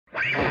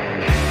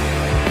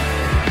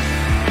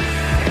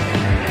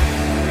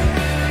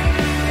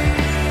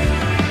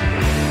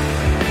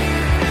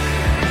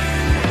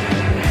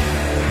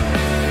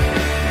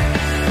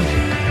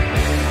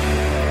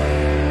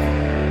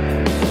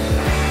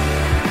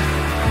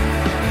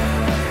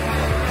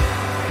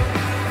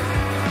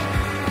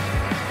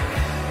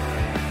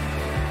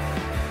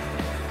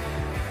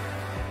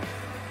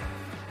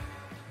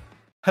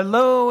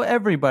Hello,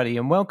 everybody,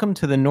 and welcome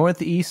to the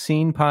Northeast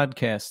Scene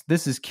Podcast.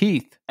 This is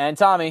Keith. And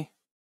Tommy.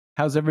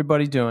 How's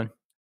everybody doing?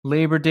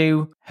 Labor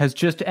Day has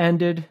just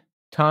ended.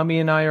 Tommy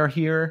and I are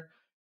here,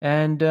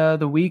 and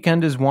the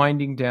weekend is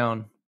winding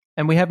down.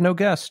 And we have no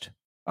guest.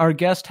 Our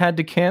guest had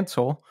to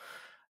cancel,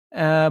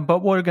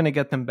 but we're going to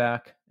get them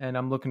back, and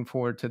I'm looking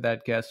forward to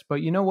that guest.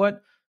 But you know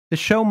what? The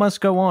show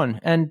must go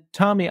on. And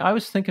Tommy, I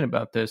was thinking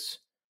about this.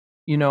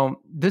 You know,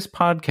 this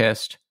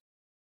podcast,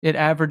 it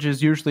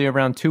averages usually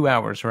around 2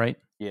 hours, right?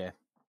 Yeah.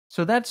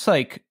 So that's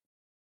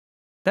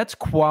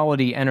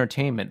quality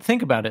entertainment.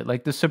 Think about it.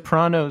 Like The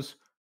Sopranos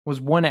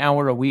was 1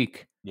 hour a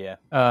week. Yeah.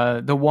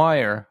 The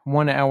Wire,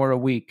 1 hour a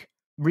week.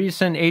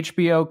 Recent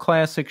HBO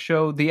classic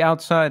show, The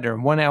Outsider,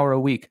 1 hour a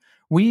week.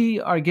 We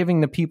are giving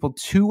the people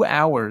 2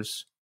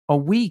 hours a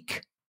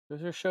week.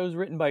 Those are shows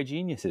written by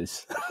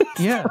geniuses.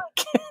 Yeah.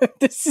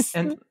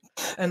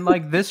 And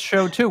like this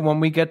show too, when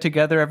we get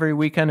together every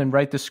weekend and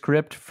write the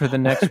script for the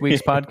next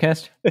week's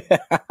podcast.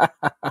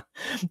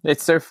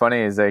 It's so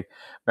funny. Is like,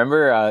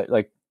 remember,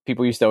 like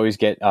people used to always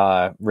get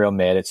real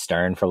mad at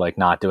Stern for like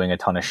not doing a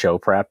ton of show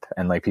prep,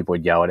 and like people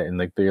would yell at it and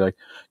like they're like,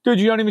 "Dude,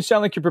 you don't even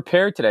sound like you're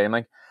prepared today." I'm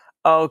like,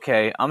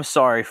 "Okay, I'm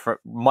sorry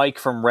for Mike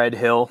from Red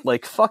Hill."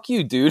 Like, fuck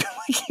you, dude.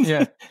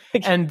 Yeah,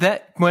 and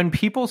that when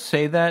people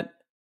say that,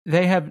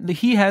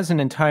 he has an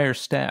entire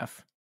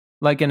staff,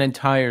 like an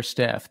entire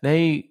staff.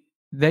 They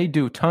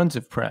do tons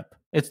of prep.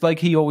 It's like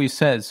he always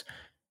says,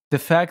 the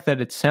fact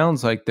that it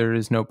sounds like there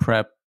is no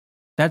prep,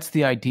 that's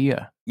the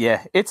idea.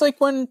 Yeah, it's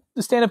like when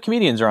the stand-up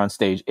comedians are on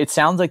stage. It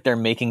sounds like they're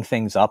making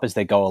things up as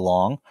they go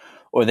along,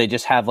 or they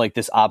just have like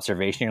this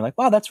observation. You're like,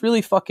 wow, that's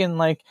really fucking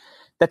like,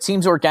 that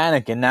seems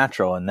organic and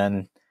natural. And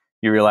then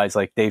you realize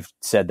like they've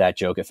said that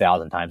joke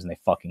 1,000 times and they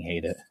fucking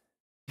hate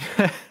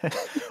it.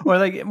 Or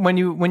like when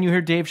you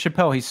hear Dave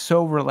Chappelle, he's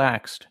so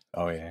relaxed.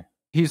 Oh yeah.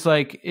 He's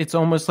like, it's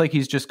almost like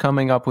he's just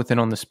coming up with it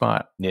on the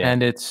spot. Yeah.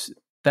 And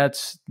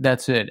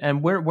that's it.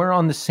 And we're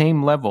on the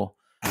same level.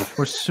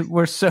 We're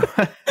so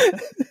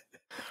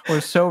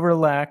we're so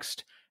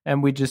relaxed,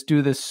 and we just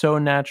do this so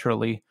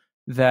naturally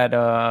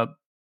that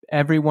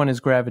everyone is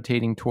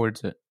gravitating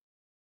towards it.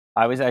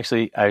 I was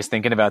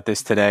thinking about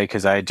this today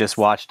because I just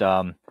watched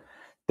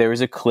there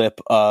was a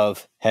clip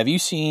of, have you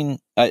seen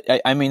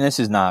I mean, this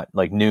is not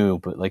like new,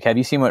 but like, have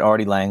you seen what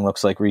Artie Lang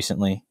looks like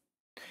recently?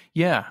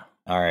 Yeah.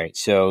 All right.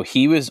 So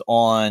he was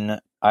on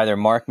either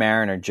Mark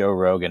Maron or Joe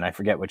Rogan. I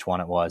forget which one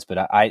it was, but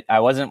I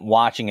wasn't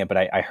watching it, but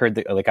I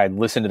heard I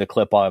listened to the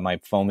clip while my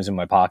phone was in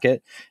my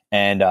pocket.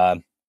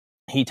 And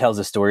he tells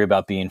a story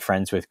about being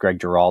friends with Greg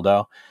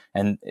Giraldo.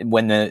 And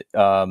when the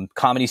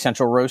Comedy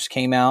Central roast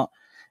came out,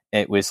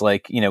 it was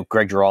like, you know,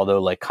 Greg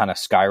Giraldo like kind of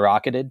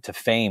skyrocketed to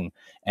fame.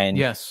 And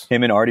yes,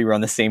 him and Artie were on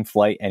the same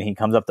flight, and he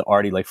comes up to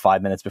Artie like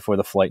 5 minutes before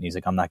the flight, and he's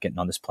like, "I'm not getting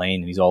on this plane."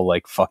 And he's all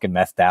like fucking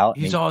methed out.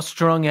 He's all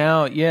strung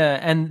out. Yeah.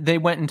 And they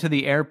went into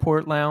the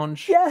airport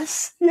lounge.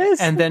 Yes.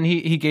 And then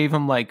he gave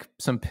him like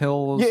some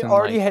pills. Yeah,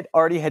 and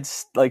Artie had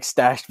like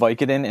stashed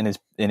Vicodin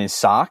in his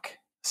sock.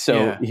 So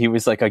yeah. He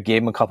was like, I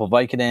gave him a couple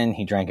Vicodin.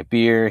 He drank a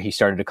beer. He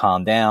started to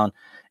calm down,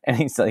 and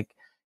he's like,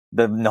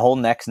 the whole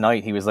next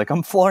night, he was like,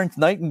 I'm Florence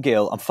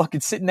Nightingale. I'm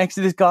fucking sitting next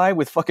to this guy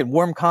with fucking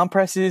warm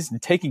compresses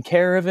and taking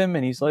care of him.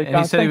 And he's like, and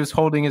he said he was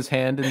holding his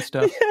hand and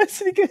stuff.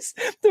 Yes. And he goes,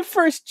 the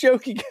first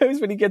joke he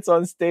goes when he gets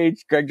on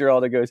stage, Greg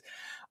Giraldo goes,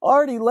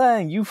 Artie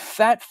Lang, you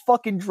fat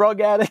fucking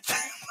drug addict.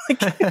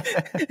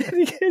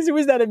 It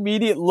was that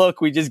immediate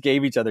look we just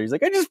gave each other. He's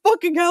like, I just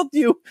fucking helped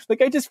you.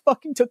 Like, I just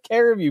fucking took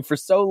care of you for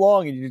so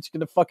long, and you're just going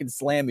to fucking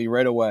slam me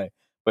right away.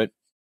 But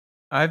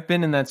I've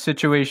been in that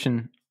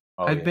situation.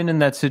 I've been in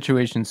that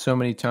situation so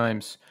many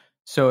times.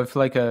 So if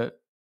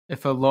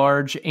a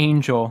large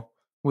angel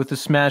with a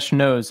smashed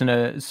nose and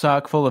a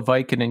sock full of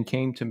Vicodin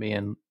came to me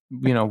and,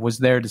 you know, was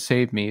there to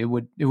save me,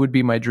 it would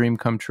be my dream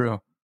come true.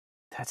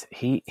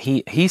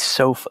 He's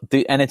so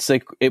and it's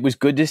like, it was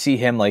good to see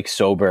him like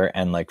sober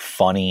and like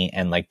funny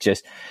and like,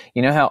 just,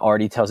 you know how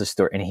Artie tells a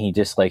story and he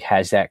just like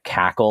has that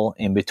cackle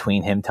in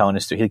between him telling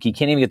a story. Like, he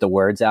can't even get the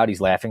words out. He's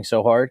laughing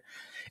so hard.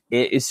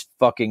 I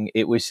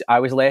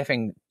was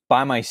laughing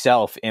by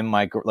myself in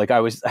my, like,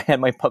 I had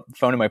my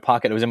phone in my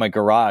pocket. I was in my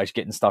garage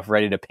getting stuff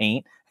ready to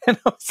paint. And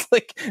I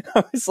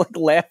was like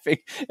laughing.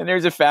 And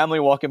there's a family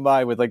walking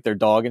by with like their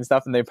dog and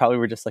stuff. And they probably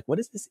were just like, what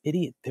is this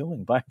idiot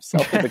doing by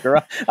himself in the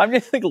garage? I'm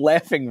just like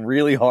laughing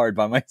really hard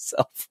by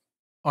myself.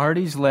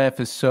 Artie's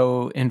laugh is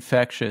so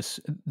infectious.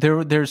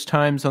 There's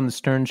times on the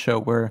Stern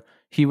Show where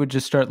he would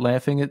just start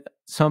laughing at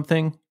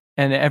something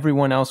and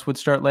everyone else would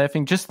start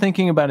laughing. Just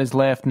thinking about his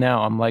laugh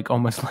now, I'm like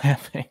almost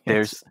laughing.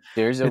 It's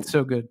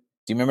so good.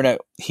 Do you remember that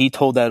he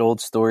told that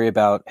old story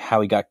about how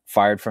he got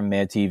fired from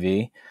Mad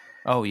TV?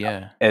 Oh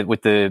yeah,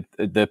 with the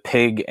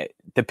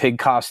pig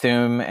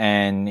costume,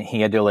 and he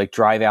had to like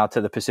drive out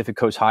to the Pacific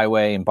Coast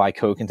Highway and buy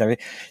coke and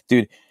everything.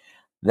 Dude,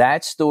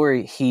 that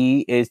story,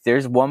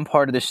 there's one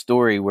part of the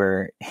story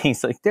where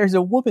he's like, "There's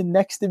a woman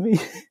next to me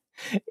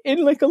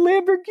in like a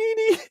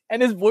Lamborghini,"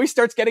 and his voice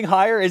starts getting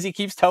higher as he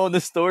keeps telling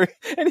the story,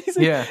 and he's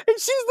like, "And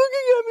she's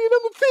looking at me, and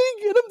I'm a pig,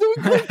 and I'm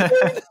doing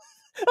great."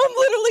 I'm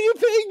literally a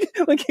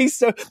pig. Like he's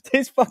so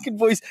his fucking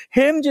voice,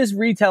 him just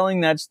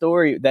retelling that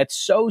story that's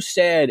so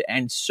sad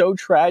and so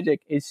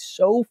tragic is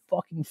so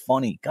fucking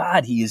funny.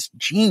 God, he is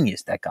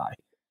genius, that guy.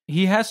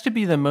 He has to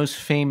be the most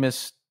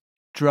famous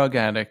drug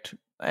addict.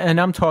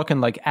 And I'm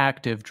talking like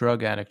active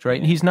drug addict,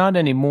 right? Yeah. He's not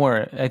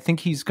anymore. I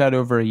think he's got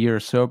over a year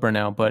sober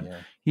now, but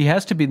he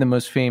has to be the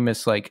most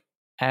famous like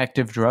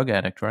active drug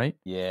addict, right?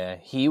 Yeah,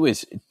 he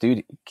was,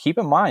 dude, keep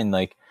in mind,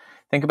 like,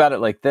 think about it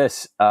like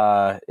this.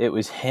 It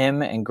was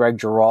him and Greg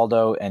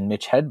Giraldo and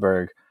Mitch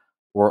Hedberg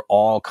were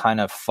all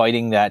kind of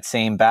fighting that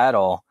same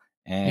battle.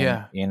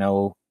 And, you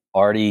know,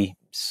 Artie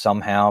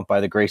somehow, by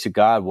the grace of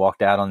God,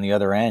 walked out on the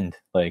other end.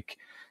 Like,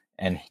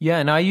 and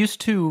and I used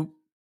to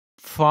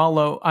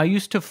follow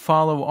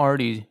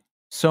Artie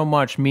so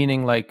much,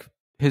 meaning like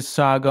his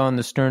saga on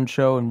the Stern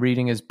Show and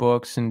reading his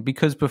books. And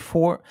because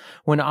before,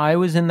 when I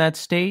was in that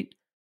state,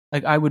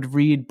 like I would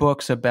read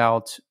books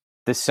about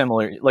the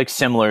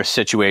similar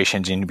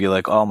situations, and you'd be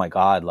like, oh my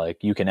God,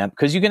 like you can,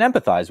 because you can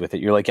empathize with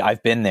it. You're like,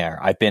 I've been there.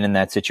 I've been in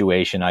that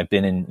situation. I've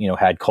been in, you know,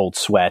 had cold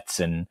sweats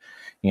and,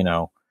 you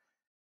know.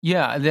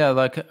 Yeah.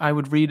 Like I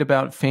would read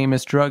about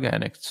famous drug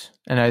addicts,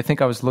 and I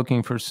think I was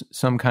looking for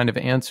some kind of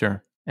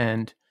answer,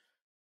 and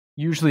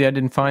usually I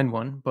didn't find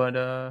one, but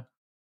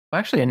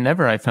actually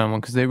I found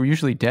one because they were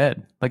usually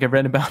dead. Like I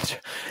read about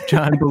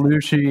John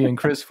Belushi and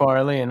Chris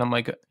Farley, and I'm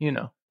like, you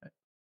know,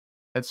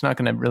 that's not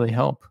going to really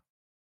help.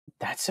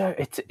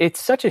 It's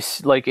such a,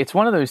 like, it's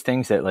one of those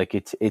things that like,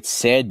 it's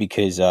sad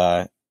because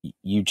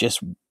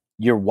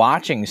you're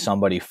watching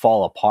somebody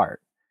fall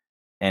apart,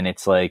 and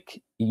it's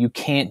like, you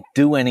can't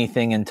do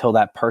anything until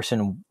that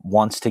person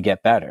wants to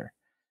get better.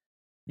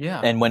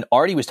 Yeah. And when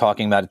Artie was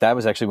talking about it, that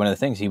was actually one of the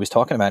things he was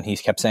talking about. He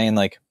kept saying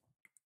like,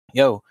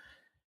 yo,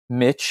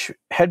 Mitch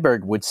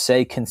Hedberg would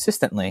say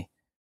consistently,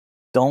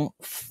 don't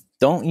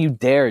you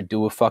dare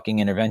do a fucking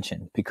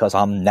intervention, because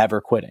I'm never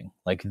quitting.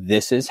 Like,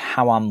 this is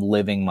how I'm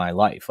living my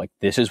life. Like,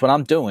 this is what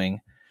I'm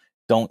doing.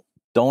 Don't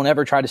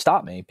ever try to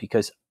stop me,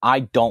 because I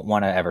don't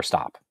want to ever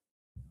stop.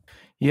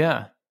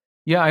 Yeah.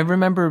 Yeah. I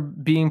remember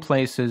being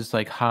places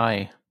like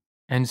high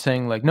and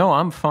saying like, no,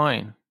 I'm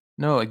fine.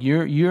 No, like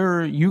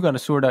you got to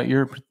sort out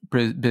your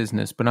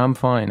business, but I'm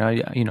fine.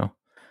 I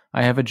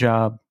have a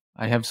job.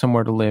 I have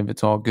somewhere to live.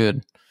 It's all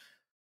good.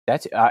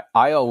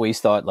 I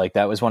always thought like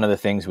that was one of the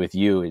things with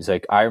you is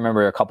like, I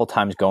remember a couple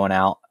times going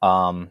out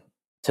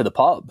to the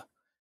pub,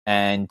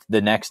 and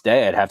the next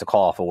day I'd have to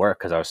call off of work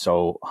because I was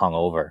so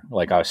hungover.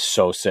 Like I was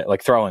so sick,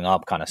 like throwing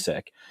up kind of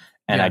sick.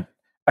 And I'd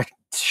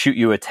shoot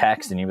you a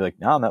text and you'd be like,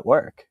 no, I'm at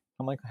work.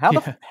 I'm like,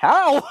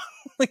 how?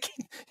 like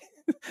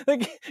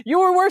you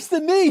were worse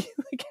than me.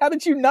 Like, how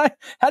did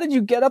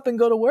you get up and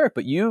go to work?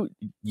 But you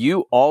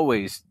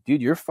always,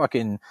 dude, you're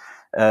fucking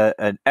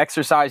an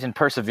exercise in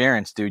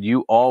perseverance, dude.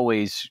 You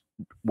always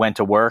went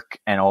to work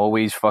and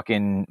always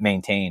fucking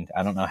maintained.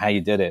 I don't know how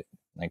you did it.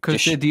 Like,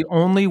 because the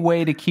only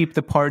way to keep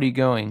the party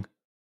going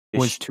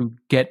was to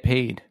get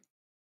paid.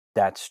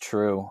 That's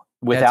true.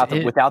 Without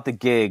the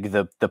gig,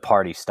 the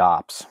party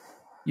stops.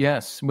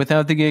 Yes.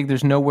 Without the gig,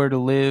 there's nowhere to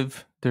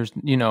live. There's,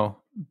 you know,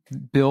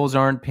 bills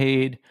aren't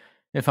paid.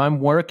 If I'm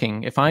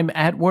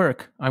at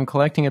work, I'm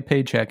collecting a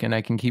paycheck and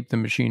I can keep the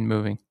machine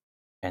moving.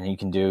 And you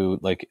can do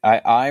like,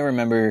 I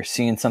remember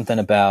seeing something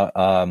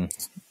about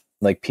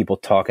like people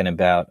talking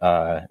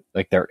about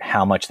like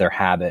how much their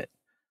habit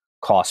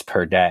costs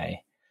per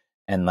day.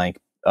 And like,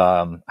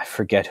 I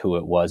forget who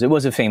it was. It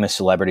was a famous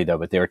celebrity though,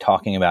 but they were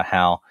talking about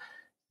how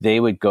they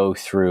would go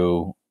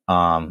through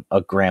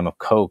a gram of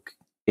coke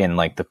in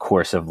like the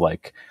course of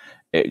like,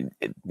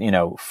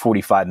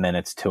 45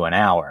 minutes to an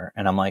hour.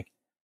 And I'm like,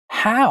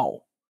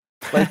 how?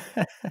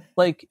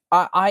 Like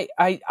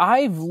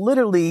I've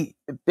literally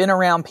been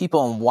around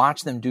people and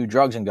watched them do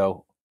drugs and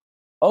go,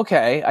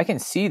 okay, I can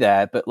see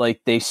that, but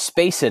like they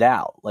space it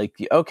out. Like,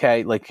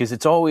 okay, like, cause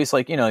it's always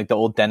like, like the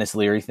old Dennis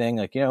Leary thing,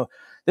 like,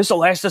 this will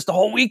last us the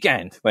whole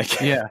weekend.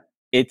 Like, yeah,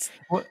 it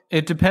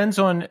depends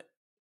on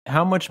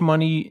how much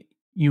money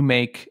you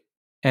make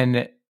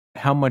and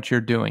how much you're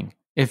doing.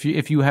 If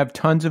you have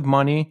tons of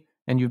money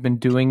and you've been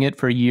doing it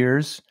for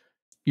years,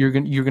 you're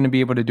going to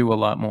be able to do a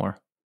lot more.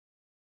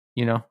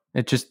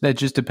 That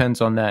just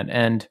depends on that.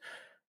 And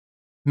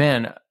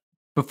man,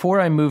 before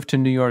I moved to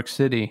New York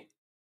City,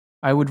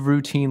 I would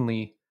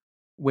routinely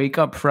wake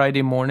up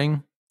Friday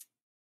morning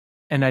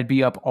and I'd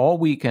be up all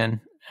weekend,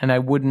 and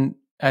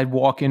I'd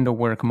walk into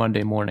work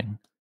Monday morning.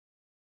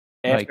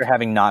 After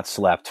having not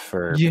slept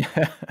for...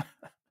 Yeah.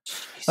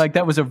 Like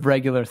that was a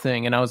regular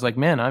thing. And I was like,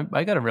 man,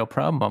 I got a real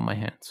problem on my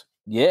hands.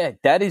 Yeah,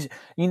 that is,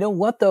 you know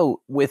what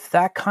though, with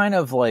that kind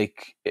of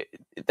like,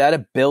 that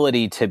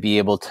ability to be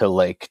able to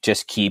like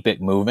just keep it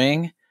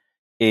moving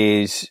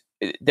there's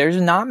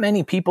not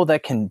many people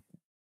that can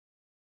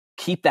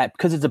keep that,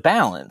 because it's a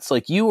balance.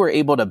 Like you were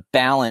able to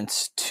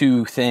balance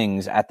two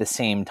things at the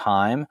same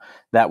time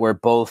that were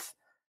both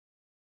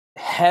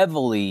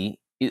heavily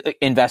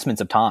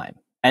investments of time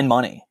and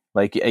money.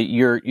 Like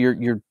you're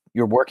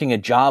you're working a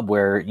job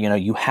where, you know,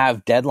 you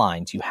have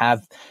deadlines, you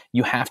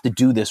have to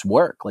do this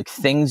work. Like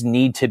things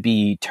need to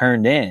be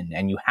turned in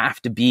and you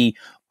have to be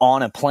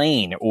on a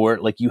plane or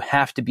like you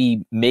have to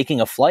be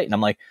making a flight. And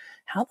I'm like,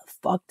 how the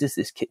fuck does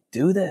this kid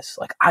do this?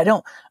 Like,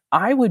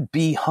 I would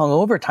be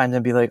hungover times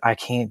and be like, I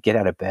can't get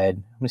out of bed.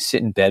 I'm gonna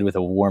sit in bed with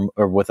a warm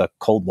or with a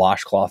cold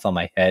washcloth on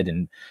my head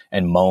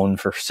and moan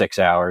for 6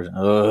 hours.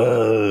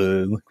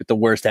 With the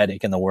worst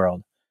headache in the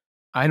world.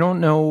 I don't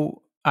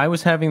know. I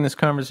was having this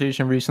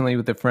conversation recently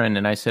with a friend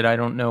and I said, I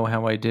don't know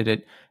how I did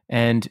it.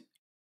 And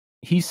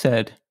he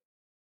said,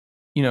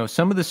 you know,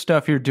 some of the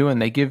stuff you're doing,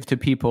 they give to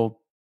people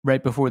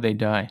right before they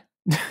die.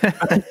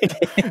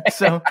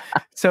 So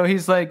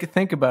he's like,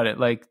 think about it.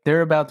 Like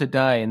they're about to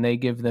die and they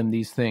give them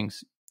these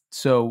things.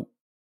 So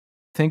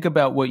think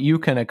about what you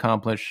can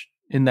accomplish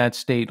in that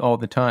state all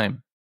the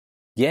time.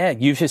 Yeah,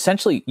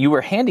 you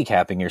were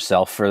handicapping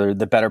yourself for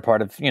the better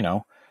part of, you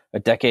know, a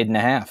decade and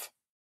a half.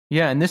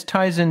 Yeah, and this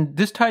ties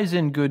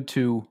in good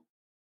to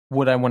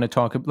what I want to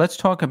talk about. Let's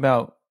talk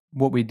about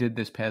what we did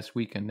this past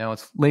weekend. Now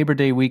it's Labor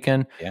Day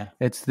weekend. Yeah.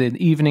 It's the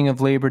evening of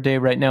Labor Day.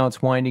 Right now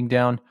it's winding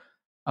down.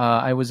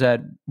 I was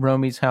at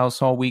Romy's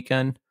house all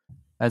weekend,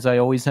 as I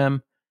always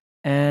am.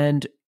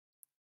 And,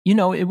 you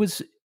know, it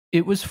was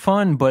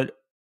fun, but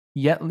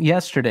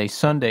yesterday,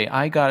 Sunday,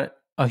 I got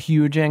a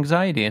huge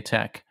anxiety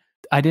attack.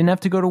 I didn't have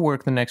to go to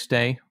work the next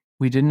day.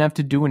 We didn't have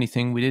to do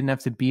anything. We didn't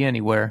have to be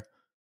anywhere.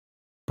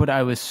 But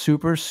I was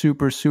super,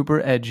 super, super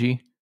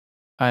edgy.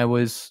 I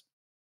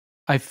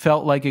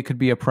felt like it could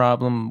be a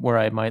problem where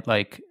I might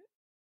like,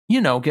 you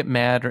know, get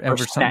mad or ever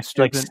something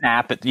stupid. Like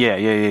snap it.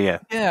 Yeah.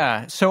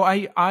 Yeah. So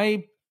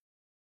I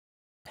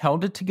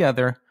held it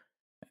together.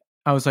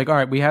 I was like, all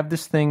right, we have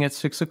this thing at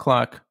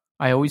 6:00.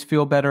 I always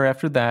feel better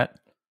after that.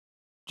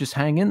 Just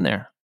hang in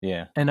there.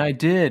 Yeah. And I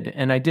did.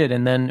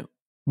 And then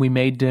we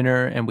made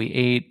dinner and we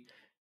ate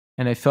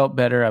and I felt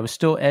better. I was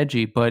still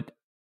edgy, but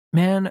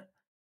man,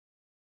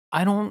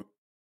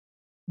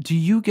 do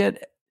you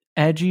get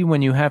edgy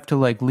when you have to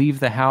like leave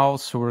the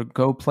house or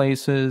go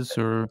places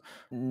or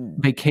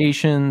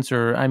vacations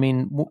or, I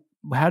mean,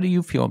 how do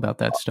you feel about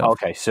that stuff?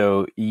 Okay.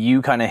 So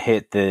you kind of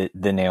hit the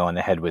nail on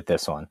the head with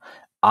this one.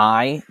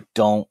 I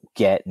don't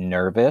get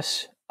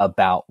nervous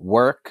about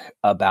work,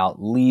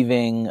 about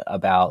leaving,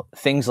 about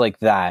things like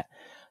that.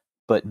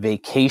 But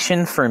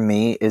vacation for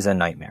me is a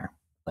nightmare.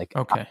 Like,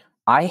 okay.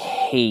 I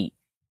hate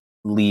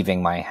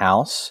leaving my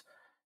house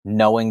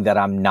knowing that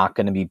I'm not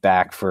going to be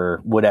back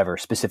for whatever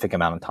specific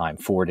amount of time,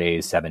 4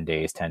 days, 7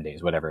 days, 10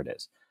 days, whatever it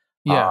is.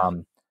 Yeah.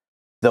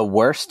 The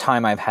worst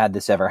time I've had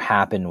this ever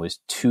happen was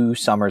 2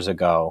 summers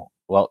ago.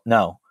 Well,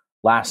 no,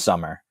 last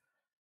summer.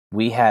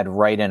 We had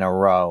right in a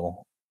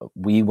row.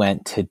 We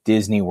went to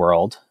Disney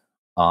World.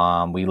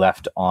 We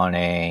left on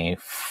a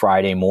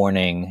Friday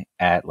morning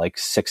at like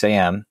 6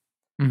 a.m.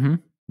 Mm-hmm.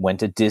 Went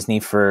to Disney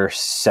for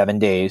 7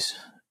 days,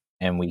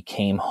 and we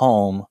came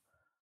home,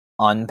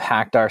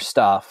 unpacked our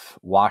stuff,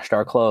 washed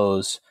our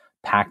clothes,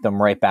 packed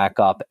them right back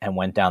up, and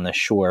went down the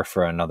shore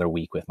for another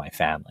week with my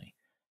family.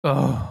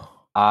 Oh,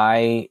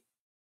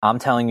 I'm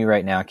telling you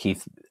right now,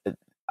 Keith,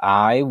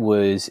 I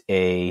was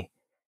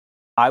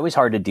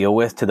hard to deal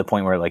with to the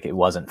point where like it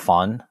wasn't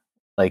fun.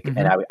 Like, mm-hmm.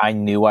 and I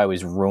knew I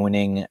was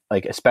ruining,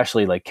 like,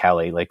 especially like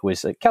Kelly,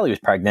 Kelly was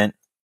pregnant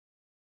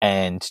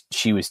and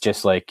she was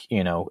just like,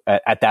 you know,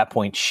 at that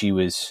point she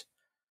was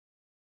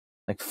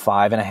like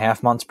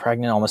 5.5 months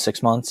pregnant, almost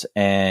 6 months.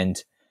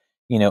 And,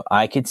 you know,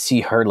 I could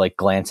see her like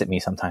glance at me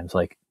sometimes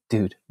like,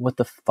 dude, what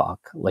the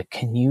fuck? Like,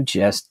 can you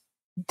just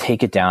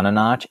take it down a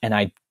notch? And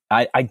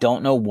I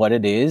don't know what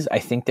it is. I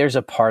think there's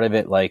a part of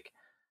it, like,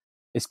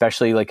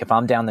 especially like if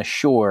I'm down the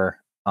shore,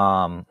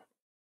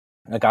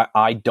 like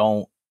I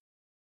don't,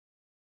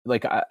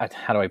 like,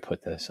 how do I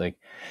put this? Like,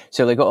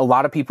 so like a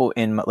lot of people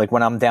like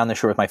when I'm down the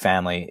shore with my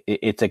family,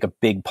 it's like a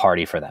big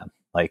party for them.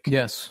 Like,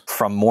 yes,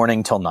 from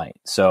morning till night.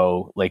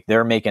 So like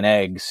they're making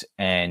eggs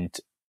and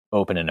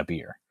opening a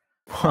beer.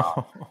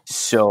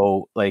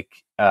 So like,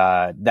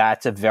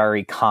 that's a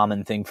very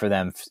common thing for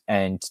them.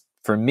 And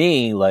for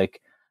me,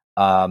 like,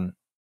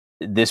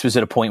 this was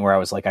at a point where I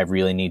was like, I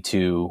really need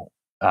to,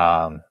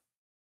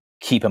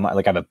 keep in mind,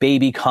 like I have a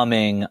baby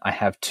coming. I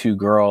have 2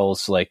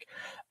 girls. Like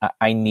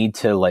I need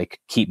to like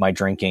keep my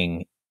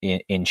drinking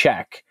in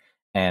check.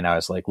 And I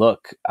was like,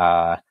 look,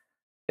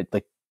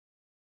 like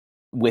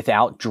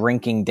without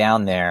drinking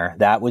down there,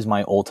 that was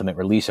my ultimate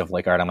release of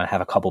like, all right, I'm going to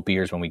have a couple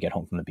beers when we get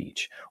home from the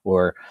beach,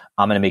 or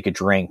I'm going to make a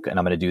drink and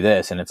I'm going to do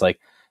this. And it's like,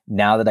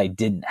 now that I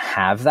didn't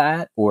have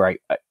that, or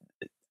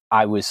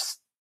I was,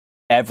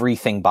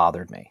 everything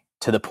bothered me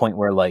to the point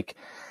where like,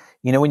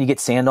 you know, when you get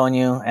sand on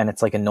you and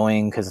it's like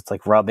annoying because it's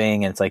like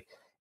rubbing and it's like,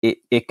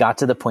 it got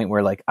to the point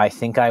where like, I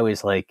think I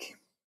was like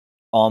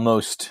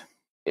almost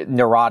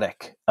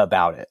neurotic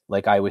about it.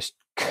 Like I was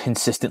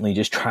consistently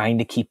just trying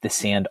to keep the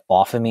sand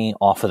off of me,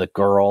 off of the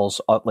girls.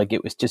 Like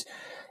it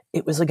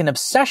was like an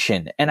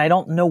obsession. And I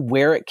don't know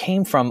where it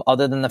came from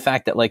other than the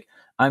fact that like,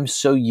 I'm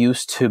so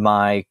used to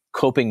my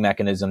coping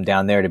mechanism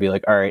down there to be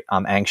like, all right,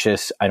 I'm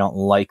anxious. I don't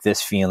like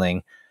this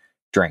feeling.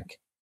 Drink.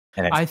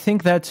 And I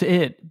think that's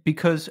it,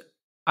 because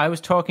I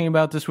was talking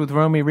about this with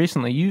Romy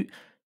recently.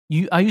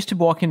 I used to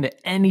walk into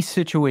any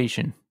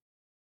situation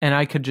and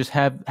I could just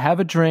have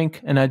a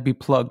drink and I'd be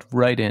plugged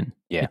right in.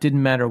 Yeah. It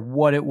didn't matter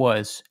what it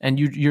was, and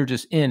you're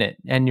just in it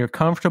and you're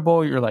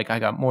comfortable. You're like, I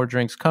got more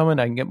drinks coming.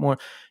 I can get more.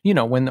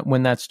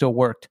 When that still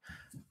worked,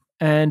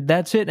 and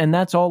that's it. And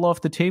that's all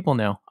off the table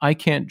now. I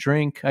can't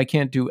drink. I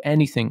can't do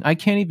anything. I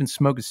can't even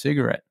smoke a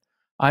cigarette.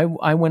 I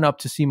went up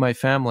to see my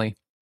family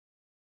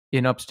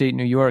in upstate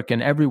New York,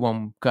 and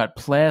everyone got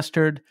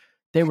plastered.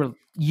 They were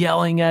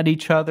yelling at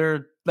each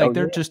other. Like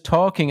they're just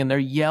talking and they're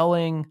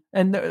yelling,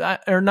 and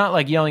they're not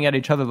like yelling at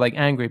each other like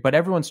angry, but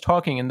everyone's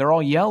talking and they're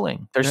all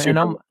yelling. They're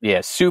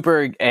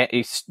super,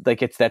 it's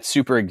like it's that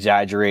super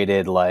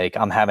exaggerated, like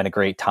I'm having a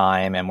great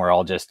time and we're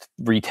all just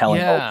retelling,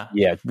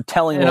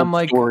 telling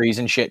old stories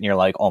and shit. And you're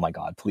like, oh my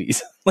God,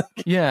 please.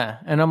 Yeah.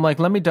 And I'm like,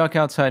 let me duck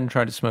outside and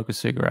try to smoke a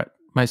cigarette.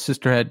 My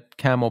sister had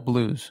Camel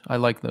Blues. I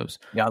like those.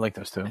 Yeah, I like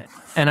those too.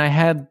 And I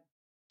had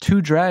 2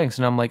 drags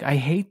and I'm like, I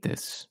hate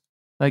this.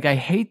 Like, I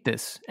hate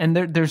this. And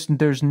there's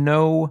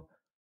no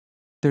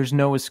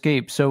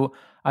escape. So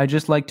I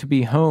just like to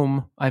be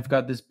home. I've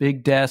got this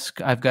big desk.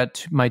 I've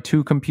got my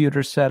 2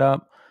 computers set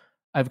up.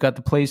 I've got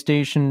the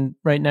PlayStation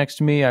right next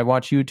to me. I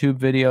watch YouTube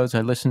videos.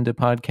 I listen to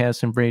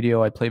podcasts and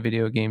radio. I play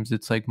video games.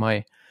 It's like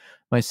my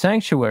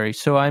sanctuary.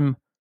 So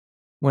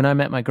when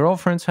I'm at my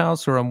girlfriend's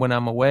house or when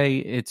I'm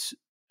away,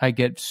 I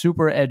get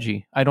super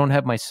edgy. I don't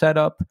have my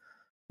setup,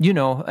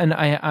 and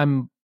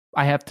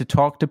I have to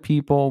talk to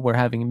people. We're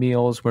having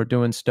meals. We're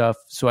doing stuff.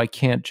 So I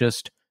can't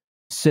just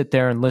sit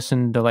there and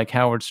listen to like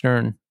Howard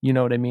Stern. You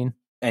know what I mean?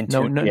 And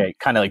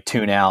kind of like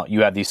tune out.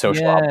 You have these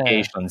social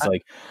obligations.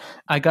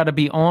 I got to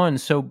be on.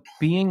 So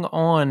being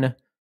on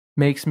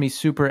makes me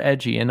super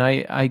edgy, and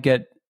I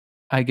get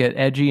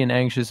edgy and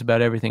anxious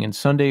about everything. And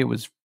Sunday it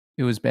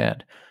was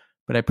bad,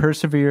 but I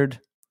persevered.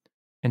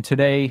 And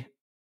today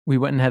we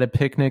went and had a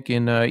picnic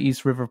in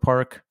East River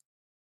Park.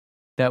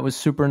 That was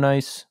super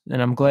nice,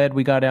 and I'm glad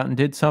we got out and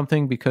did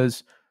something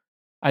because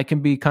I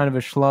can be kind of a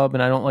schlub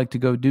and I don't like to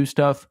go do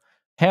stuff,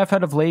 half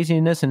out of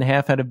laziness and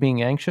half out of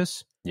being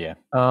anxious. Yeah.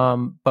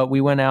 But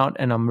we went out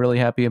and I'm really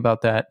happy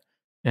about that.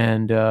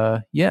 And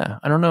I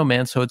don't know,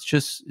 man. So it's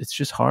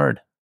just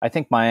hard. I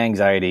think my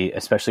anxiety,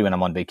 especially when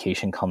I'm on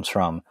vacation, comes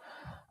from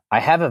I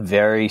have a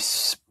very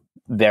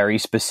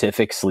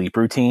specific sleep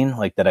routine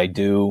like that I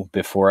do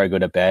before I go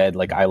to bed.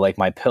 Like I like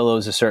my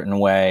pillows a certain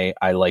way.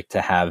 I like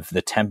to have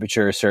the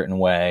temperature a certain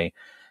way.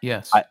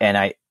 Yes.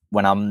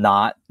 When I'm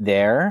not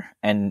there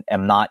and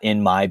am not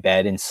in my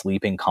bed and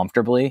sleeping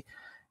comfortably,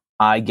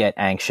 I get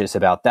anxious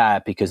about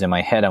that because in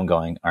my head I'm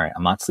going, all right,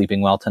 I'm not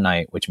sleeping well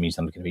tonight, which means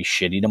I'm going to be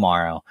shitty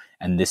tomorrow.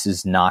 And this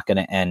is not going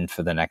to end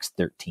for the next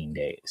 13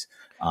 days.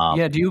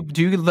 Do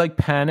you like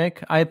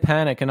panic? I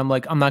panic and I'm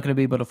like, I'm not going to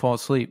be able to fall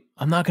asleep.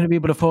 I'm not going to be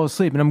able to fall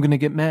asleep and I'm going to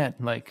get mad.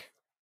 Like,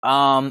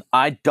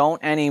 I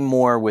don't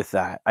anymore with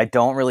that. I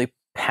don't really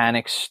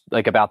panic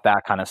like about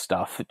that kind of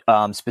stuff.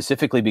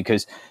 Specifically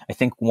because I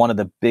think one of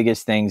the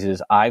biggest things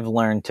is I've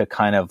learned to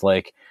kind of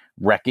like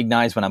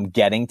recognize when I'm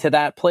getting to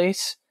that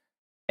place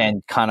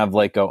and kind of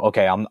like go,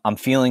 okay, I'm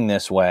feeling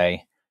this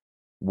way.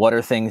 What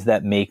are things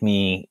that make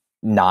me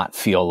not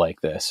feel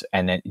like this?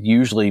 And it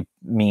usually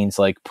means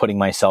like putting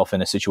myself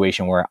in a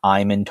situation where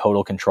I'm in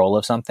total control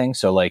of something.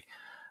 So like,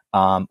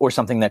 or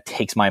something that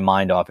takes my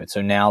mind off it.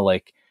 So now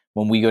like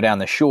when we go down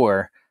the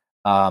shore,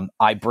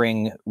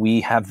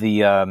 we have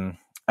the,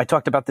 I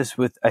talked about this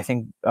with, I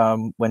think,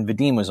 when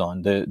Vadim was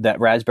on that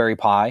Raspberry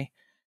Pi.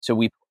 So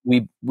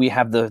we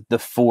have the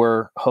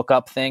 4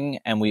 hookup thing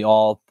and we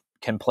all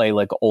can play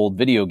like old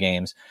video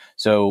games.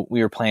 So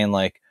we were playing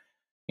like,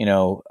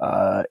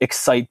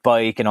 Excite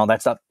Bike and all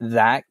that stuff.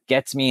 That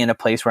gets me in a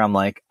place where I'm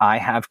like, I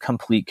have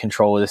complete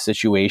control of the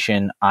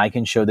situation. I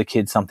can show the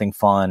kids something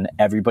fun.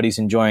 Everybody's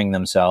enjoying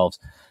themselves.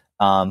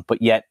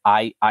 But yet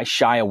I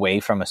shy away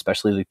from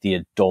especially like the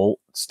adult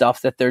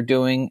stuff that they're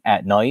doing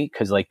at night.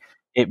 Cause like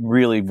it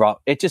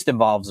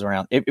revolves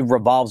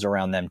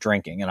around them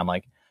drinking. And I'm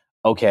like,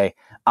 okay,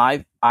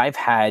 I've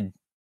had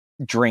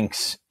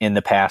drinks in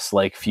the past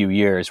like few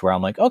years where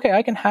I'm like, okay,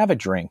 I can have a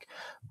drink,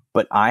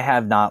 but I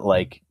have not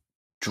like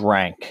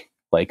drank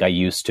like I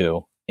used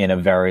to in a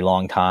very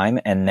long time.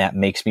 And that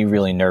makes me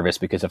really nervous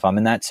because if I'm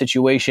in that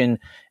situation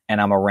and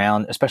I'm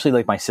around, especially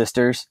like my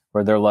sisters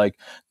where they're like,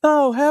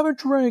 no, have a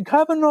drink,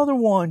 have another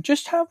one,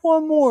 just have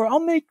one more. I'll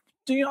make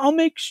this, I'll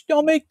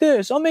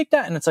make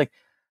that. And it's like,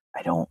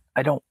 I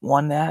don't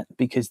want that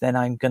because then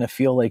I'm going to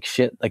feel like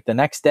shit like the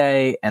next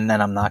day and then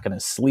I'm not going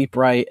to sleep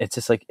right. It's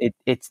just like,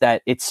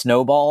 it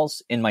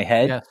snowballs in my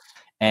head. Yeah.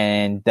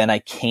 And then I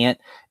can't,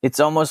 it's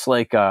almost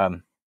like,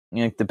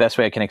 the best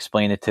way I can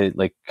explain it to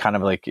like kind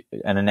of like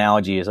an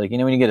analogy is like,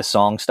 when you get a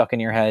song stuck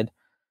in your head,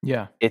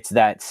 yeah, it's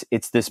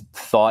this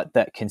thought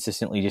that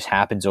consistently just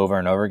happens over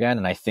and over again.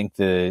 And I think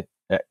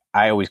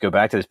I always go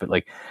back to this, but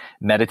like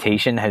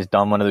meditation has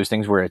done one of those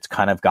things where it's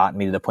kind of gotten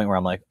me to the point where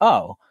I'm like,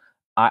 oh,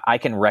 I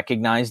can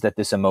recognize that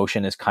this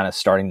emotion is kind of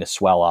starting to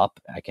swell up.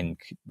 I can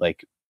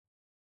like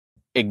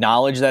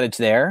acknowledge that it's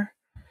there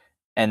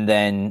and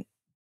then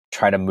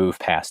try to move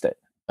past it.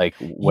 Like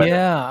whether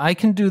Yeah, I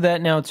can do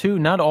that now too.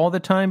 Not all the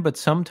time, but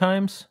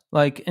sometimes.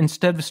 Like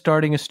instead of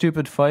starting a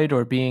stupid fight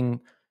or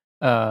being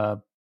uh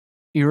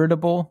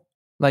irritable,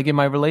 like in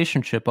my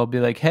relationship, I'll be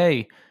like,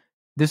 "Hey,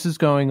 this is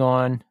going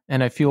on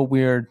and I feel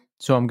weird,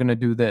 so I'm going to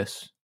do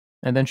this."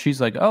 And then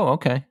she's like, "Oh,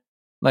 okay."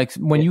 Like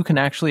when you can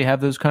actually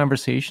have those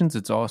conversations,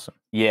 it's awesome.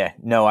 yeah,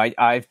 no,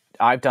 I've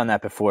done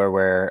that before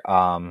where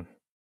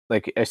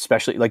like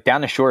especially like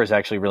down the shore is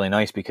actually really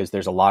nice because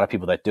there's a lot of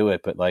people that do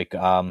it, but like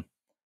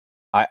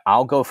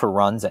I'll go for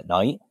runs at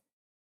night.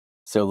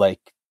 So like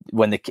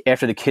when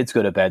after the kids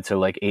go to bed, so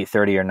like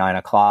 8:30 or 9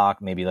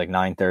 o'clock, maybe like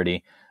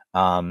 9:30,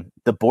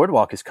 the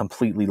boardwalk is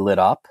completely lit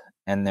up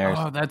and there's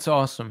Oh, that's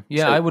awesome.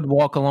 Yeah, so I would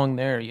walk along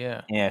there.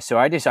 Yeah. yeah, so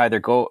I just either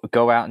go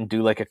out and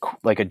do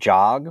like a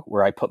jog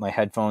where I put my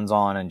headphones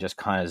on and just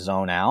kind of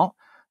zone out.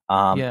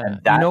 Yeah. And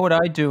You that know what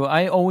I do?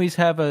 I always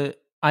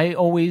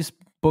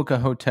book a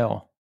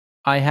hotel.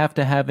 I have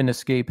to have an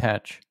escape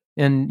hatch.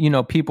 And,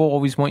 people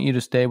always want you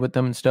to stay with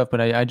them and stuff, but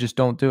I just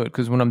don't do it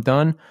because when I'm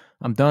done,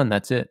 I'm done.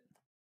 That's it.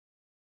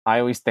 I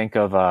always think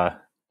of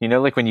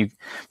like when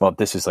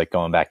this is like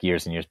going back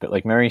years and years, but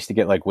like Mary used to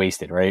get like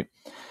wasted, right?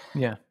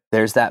 Yeah.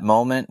 There's that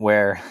moment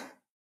where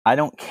I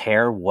don't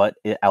care what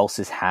else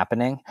is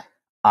happening.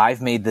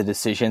 I've made the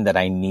decision that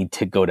I need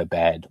to go to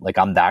bed. Like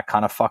I'm that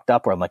kind of fucked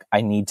up where I'm like,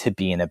 I need to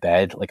be in a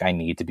bed. Like I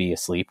need to be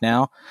asleep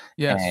now.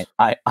 Yes.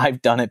 And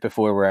I've done it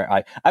before where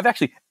I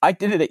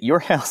did it at your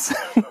house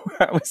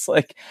where I was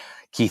like,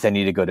 Keith, I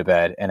need to go to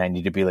bed and I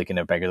need to be like in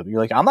a bed. You're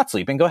like, I'm not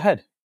sleeping. Go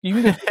ahead. You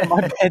can get in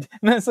my bed.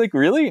 And I was like,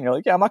 really? And you're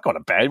like, yeah, I'm not going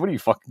to bed. What are you,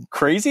 fucking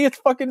crazy? It's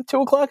fucking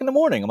 2 o'clock in the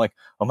morning. I'm like,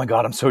 oh my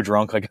God, I'm so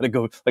drunk. I gotta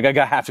go. Like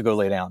I have to go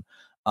lay down.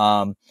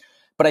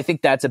 But I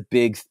think that's a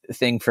big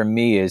thing for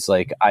me is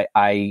like,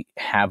 I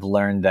have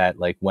learned that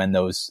like when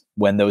those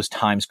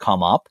times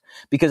come up,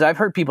 because I've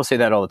heard people say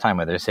that all the time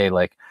where they say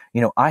like,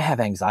 I have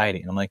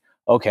anxiety. And I'm like,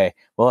 okay,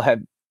 well,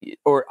 I'm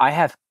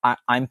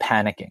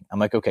panicking. I'm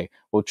like, okay,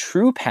 well,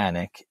 true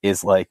panic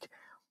is like,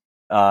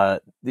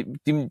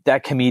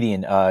 that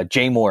comedian,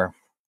 Jay Moore,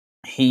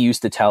 he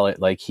used to tell it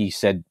like he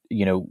said,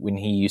 when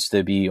he used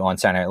to be on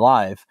Saturday Night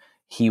Live,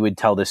 he would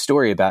tell this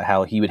story about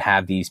how he would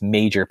have these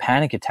major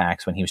panic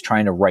attacks when he was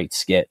trying to write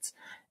skits.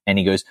 And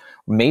he goes,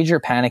 major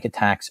panic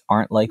attacks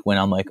aren't like when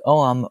I'm like, oh,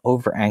 I'm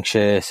over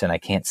anxious and I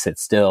can't sit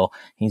still.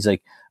 He's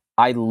like,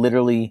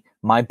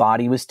 my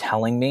body was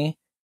telling me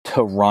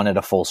to run at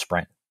a full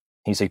sprint.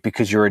 He's like,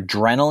 because your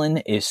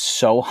adrenaline is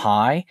so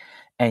high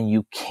and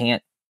you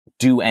can't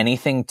do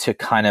anything to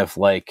kind of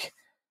like,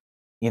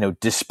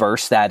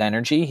 disperse that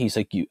energy. He's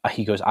like,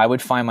 he goes, I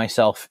would find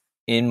myself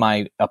in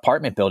my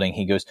apartment building.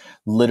 He goes,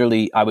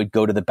 literally, I would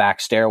go to the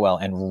back stairwell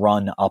and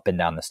run up and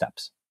down the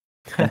steps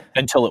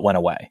until it went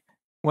away.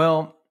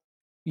 Well,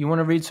 you want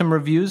to read some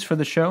reviews for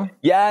the show?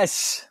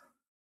 Yes.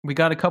 We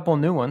got a couple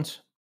new ones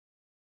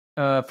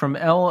from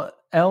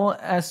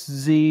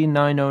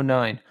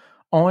LSZ909.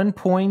 On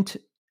point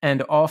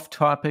and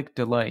off-topic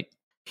delight.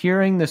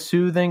 Hearing the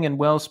soothing and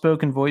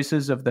well-spoken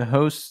voices of the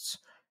hosts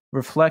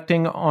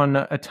reflecting on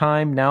a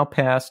time now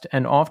past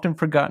and often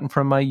forgotten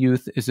from my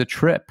youth is a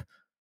trip.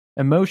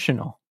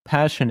 Emotional,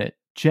 passionate,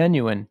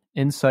 genuine,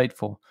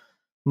 insightful.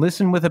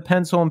 Listen with a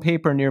pencil and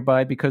paper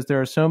nearby because there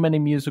are so many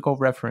musical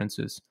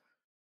references.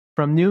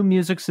 From new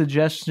music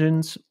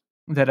suggestions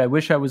that I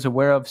wish I was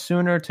aware of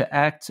sooner to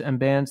acts and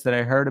bands that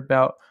I heard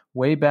about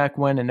way back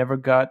when and never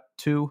got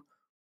to,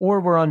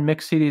 or were on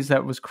mix CDs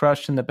that was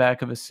crushed in the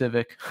back of a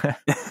Civic,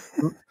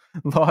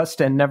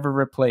 lost and never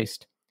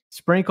replaced.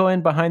 Sprinkle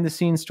in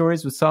behind-the-scenes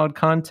stories with solid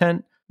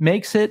content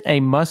makes it a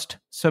must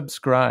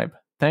subscribe.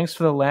 Thanks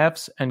for the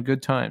laughs and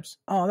good times.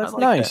 Oh, that's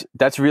nice.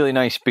 That's really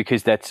nice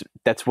because that's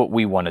what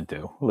we want to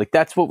do. Like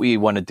that's what we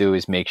want to do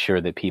is make sure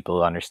that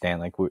people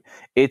understand. Like when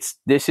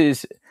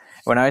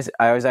I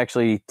was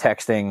actually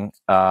texting.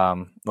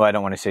 Well, I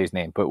don't want to say his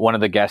name, but one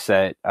of the guests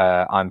that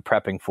I'm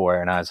prepping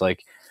for, and I was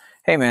like,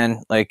 "Hey,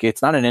 man, like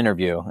it's not an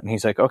interview." And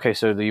he's like, "Okay,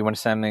 so do you want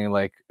to send me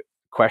like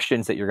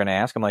questions that you're going to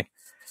ask?" I'm like,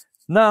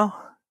 "No,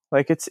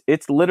 like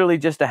it's literally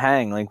just a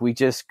hang. Like we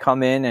just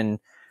come in and."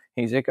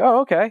 He's like,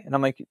 oh, okay. And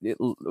I'm like,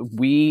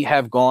 we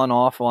have gone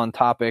off on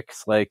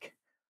topics like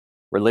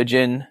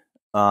religion,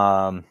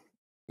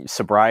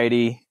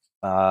 sobriety,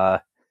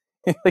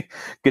 like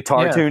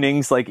guitar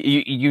tunings, like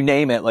you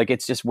name it. Like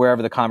it's just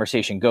wherever the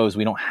conversation goes.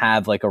 We don't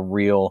have like a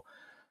real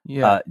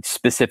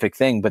specific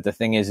thing. But the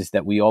thing is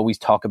that we always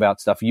talk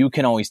about stuff. You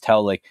can always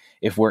tell like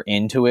if we're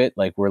into it,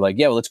 like we're like,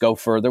 yeah, well, let's go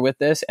further with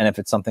this. And if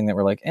it's something that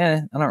we're like,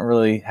 I don't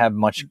really have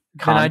much.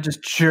 Then I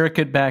just jerk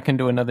it back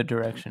into another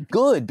direction.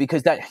 Good,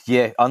 because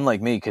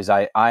unlike me, because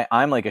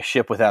I'm like a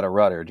ship without a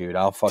rudder, dude.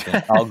 I'll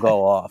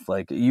go off.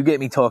 Like you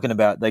get me talking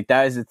about like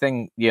that is the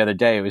thing. The other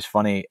day it was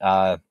funny.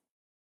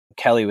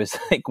 Kelly was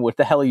like, "What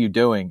the hell are you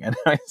doing?" And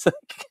I was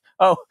like,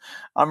 "Oh,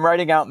 I'm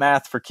writing out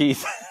math for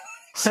Keith."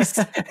 She's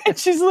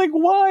like,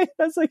 "Why?"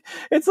 I was like,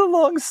 "It's a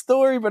long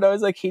story," but I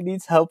was like, "He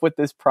needs help with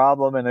this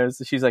problem." And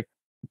she's like,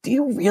 "Do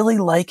you really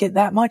like it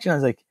that much?" And I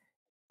was like,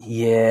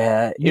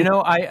 "Yeah."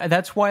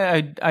 That's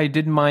why I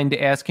didn't mind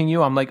asking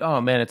you. I'm like,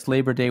 "Oh man, it's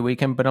Labor Day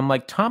weekend," but I'm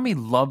like, Tommy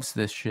loves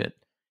this shit.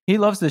 He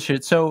loves this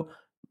shit. So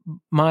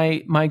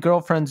my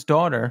girlfriend's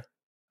daughter,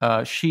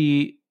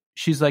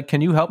 she's like,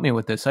 "Can you help me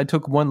with this?" I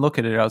took one look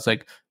at it. I was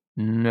like,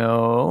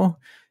 "No,"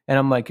 and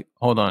I'm like,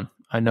 "Hold on,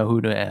 I know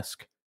who to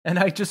ask." And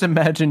I just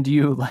imagined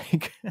you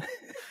like,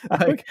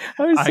 like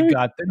I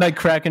got like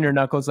cracking your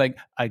knuckles, like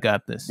I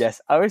got this. Yes,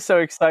 I was so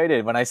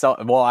excited when I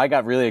saw. Well, I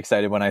got really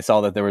excited when I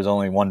saw that there was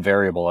only one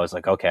variable. I was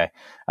like, okay,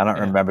 I don't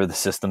remember the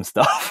system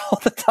stuff all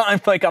the time.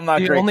 Like, I'm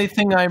not. The only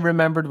thing I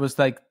remembered was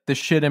like the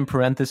shit in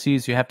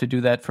parentheses. You have to do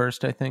that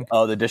first, I think.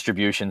 Oh, the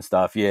distribution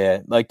stuff,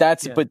 yeah. Like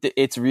that's, but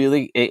it's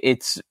really,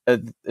 it's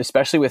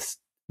especially with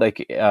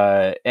like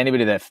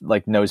anybody that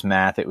like knows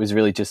math. It was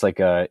really just like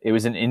it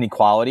was an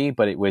inequality,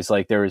 but it was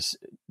like there was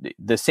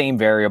the same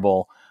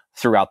variable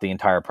throughout the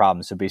entire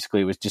problem. So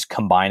basically it was just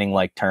combining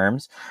like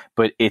terms,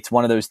 but it's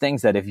one of those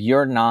things that if you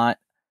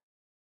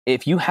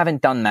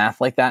haven't done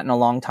math like that in a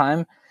long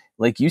time,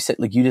 like you said,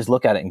 like you just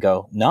look at it and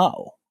go,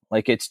 no,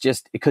 like it's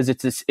just because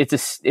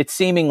it's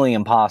seemingly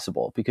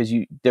impossible because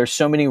there's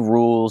so many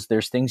rules,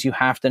 there's things you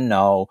have to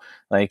know.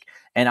 Like,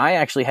 and I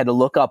actually had to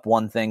look up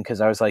one thing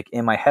because I was like,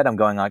 in my head, I'm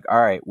going like, all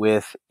right,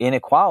 with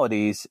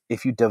inequalities,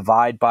 if you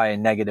divide by a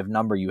negative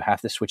number, you have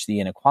to switch the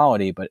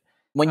inequality. But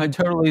I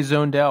totally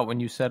zoned out when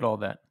you said all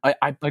that.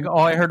 I like all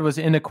I heard was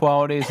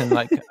inequalities, and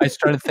like I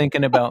started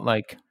thinking about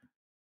like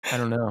I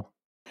don't know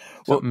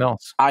something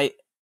else. I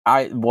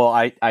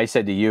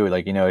said to you,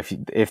 like, you know,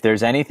 if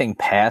there's anything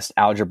past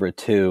algebra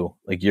 2,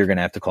 like you're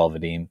gonna have to call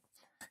Vadim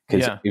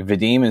because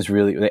Vadim is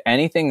really like,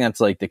 anything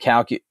that's like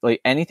like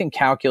anything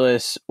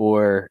calculus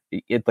or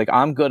it like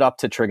I'm good up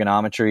to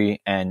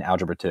trigonometry and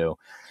algebra 2,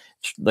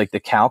 like the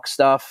calc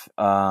stuff.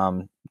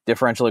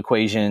 Differential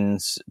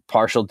equations,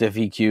 partial diff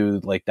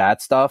EQ, like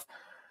that stuff.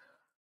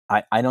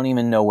 I don't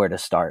even know where to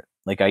start.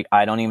 Like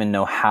I don't even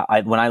know how.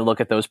 When I look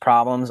at those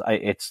problems,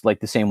 it's like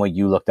the same way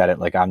you looked at it.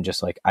 Like I'm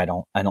just like I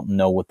don't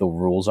know what the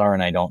rules are,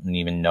 and I don't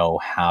even know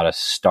how to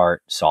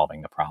start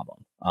solving the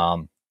problem.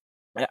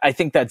 I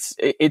think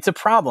it's a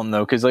problem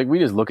though, because like we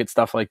just look at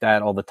stuff like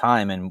that all the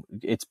time, and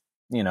it's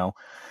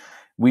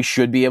we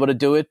should be able to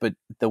do it, but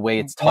the way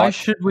it's taught. Why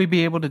should we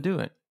be able to do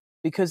it?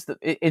 Because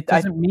it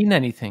doesn't mean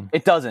anything.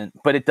 It doesn't,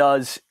 but it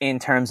does in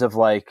terms of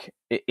like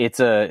it's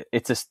a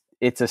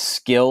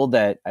skill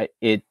that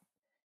it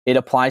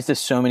applies to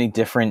so many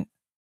different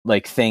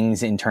like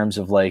things in terms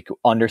of like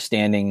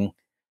understanding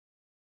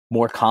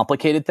more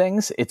complicated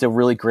things. It's a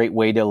really great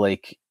way to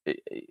like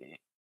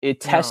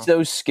it tests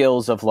those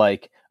skills of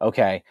like,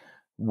 okay,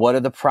 what are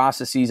the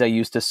processes I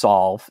use to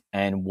solve,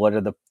 and what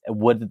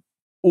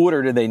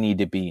order do they need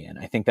to be in?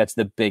 I think that's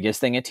the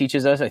biggest thing it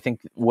teaches us. I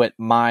think what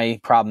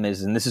my problem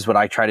is, and this is what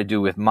I try to do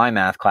with my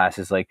math class,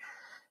 is like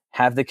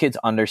have the kids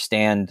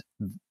understand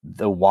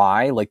the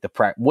why, like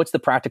what's the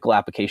practical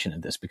application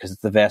of this? Because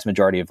it's the vast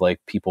majority of like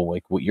people,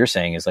 like what you're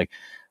saying is like,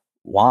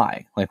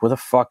 why? Like, what the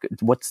fuck?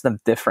 What's the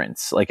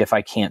difference? Like, if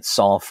I can't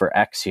solve for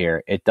X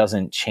here, it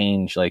doesn't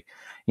change. Like,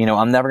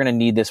 I'm never going to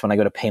need this when I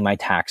go to pay my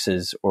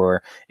taxes,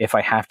 or if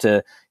I have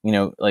to,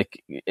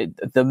 like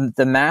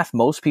the math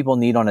most people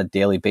need on a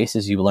daily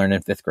basis, you learn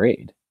in 5th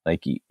grade.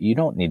 Like, you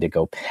don't need to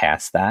go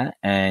past that.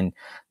 And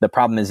the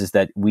problem is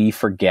that we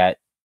forget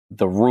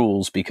the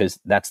rules because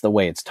that's the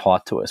way it's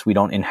taught to us. We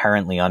don't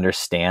inherently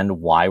understand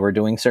why we're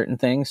doing certain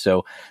things.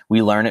 So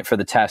we learn it for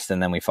the test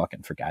and then we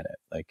fucking forget it.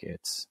 Like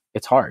it's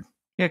hard.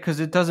 Yeah. Cause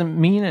it doesn't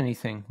mean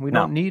anything. We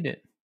don't need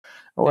it.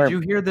 Did you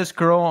hear this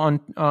girl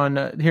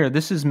on here?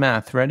 This is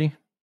math. Ready?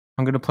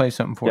 I'm going to play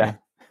something for you.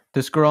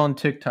 This girl on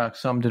TikTok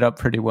summed it up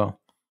pretty well.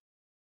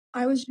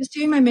 I was just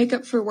doing my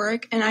makeup for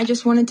work and I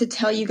just wanted to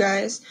tell you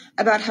guys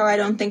about how I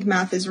don't think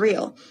math is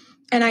real.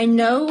 And I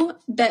know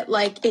that,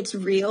 like, it's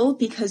real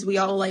because we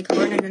all, like,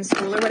 learn it in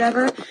school or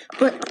whatever,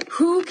 but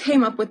who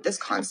came up with this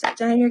concept?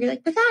 And you're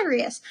like,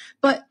 Pythagoras.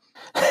 But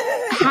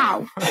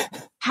how?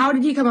 How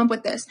did he come up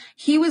with this?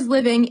 He was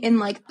living in,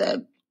 like,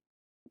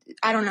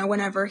 I don't know,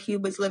 whenever he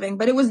was living,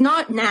 but it was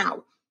not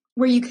now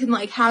where you can,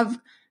 like, have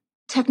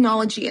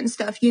technology and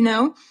stuff,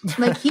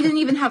 Like, he didn't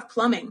even have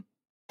plumbing.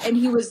 And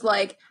he was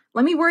like,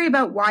 let me worry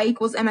about y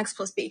equals mx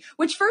plus b.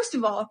 Which, first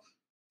of all,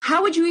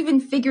 how would you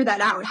even figure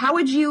that out? How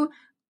would you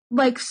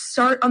like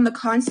start on the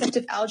concept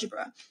of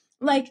algebra?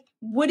 Like,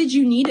 what did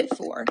you need it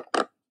for?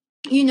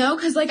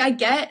 Because like I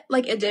get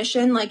like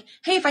addition, like,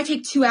 hey, if I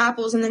take 2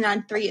 apples and then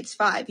add 3, it's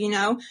 5,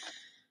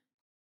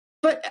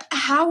 But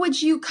how would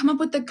you come up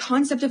with the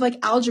concept of like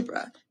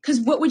algebra?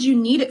 Because what would you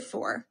need it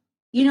for?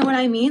 You know what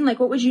I mean? Like,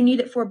 what would you need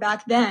it for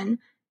back then?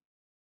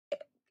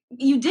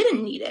 You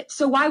didn't need it.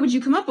 So why would you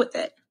come up with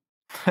it?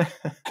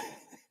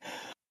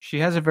 She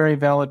has a very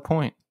valid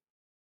point.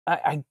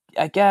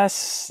 I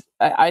guess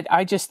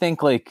I just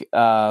think like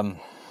I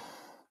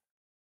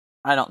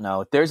don't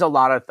know. There's a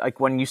lot of like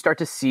when you start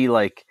to see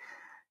like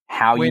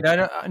how I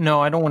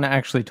don't want to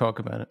actually talk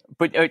about it.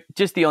 But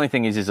just the only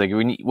thing is like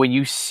when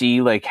you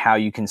see like how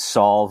you can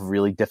solve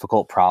really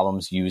difficult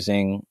problems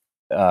using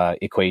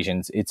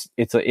equations,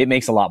 it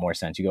makes a lot more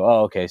sense. You go,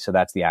 oh, okay, so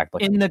that's the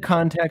application in the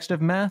context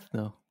of math,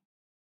 though.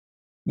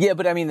 Yeah,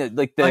 but I mean,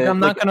 I'm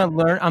not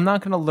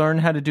gonna learn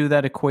how to do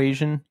that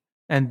equation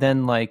and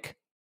then like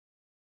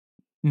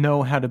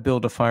know how to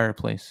build a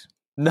fireplace.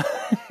 No,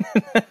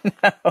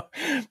 no.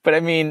 But I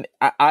mean,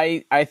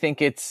 I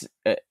think it's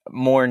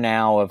more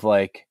now of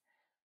like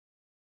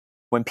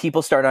when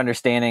people start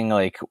understanding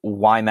like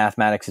why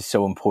mathematics is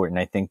so important.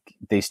 I think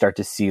they start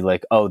to see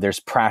like, oh, there's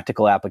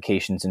practical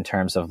applications in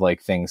terms of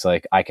like things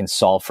like I can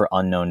solve for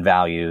unknown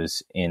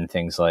values in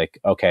things like,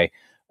 okay,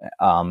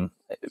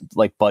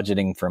 like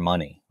budgeting for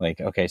money.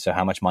 Like, okay, so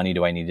how much money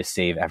do I need to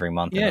save every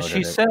month? Yeah,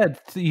 she said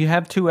you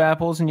have 2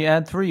 apples and you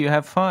add 3, you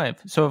have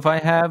 5. So if I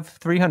have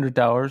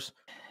 $300,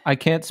 I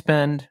can't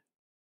spend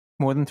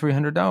more than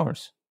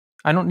 $300.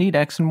 I don't need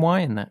X and Y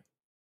in that.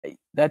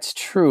 That's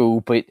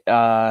true, but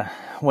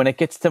when it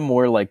gets to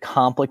more like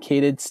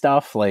complicated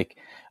stuff, like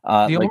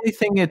the only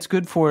thing it's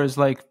good for is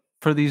like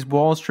for these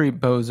Wall Street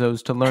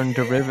bozos to learn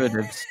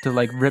derivatives to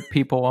like rip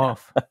people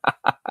off.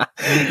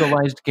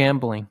 Legalized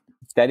gambling.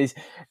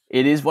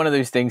 It is one of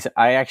those things.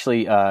 I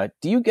actually,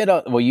 do you get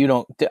you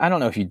don't, I don't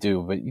know if you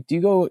do, but do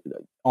you go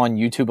on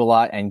YouTube a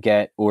lot and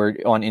or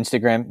on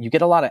Instagram, you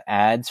get a lot of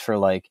ads for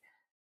like,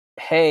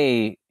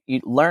 hey,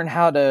 you learn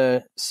how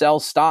to sell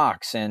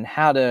stocks and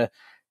how to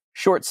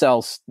short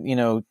sell,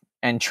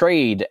 and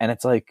trade. And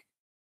it's like,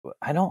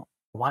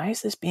 why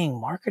is this being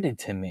marketed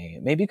to me?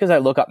 Maybe because I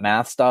look up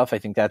math stuff. I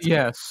think that's...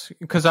 Yes,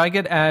 because I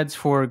get ads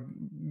for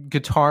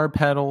guitar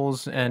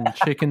pedals and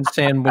chicken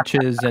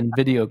sandwiches and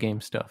video game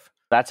stuff.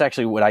 That's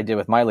actually what I did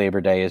with my Labor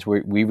Day is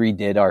we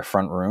redid our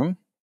front room.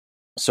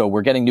 So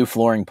we're getting new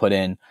flooring put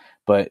in.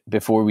 But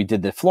before we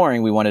did the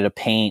flooring, we wanted to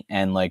paint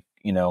and like,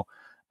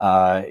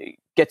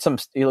 get some,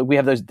 we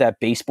have that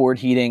baseboard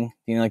heating,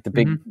 like the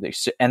big,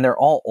 and they're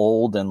all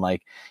old and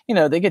like,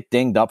 they get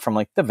dinged up from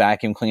like the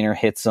vacuum cleaner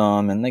hits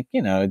them and like,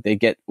 they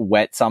get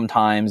wet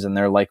sometimes and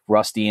they're like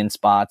rusty in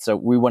spots. So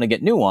we want to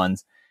get new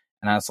ones.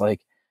 And I was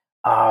like,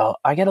 oh,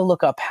 I got to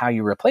look up how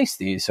you replace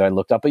these. So I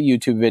looked up a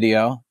YouTube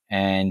video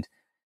and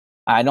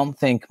I don't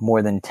think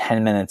more than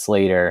 10 minutes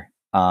later,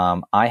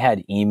 I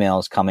had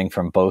emails coming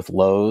from both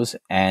Lowe's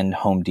and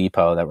Home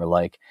Depot that were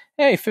like,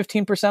 hey,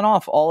 15%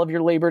 off all of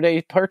your Labor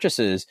Day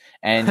purchases.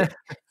 And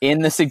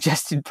in the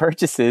suggested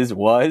purchases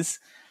was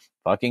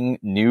fucking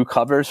new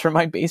covers for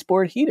my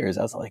baseboard heaters.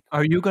 I was like,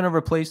 are you going to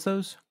replace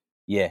those?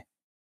 Yeah.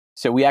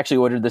 So we actually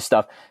ordered this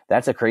stuff.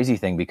 That's a crazy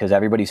thing because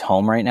everybody's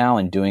home right now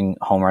and doing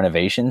home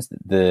renovations.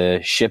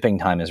 The shipping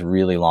time is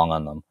really long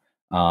on them.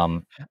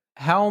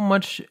 How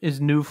much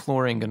is new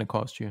flooring going to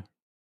cost you?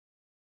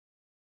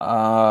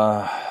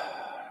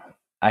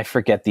 I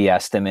forget the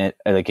estimate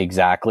like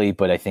exactly,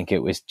 but I think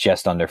it was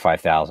just under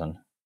 5,000.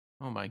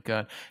 Oh my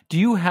God. Do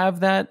you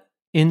have that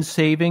in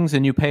savings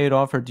and you pay it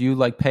off or do you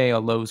like pay a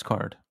Lowe's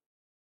card?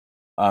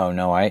 Oh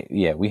no,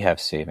 we have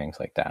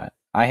savings like that.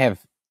 I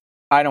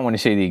don't want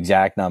to say the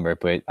exact number,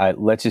 but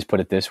let's just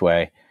put it this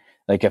way.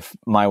 Like if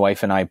my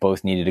wife and I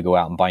both needed to go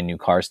out and buy new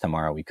cars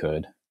tomorrow, we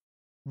could.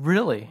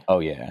 Really? Oh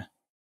yeah.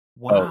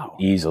 Wow. Oh,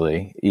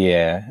 easily.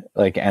 Yeah.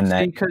 Like, and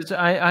that because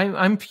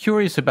I'm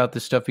curious about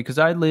this stuff because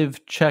I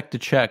live check to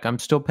check. I'm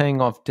still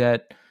paying off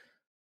debt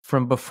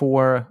from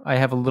before. I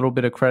have a little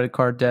bit of credit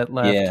card debt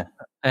left. Yeah.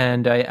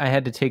 And I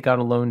had to take out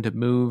a loan to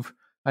move.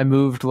 I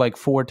moved like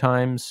 4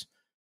 times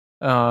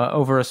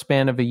over a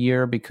span of a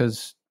year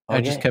because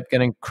I just kept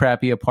getting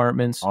crappy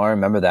apartments. Oh, I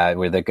remember that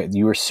where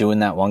you were suing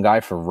that one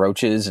guy for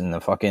roaches and the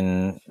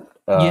fucking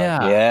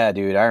yeah,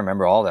 dude. I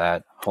remember all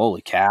that.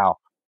 Holy cow.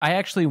 I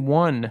actually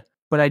won.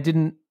 But I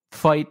didn't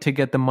fight to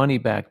get the money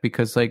back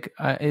because like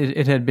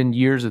it had been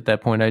years at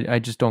that point. I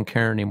just don't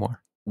care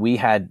anymore. We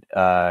had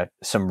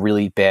some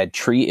really bad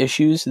tree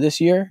issues this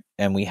year,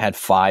 and we had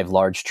 5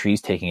 large trees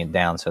taking it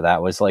down. So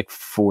that was like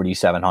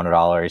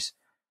 $4,700.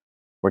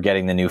 We're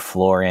getting the new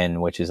floor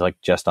in, which is like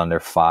just under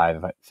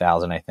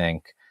 5,000, I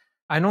think.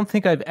 I don't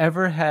think I've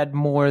ever had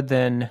more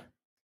than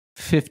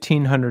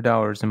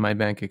 $1,500 in my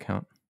bank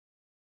account.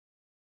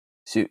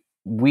 So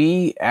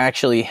we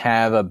actually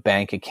have a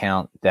bank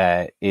account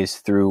that is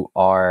through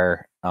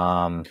our...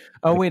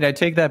 wait, I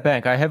take that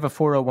back. I have a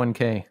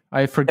 401k.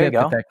 I forget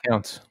that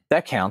counts.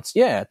 That counts.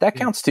 Yeah, that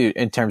counts too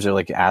in terms of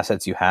like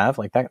assets you have.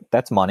 Like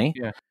that's money.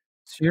 Yeah.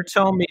 So you're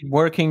telling me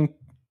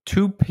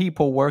 2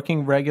 people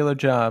working regular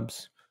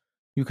jobs,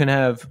 you can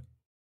have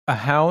a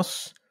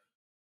house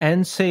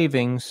and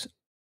savings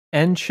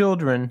and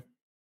children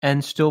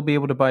and still be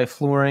able to buy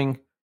flooring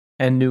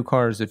and new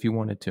cars if you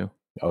wanted to.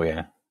 Oh,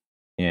 yeah.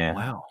 Yeah.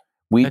 Wow.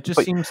 That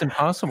just seems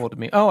impossible to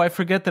me. Oh, I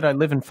forget that I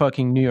live in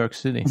fucking New York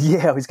City.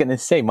 Yeah, I was going to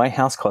say, my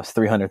house costs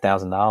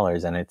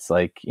 $300,000 and it's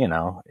like,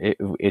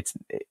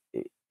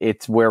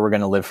 it's where we're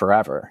going to live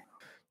forever.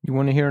 You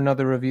want to hear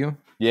another review?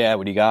 Yeah,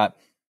 what do you got?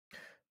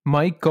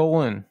 Mike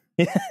Golan.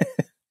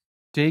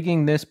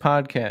 Digging this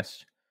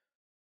podcast.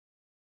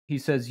 He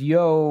says,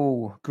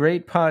 yo,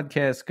 great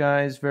podcast,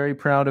 guys. Very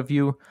proud of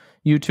you.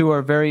 You two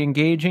are very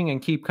engaging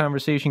and keep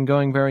conversation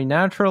going very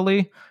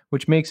naturally,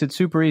 which makes it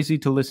super easy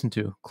to listen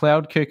to.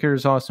 Cloud Kicker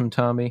is awesome,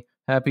 Tommy.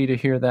 Happy to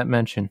hear that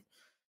mention.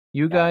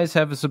 You guys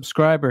have a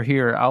subscriber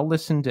here. I'll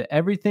listen to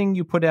everything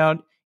you put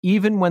out,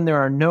 even when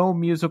there are no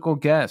musical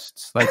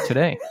guests, like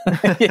today.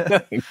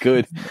 Yeah,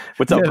 good.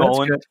 What's up,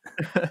 Colin?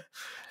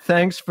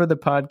 Thanks for the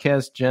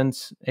podcast,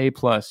 gents. A+.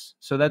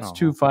 So that's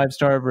 2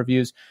 5-star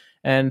reviews.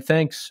 And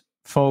thanks,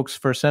 folks,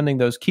 for sending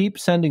those. Keep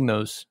sending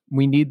those.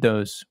 We need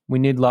those. We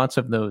need lots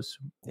of those.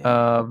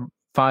 Yeah.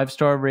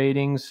 5-star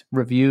ratings,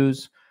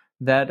 reviews.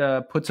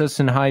 That puts us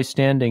in high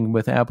standing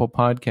with Apple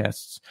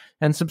Podcasts.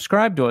 And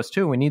subscribe to us,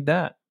 too. We need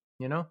that.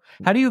 You know?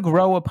 How do you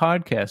grow a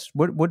podcast?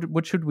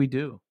 What should we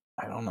do?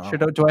 I don't know.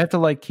 Do I have to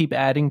like keep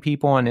adding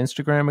people on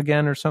Instagram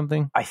again or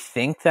something? I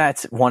think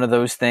that's one of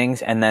those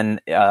things. And then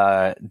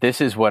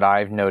this is what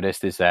I've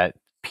noticed is that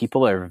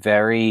people are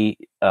very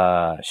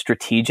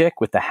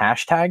strategic with the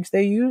hashtags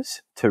they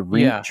use to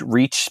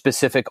reach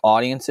specific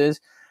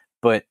audiences.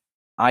 But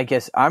I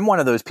guess I'm one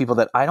of those people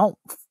that I don't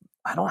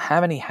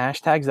have any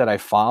hashtags that I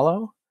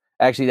follow.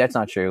 Actually, that's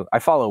not true. I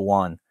follow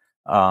one.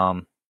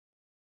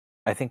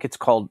 I think it's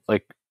called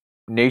like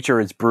Nature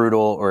is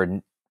Brutal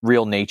or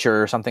Real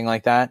Nature or something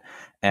like that.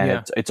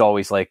 And it's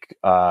always like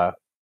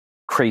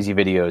crazy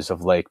videos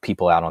of like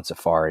people out on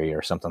safari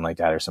or something like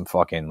that, or some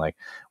fucking like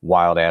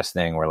wild ass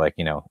thing where like,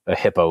 you know, a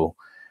hippo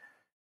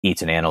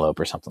eats an antelope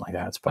or something like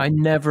that. I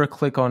never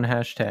click on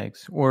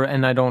hashtags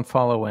and I don't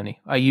follow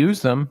any. I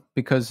use them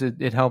because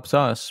it helps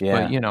us.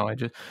 Yeah. But you know,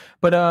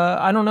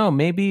 I don't know.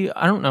 Maybe,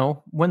 I don't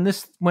know,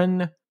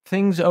 when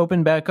things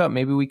open back up,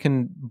 maybe we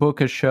can book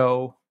a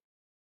show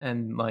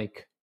and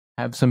like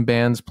have some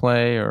bands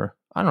play, or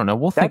I don't know.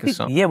 We'll think of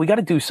something. Yeah, we got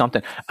to do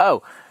something.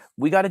 Oh,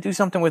 we got to do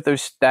something with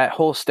that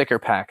whole sticker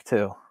pack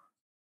too.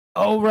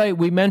 Oh, right.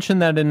 We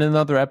mentioned that in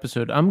another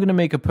episode. I'm going to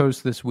make a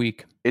post this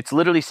week. It's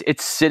literally,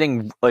 it's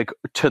sitting like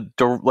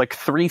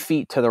 3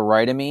 feet to the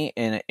right of me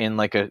in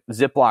like a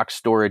Ziploc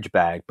storage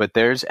bag. But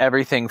there's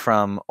everything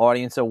from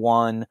Audience of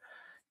One,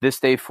 This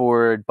Day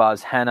Forward,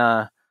 Boz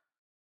Henna,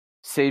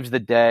 Saves the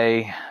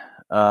Day.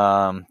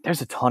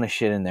 There's a ton of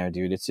shit in there,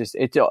 dude.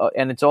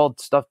 It's all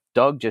stuff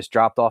Doug just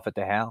dropped off at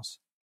the house.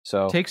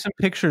 So take some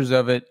pictures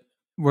of it.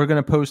 We're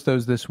going to post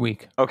those this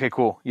week. Okay,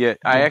 cool. Yeah,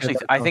 I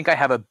think I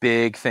have a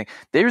big thing.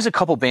 There's a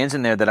couple bands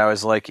in there that I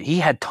was like, he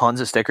had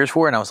tons of stickers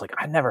for, and I was like,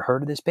 I've never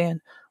heard of this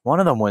band. One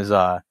of them was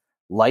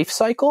Life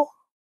Cycle.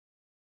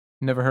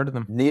 Never heard of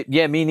them.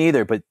 Yeah, me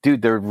neither. But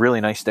dude, they're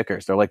really nice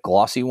stickers. They're like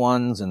glossy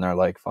ones, and they're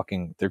like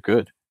they're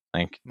good.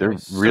 Like they're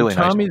really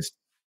nice.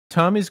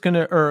 Tommy's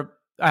gonna, or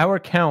our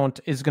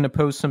account is gonna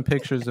post some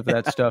pictures of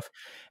that stuff,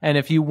 and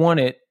if you want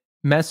it,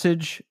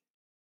 message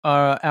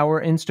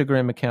our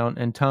Instagram account,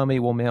 and Tommy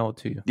will mail it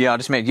to you. Yeah,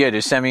 just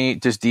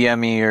DM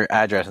me your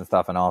address and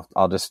stuff, and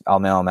I'll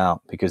mail them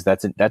out, because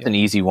that's an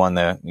easy one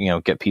to, you know,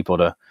 get people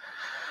to at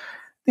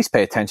least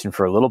pay attention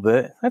for a little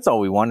bit. That's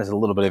all we want, is a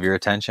little bit of your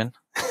attention.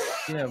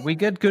 Yeah, we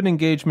get good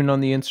engagement on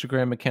the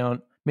Instagram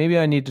account. Maybe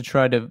I need to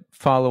try to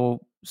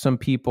follow some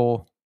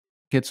people,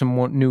 get some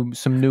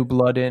new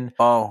blood in.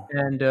 Oh,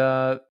 and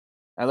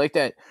I like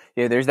that.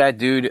 Yeah, there's that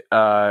dude.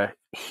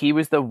 He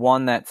was the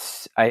one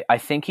that's. I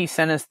think he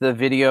sent us the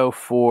video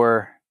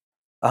for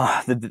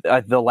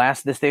the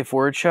last This Day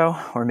Forward show,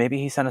 or maybe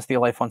he sent us the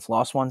Life Once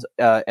Lost ones.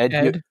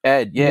 Ed,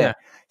 yeah.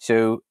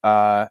 So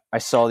I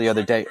saw the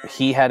other day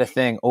he had a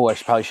thing. Oh, I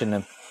probably shouldn't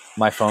have.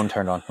 My phone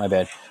turned on. My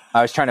bad.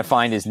 I was trying to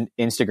find his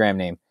Instagram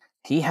name.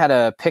 He had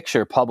a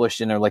picture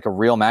published in like a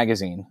real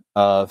magazine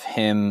of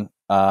him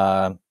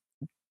like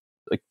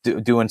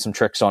doing some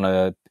tricks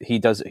on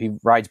he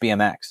rides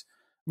BMX.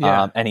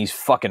 And he's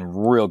fucking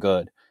real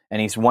good. And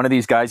he's one of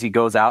these guys, he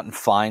goes out and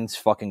finds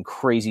fucking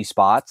crazy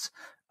spots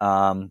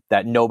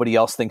that nobody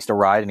else thinks to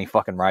ride, and he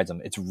fucking rides them.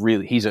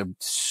 He's a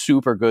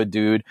super good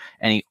dude,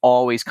 and he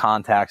always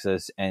contacts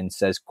us and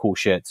says cool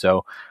shit.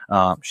 So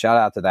shout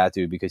out to that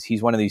dude, because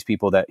he's one of these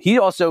people that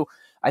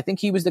I think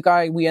he was the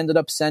guy we ended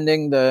up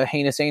sending the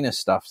Heinous Anus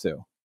stuff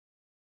to.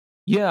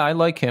 Yeah, I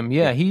like him.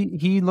 Yeah,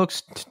 he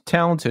looks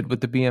talented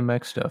with the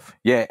BMX stuff.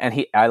 Yeah,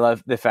 and I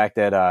love the fact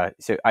that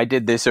so I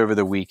did this over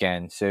the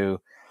weekend. So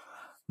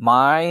one of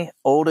my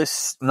older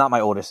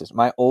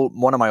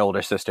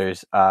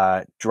sisters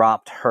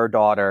dropped her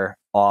daughter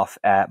off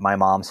at my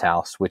mom's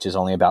house, which is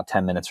only about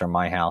 10 minutes from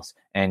my house,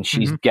 and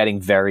she's getting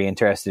very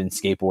interested in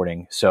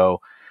skateboarding. So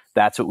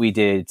that's what we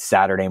did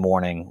Saturday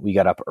morning. We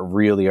got up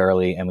really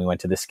early and we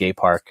went to the skate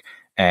park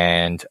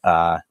and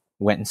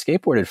went and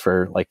skateboarded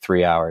for like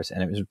 3 hours,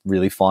 and it was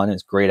really fun.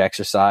 It's great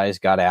exercise.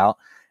 Got out,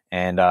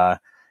 and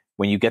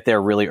when you get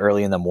there really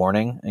early in the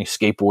morning, and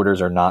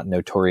skateboarders are not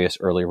notorious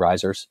early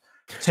risers,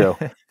 so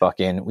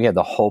we had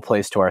the whole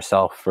place to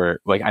ourselves for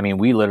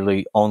we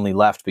literally only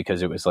left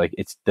because it was like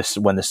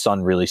when the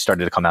sun really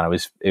started to come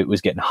out. It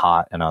was getting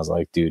hot, and I was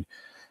like, dude,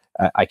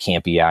 I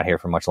can't be out here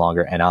for much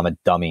longer. And I'm a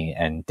dummy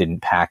and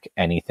didn't pack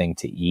anything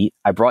to eat.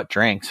 I brought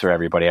drinks for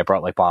everybody. I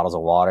brought like bottles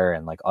of water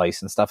and like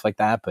ice and stuff like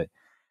that, but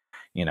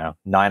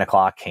 9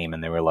 o'clock came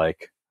and they were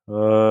like,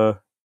 do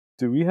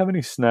we have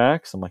any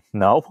snacks? I'm like,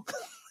 no.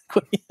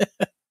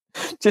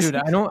 Dude,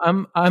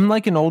 I'm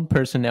like an old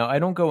person now. I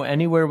don't go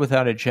anywhere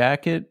without a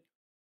jacket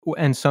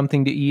and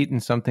something to eat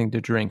and something to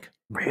drink.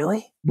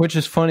 Really? Which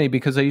is funny,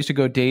 because I used to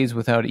go days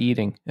without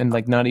eating and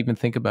like not even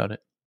think about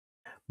it.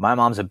 My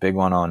mom's a big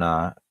one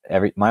on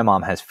my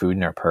mom has food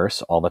in her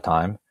purse all the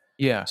time.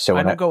 Yeah. So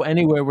I don't go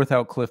anywhere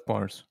without Cliff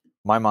Bars.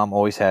 My mom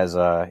always has,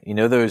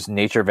 those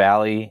Nature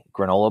Valley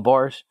granola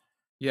bars?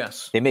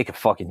 Yes. They make a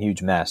fucking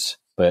huge mess,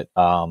 but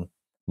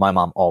my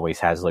mom always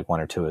has like one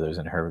or two of those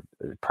in her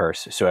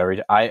purse. So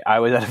I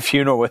was at a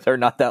funeral with her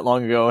not that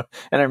long ago,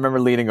 and I remember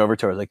leaning over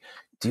to her like,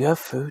 "Do you have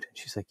food?" And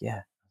she's like,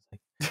 "Yeah."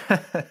 I was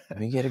like, "Let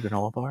me get a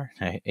granola bar."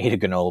 And I ate a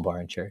granola bar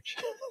in church.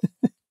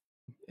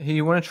 Hey,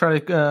 you want to try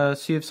to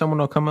see if someone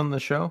will come on the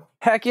show?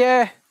 Heck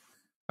yeah!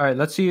 All right,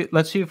 let's see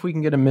if we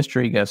can get a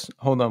mystery guest.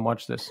 Hold on,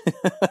 watch this.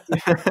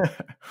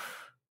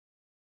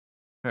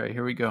 All right,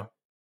 here we go.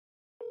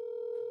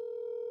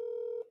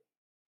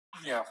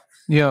 Yeah.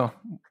 Yo.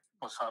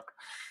 What's up?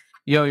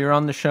 Yo, you're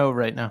on the show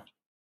right now.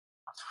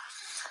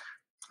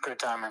 Good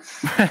timing.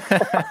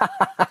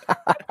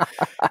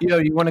 Yo,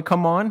 you want to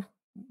come on?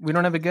 We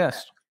don't have a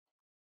guest.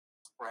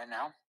 Right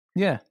now?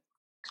 Yeah.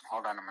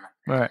 Hold on a minute.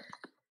 All right.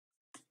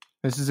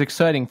 This is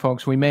exciting,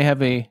 folks. We may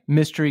have a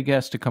mystery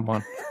guest to come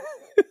on.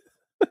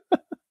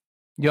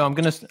 Yo, I'm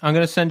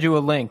gonna send you a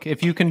link.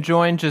 If you can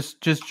join,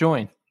 just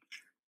join.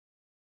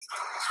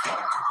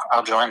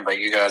 I'll join, but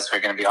you guys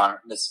are going to be on.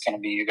 This is going to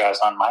be you guys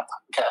on my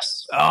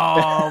podcast.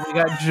 Oh, we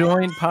got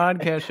joint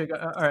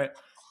podcast. All right.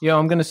 Yo,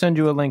 I'm gonna send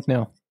you a link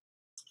now.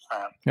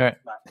 All right.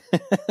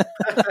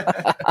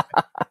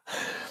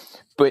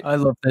 But I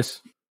love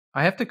this.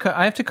 I have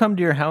to come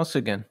to your house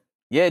again.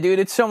 Yeah, dude,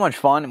 it's so much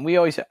fun. We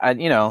always,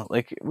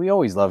 we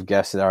always love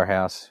guests at our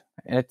house,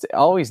 and it's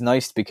always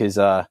nice because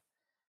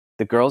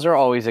the girls are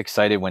always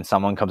excited when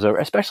someone comes over,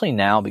 especially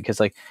now because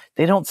like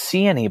they don't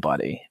see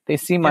anybody. They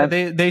see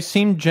they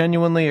seem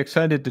genuinely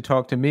excited to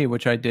talk to me,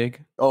 which I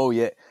dig. Oh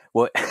yeah.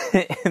 Well,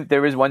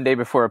 there was one day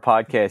before a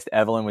podcast,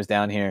 Evelyn was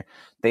down here.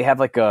 They have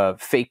like a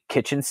fake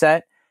kitchen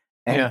set,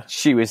 and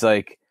she was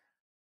like,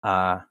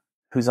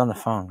 "Who's on the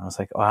phone?" I was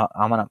like, "Well,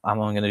 I'm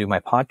only gonna do my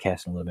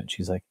podcast in a little bit."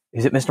 She's like,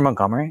 "Is it Mr.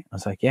 Montgomery?" I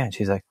was like, "Yeah." And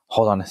she's like,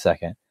 "Hold on a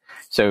second."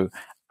 So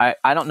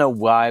I don't know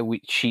why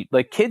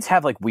kids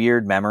have like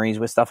weird memories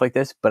with stuff like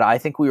this, but I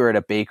think we were at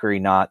a bakery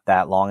not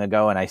that long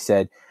ago, and I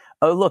said,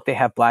 "Oh, look, they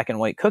have black and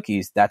white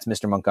cookies. That's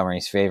Mr.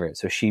 Montgomery's favorite."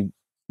 So she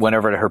went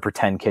over to her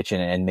pretend kitchen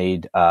and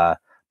made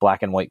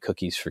black and white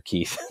cookies for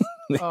Keith.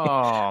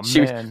 Oh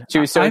she man, she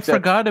was so I excited.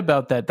 forgot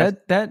about that.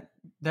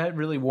 That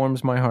really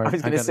warms my heart. I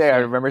was going to say, I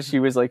remember she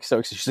was like so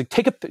excited. She's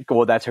like,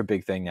 well, that's her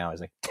big thing now. I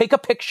was like, take a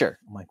picture.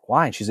 I'm like,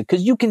 why? And she's like,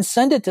 because you can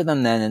send it to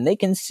them then and they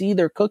can see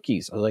their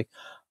cookies. I was like,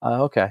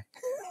 okay.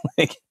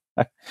 Like,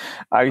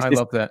 I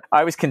love that.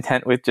 I was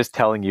content with just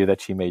telling you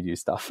that she made you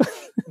stuff.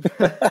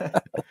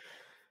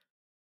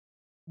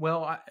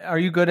 Well, are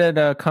you good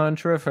at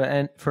Contra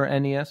for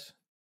NES?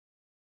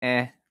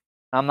 I'm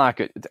not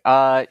good.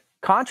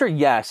 Contra,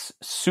 yes.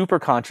 Super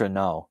Contra,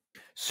 no.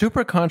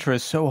 Super Contra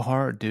is so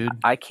hard, dude.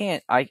 I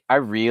can't. I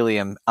really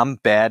am. I'm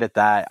bad at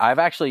that. I've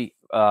actually.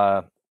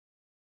 I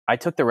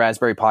took the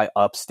Raspberry Pi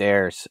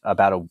upstairs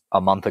about a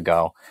month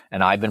ago,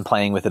 and I've been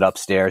playing with it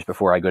upstairs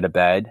before I go to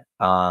bed.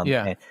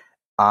 And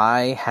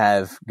I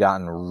have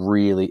gotten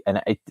really.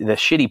 And the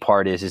shitty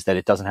part is that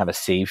it doesn't have a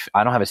save.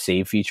 I don't have a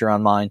save feature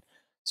on mine,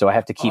 so I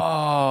have to keep.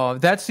 Oh,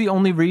 that's the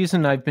only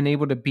reason I've been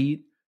able to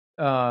beat.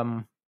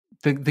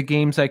 The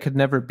games I could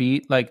never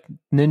beat, like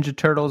Ninja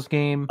Turtles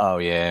game. Oh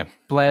yeah,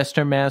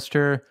 Blaster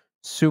Master,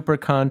 Super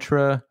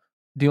Contra.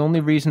 The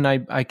only reason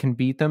I can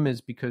beat them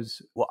is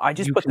because I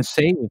just put the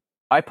save.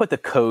 I put the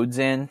codes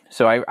in,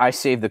 so I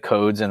save the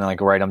codes and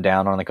like write them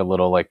down on like a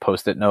little like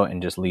Post-it note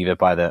and just leave it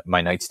by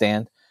my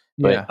nightstand.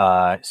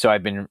 But so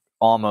I'm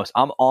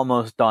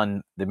almost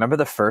done. Remember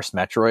the first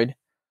Metroid?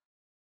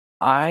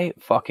 I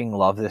fucking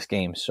love this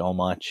game so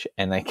much,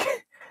 and like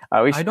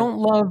I don't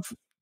love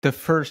the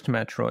first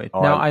Metroid.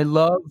 Now I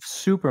love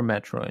Super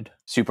Metroid.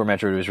 Super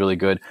Metroid was really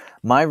good.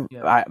 My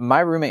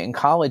roommate in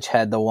college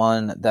had the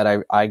one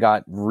that I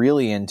got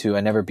really into.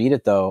 I never beat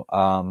it though.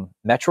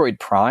 Metroid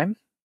Prime.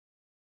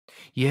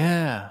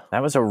 Yeah,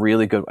 that was a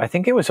really good. I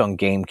think it was on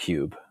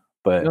GameCube,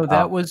 but no,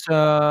 that was.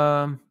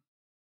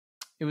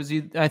 It was.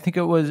 I think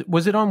it was.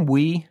 Was it on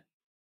Wii?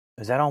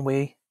 Is that on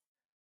Wii?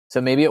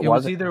 So maybe it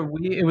was either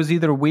Wii. It was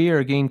either Wii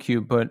or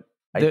GameCube, but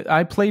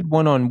I played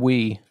one on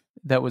Wii.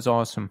 That was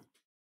awesome.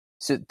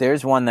 So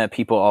there's one that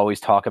people always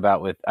talk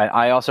about with.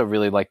 I also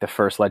really like the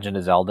first Legend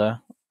of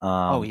Zelda.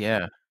 Oh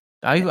yeah,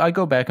 I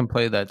go back and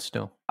play that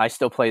still. I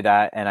still play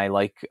that, and I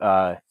like.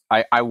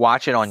 I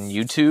watch it on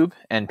YouTube,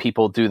 and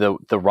people do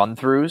the run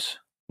throughs,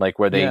 like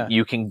where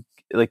you can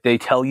like they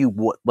tell you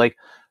what like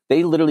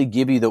they literally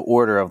give you the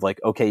order of like,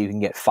 okay, you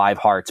can get 5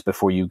 hearts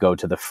before you go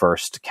to the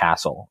first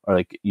castle, or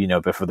like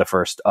before the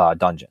first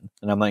dungeon,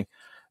 and I'm like.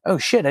 Oh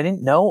shit, I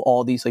didn't know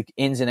all these like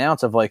ins and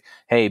outs of like,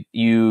 hey,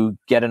 you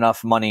get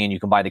enough money and you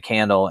can buy the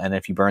candle, and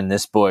if you burn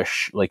this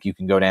bush, like you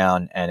can go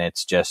down and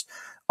it's just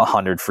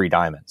 100 free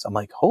diamonds. I'm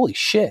like, holy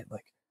shit.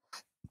 Like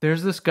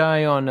there's this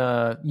guy on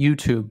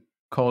YouTube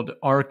called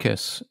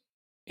Arcus.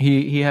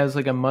 He has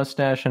like a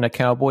mustache and a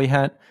cowboy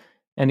hat,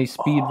 and he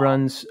speed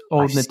runs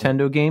old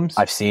Nintendo games.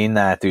 I've seen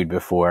that dude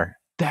before.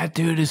 That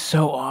dude is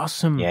so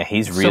awesome. Yeah,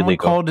 he's really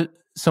cool.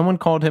 Someone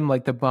called him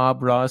like the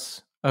Bob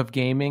Ross of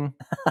gaming,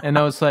 and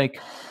I was like,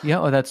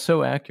 yeah, that's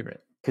so accurate.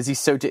 because he's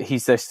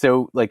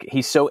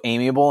so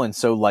amiable and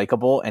so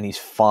likable, and he's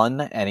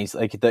fun, and he's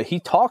like he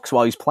talks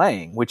while he's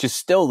playing, which is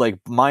still like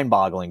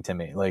mind-boggling to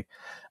me. Like,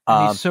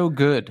 and he's so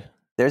good.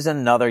 There's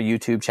another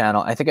YouTube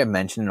channel. I think I've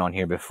mentioned it on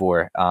here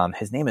before.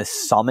 His name is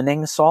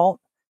Summoning Salt,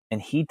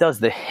 and he does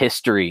the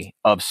history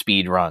of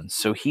speed runs.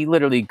 So he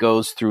literally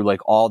goes through like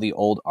all the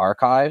old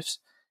archives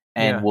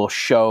and will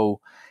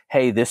show,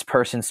 hey, this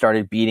person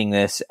started beating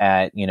this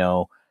at,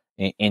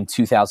 in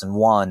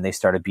 2001, they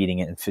started beating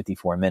it in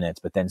 54 minutes,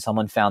 but then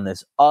someone found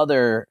this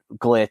other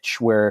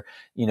glitch where,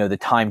 the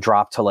time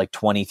dropped to like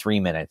 23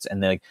 minutes,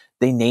 and they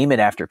name it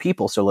after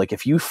people. So like,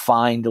 if you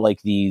find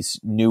like these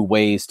new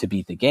ways to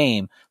beat the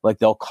game, like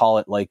they'll call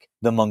it like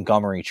the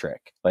Montgomery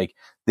trick. Like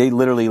they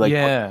literally like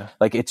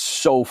it's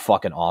so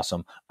fucking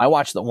awesome. I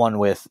watched the one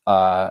with,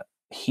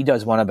 he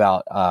does one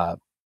about,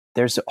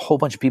 there's a whole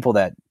bunch of people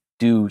that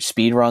do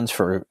speed runs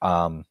for,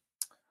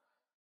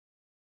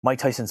 Mike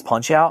Tyson's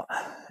Punch Out.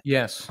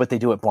 Yes. But they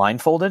do it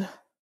blindfolded.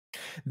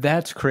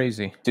 That's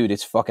crazy. Dude,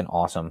 it's fucking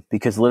awesome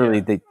because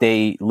literally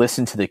they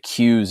listen to the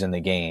cues in the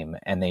game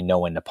and they know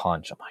when to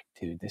punch. I'm like,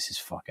 dude, this is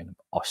fucking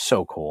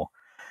so cool.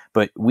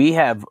 But we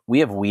have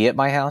Wii at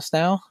my house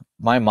now.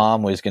 My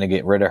mom was going to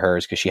get rid of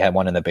hers because she had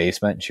one in the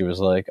basement, and she was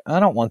like, I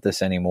don't want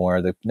this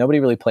anymore. Nobody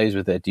really plays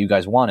with it. Do you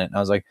guys want it? And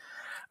I was like,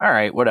 all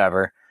right,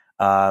 whatever.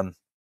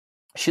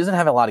 She doesn't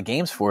have a lot of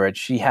games for it.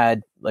 She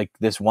had like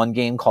this one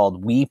game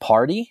called Wii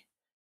Party.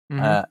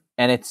 Mm-hmm.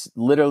 And it's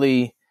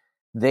literally,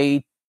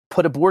 they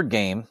put a board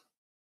game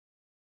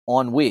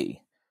on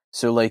Wii.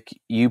 So like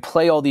you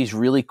play all these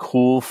really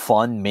cool,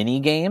 fun mini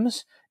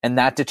games, and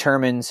that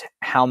determines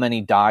how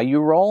many die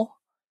you roll.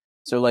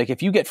 So like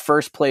if you get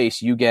first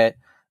place, you get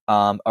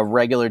a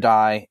regular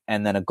die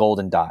and then a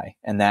golden die.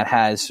 And that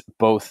has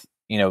both,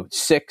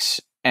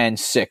 6 and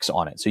 6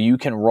 on it. So you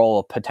can roll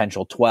a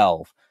potential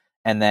 12.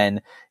 And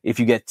then if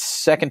you get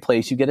second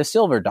place, you get a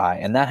silver die,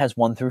 and that has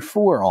 1 through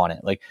 4 on it.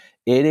 Like,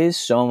 it is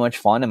so much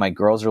fun, and my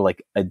girls are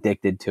like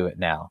addicted to it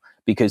now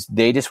because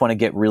they just want to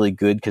get really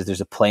good because there's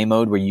a play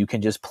mode where you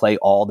can just play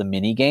all the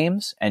mini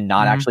games and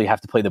not actually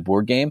have to play the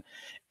board game.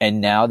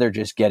 And now they're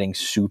just getting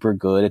super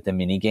good at the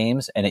mini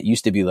games. And it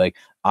used to be like,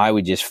 I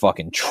would just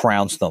fucking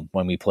trounce them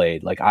when we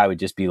played. Like, I would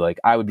just be like,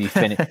 I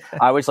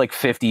was like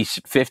 50,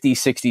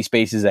 60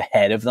 spaces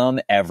ahead of them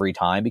every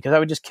time because I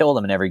would just kill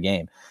them in every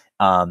game.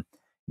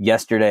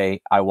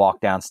 Yesterday, I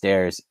walked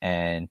downstairs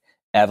and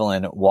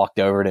Evelyn walked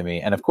over to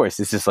me. And of course,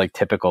 this is like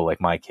typical, like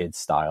my kids'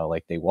 style.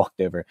 Like they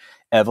walked over,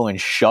 Evelyn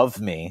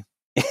shoved me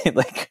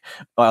like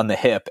on the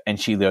hip, and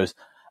she goes,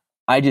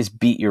 I just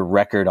beat your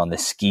record on the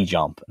ski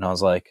jump. And I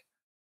was like,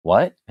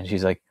 what? And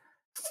she's like,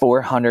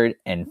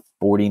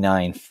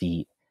 449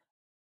 feet.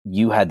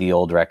 You had the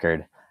old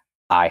record.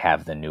 I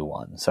have the new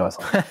one. So I was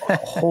like,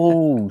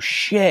 oh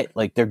shit.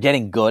 Like they're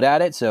getting good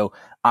at it. So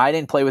I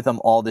didn't play with them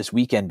all this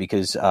weekend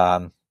because,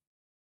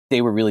 they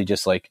were really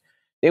just like,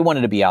 they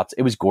wanted to be out.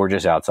 It was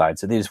gorgeous outside.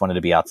 So they just wanted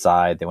to be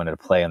outside. They wanted to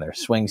play on their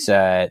swing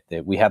set.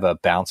 We have a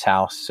bounce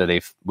house. So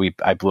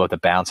I blew up the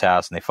bounce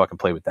house and they fucking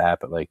play with that.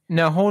 But like,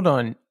 now hold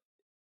on.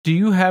 Do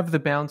you have the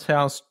bounce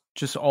house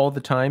just all the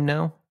time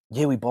now?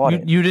 Yeah, we bought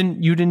it. You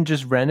didn't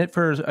just rent it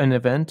for an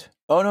event?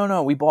 Oh,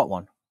 no. We bought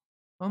one.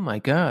 Oh my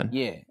God.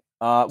 Yeah.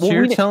 So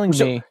you're telling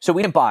me. So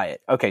we didn't buy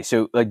it. Okay.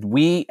 So like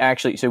we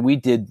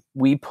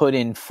put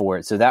in for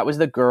it. So that was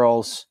the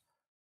girls'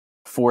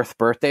 4th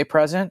birthday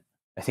present.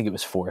 I think it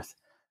was 4th.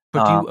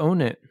 But do you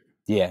own it?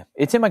 Yeah,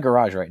 it's in my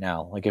garage right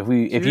now. Like if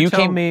you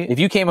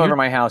came over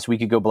my house, we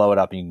could go blow it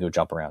up and you can go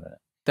jump around in it.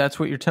 That's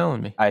what you're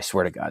telling me. I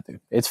swear to God,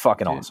 dude, it's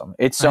fucking awesome.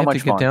 It's so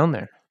much fun. Get down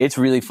there. It's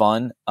really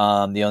fun.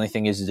 The only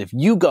thing is if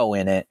you go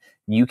in it,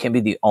 you can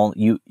be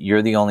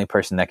you're the only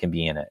person that can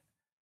be in it.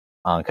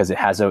 Because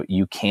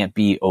you can't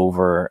be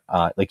over,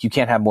 you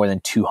can't have more than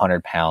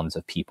 200 pounds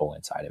of people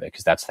inside of it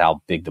because that's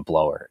how big the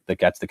blower.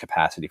 That's the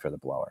capacity for the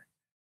blower.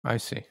 I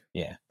see.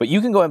 Yeah, but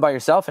you can go in by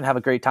yourself and have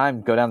a great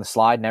time. Go down the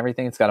slide and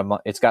everything. It's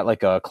got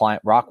like a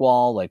rock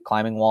wall, like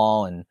climbing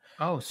wall, and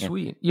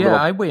sweet. Yeah,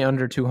 I weigh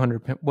under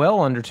 200, well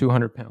under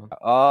 200 pounds.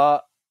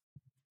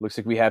 Looks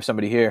like we have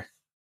somebody here.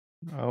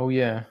 Oh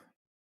yeah,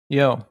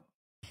 yo.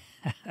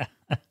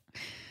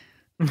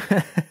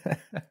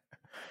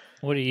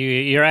 What are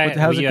you're at?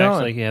 How's it you going?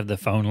 Actually have the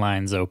phone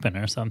lines open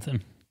or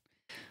something.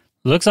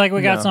 Looks like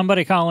we got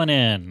somebody calling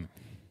in.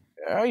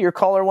 You're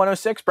caller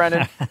 106,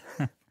 Brendan.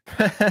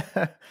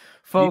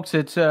 Folks,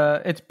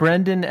 it's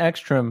Brendan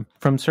Ekstrom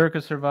from Circa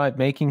Survive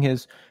making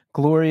his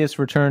glorious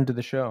return to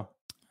the show.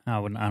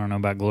 I don't know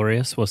about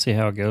glorious. We'll see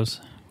how it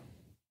goes.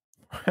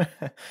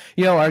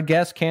 Yo, our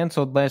guest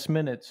canceled last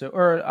minute.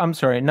 I'm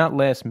sorry, not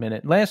last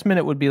minute. Last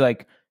minute would be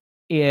like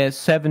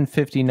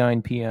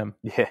 7:59 p.m.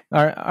 Yeah.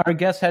 Our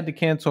guest had to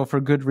cancel for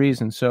good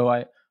reason, so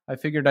I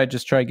figured I'd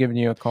just try giving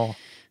you a call.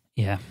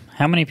 Yeah.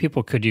 How many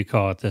people could you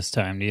call at this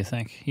time, do you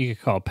think? You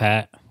could call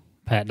Pat.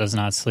 Pat does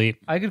not sleep.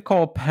 I could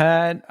call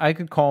Pat. I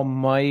could call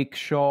Mike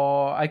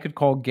Shaw. I could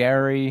call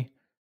Gary,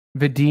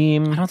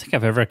 Vadim. I don't think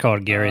I've ever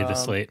called Gary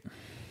this late.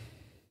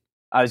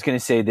 I was going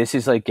to say, this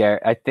is like Gary.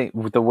 I think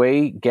with the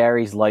way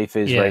Gary's life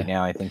is Yeah. right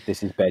now, I think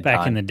this is bedtime.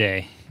 Back in the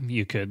day,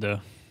 you could though.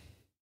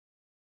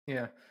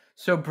 Yeah.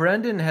 So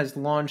Brendan has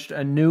launched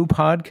a new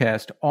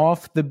podcast,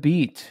 Off the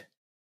Beat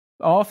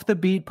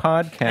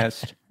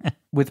podcast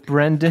with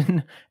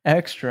Brendan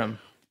Ekstrom.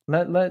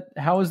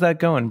 How is that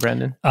going,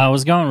 Brendan? It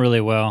was going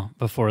really well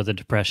before the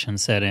depression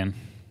set in.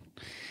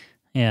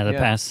 Yeah,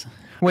 past.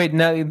 Wait,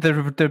 now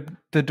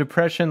the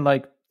depression,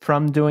 like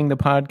from doing the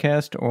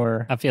podcast,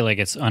 or I feel like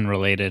it's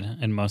unrelated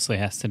and mostly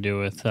has to do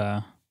with.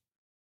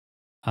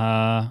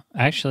 I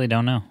actually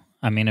don't know.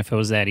 I mean, if it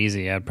was that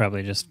easy, I'd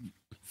probably just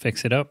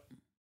fix it up.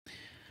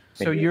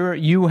 So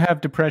you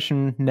have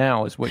depression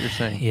now, is what you're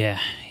saying? Yeah,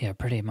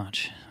 pretty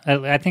much.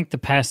 I think the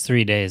past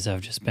 3 days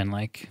I've just been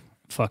like,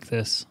 fuck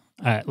this.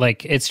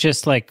 Like it's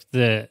just like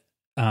the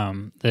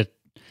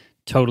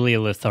totally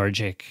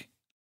lethargic.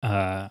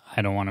 I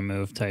don't want to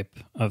move type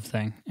of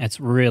thing. It's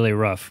really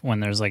rough when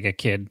there's like a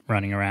kid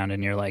running around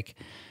and you're like,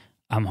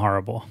 I'm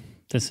horrible.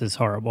 This is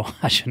horrible.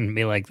 I shouldn't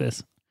be like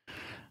this.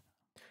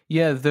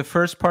 Yeah, the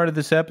first part of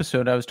this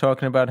episode, I was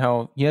talking about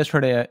how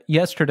yesterday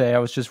I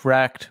was just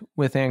racked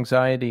with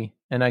anxiety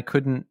and I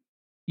couldn't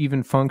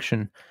even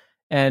function.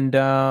 And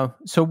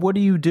so what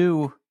do you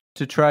do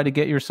to try to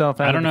get yourself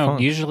out of the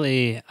funk?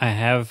 Usually I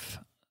have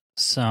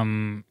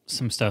some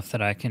stuff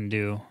that I can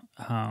do,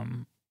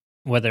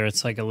 whether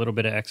it's like a little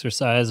bit of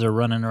exercise or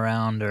running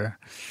around or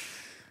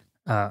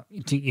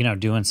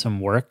doing some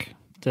work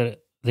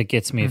that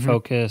gets me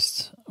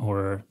focused,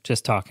 or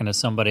just talking to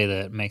somebody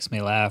that makes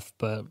me laugh.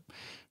 But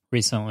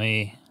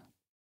recently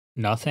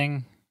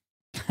nothing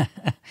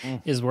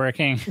is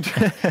working,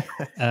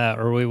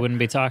 or we wouldn't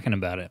be talking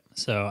about it.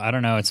 So I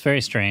don't know. It's very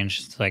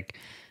strange. It's like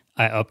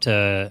I upped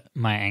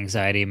my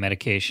anxiety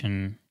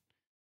medication.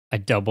 I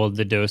doubled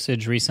the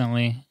dosage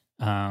recently.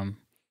 Oh,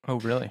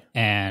 really?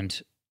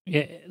 And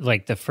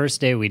like the first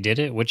day we did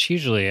it, which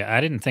usually I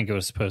didn't think it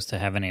was supposed to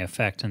have any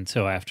effect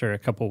until after a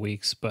couple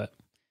weeks, but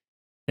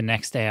the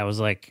next day I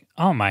was like,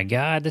 oh my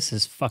God, this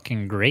is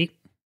fucking great.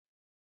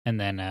 And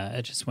then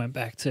it just went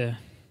back to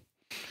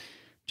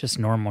just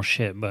normal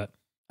shit. But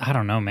I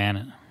don't know,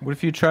 man. What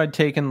if you tried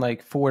taking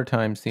like 4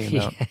 times the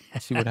amount?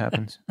 See what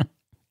happens.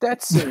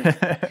 That's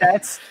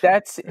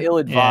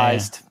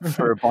ill-advised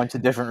for a bunch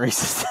of different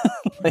reasons.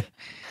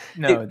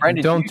 No, hey,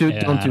 Brendan, don't do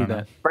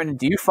that. Brendan,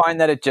 do you find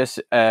that it just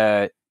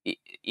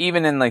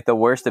even in like the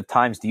worst of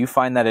times, do you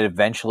find that it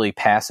eventually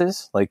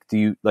passes? Like,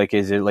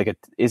 is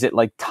it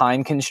like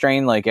time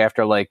constrained, like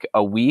after like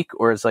a week,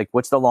 or is like,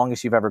 what's the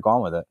longest you've ever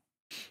gone with it?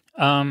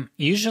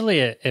 Usually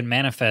it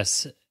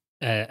manifests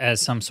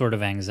as some sort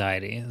of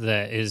anxiety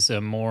that is a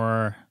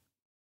more,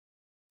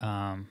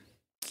 not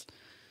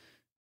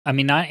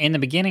in the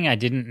beginning, I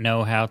didn't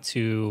know how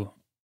to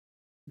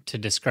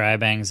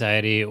describe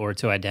anxiety or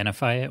to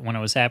identify it when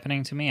it was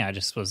happening to me. I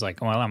just was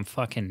like, well, I'm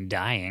fucking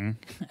dying.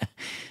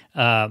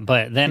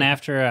 But then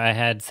after I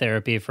had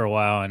therapy for a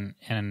while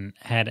and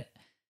had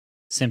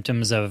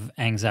symptoms of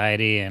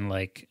anxiety and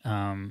like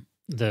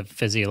the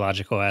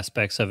physiological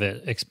aspects of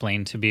it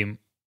explained to be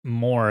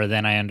more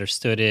than I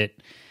understood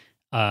it,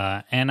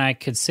 and I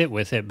could sit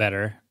with it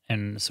better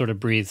and sort of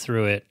breathe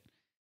through it.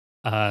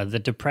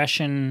 The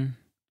depression,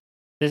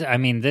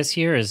 this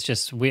year is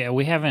just,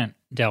 we haven't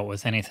dealt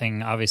with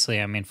anything.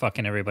 Obviously,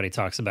 fucking everybody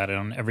talks about it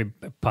on every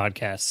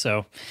podcast.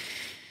 So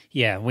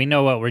yeah, we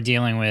know what we're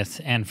dealing with.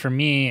 And for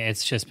me,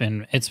 it's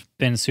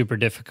been super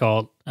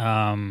difficult.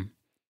 I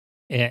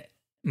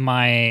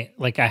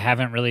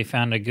haven't really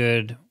found a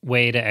good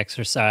way to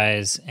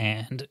exercise,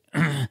 and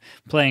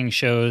playing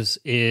shows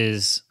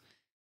is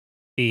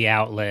the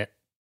outlet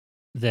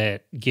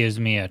that gives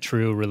me a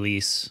true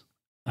release,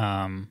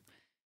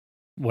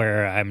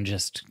 where I'm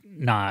just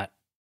not,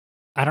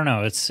 I don't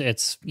know.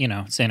 It's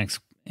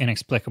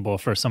inexplicable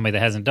for somebody that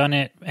hasn't done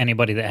it.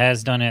 Anybody that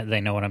has done it,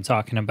 they know what I'm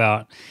talking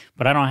about.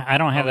 But I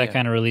don't have that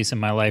kind of release in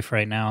my life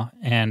right now,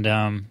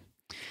 and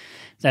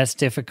that's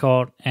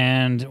difficult.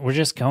 And we're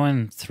just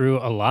going through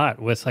a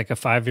lot with like a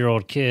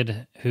 5-year-old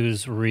kid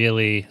who's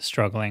really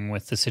struggling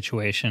with the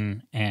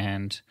situation.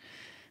 And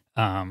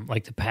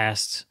like the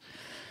past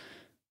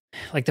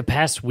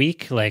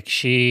week, like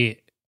she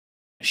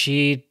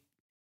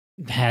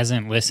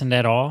hasn't listened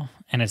at all,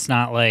 and it's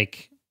not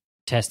like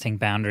testing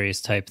boundaries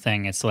type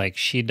thing. It's like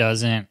she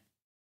doesn't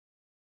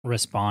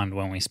respond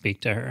when we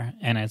speak to her,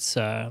 and it's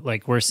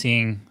like we're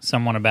seeing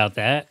someone about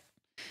that.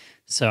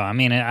 So I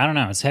don't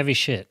know, it's heavy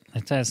shit.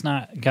 It's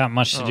not got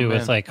much to do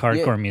with like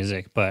hardcore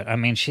music, but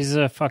she's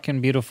a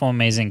fucking beautiful,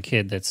 amazing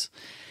kid that's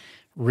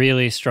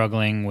really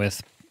struggling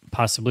with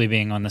possibly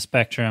being on the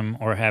spectrum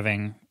or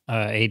having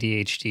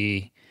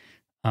ADHD,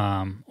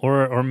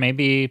 or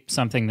maybe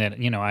something that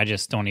I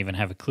just don't even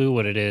have a clue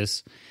what it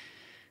is.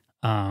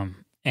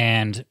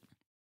 And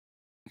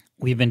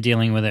we've been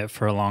dealing with it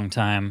for a long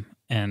time,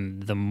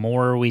 and the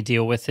more we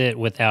deal with it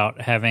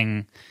without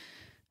having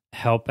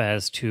help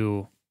as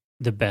to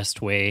the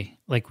best way,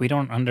 like we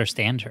don't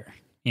understand her,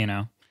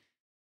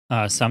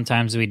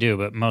 sometimes we do,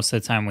 but most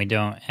of the time we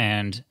don't.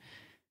 And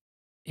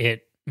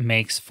it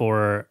makes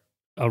for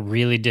a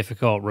really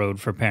difficult road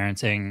for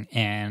parenting,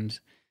 and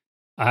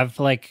I've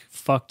like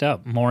fucked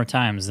up more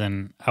times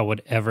than I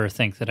would ever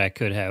think that I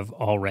could have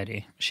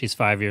already. She's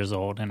 5 years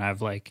old, and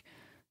I've like,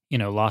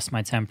 lost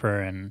my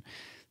temper and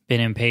been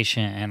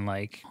impatient and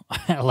like,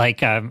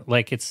 like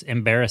it's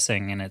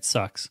embarrassing and it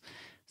sucks.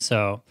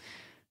 So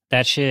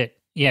that shit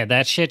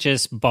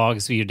just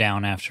bogs you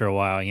down after a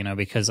while,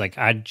 because like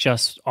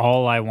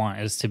all I want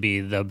is to be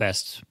the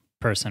best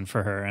person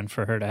for her and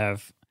for her to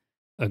have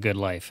a good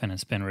life. And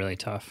it's been really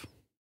tough.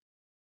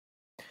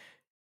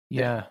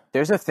 Yeah.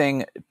 There's a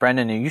thing,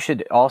 Brendan, you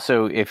should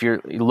also, if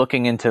you're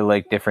looking into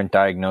like different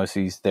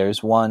diagnoses,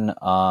 there's one,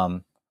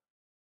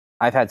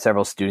 I've had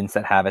several students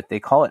that have it.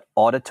 They call it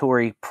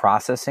auditory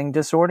processing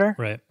disorder.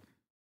 Right.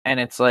 And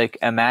it's like,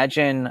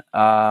 imagine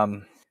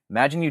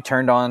you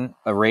turned on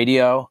a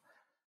radio,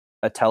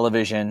 a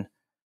television,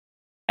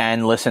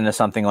 and listen to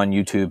something on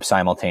YouTube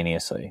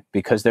simultaneously,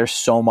 because there's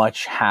so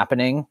much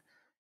happening.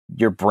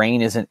 Your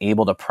brain isn't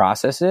able to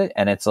process it.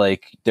 And it's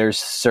like, there's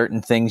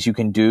certain things you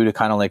can do to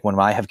kind of like, when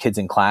I have kids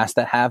in class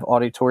that have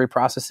auditory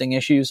processing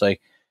issues, like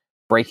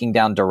breaking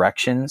down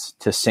directions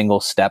to single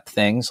step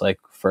things. Like,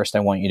 first I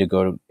want you to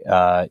go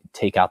to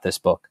take out this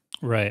book.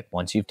 Right.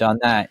 Once you've done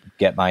that,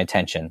 get my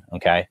attention.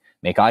 Okay.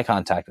 Make eye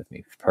contact with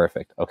me.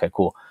 Perfect. Okay,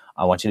 cool.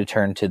 I want you to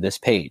turn to this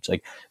page.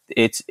 Like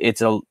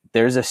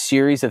there's a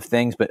series of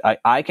things, but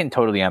I can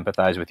totally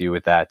empathize with you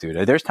with that,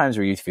 dude. There's times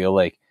where you feel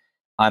like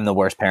I'm the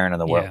worst parent in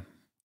the world.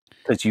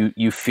 Because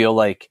you feel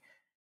like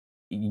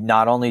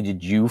not only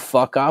did you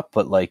fuck up,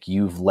 but like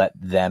you've let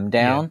them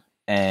down.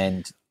 Yeah.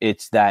 And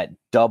it's that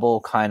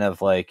double kind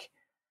of like,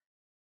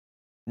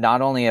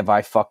 not only have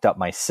I fucked up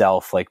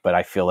myself, like, but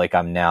I feel like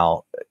I'm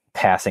now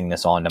passing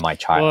this on to my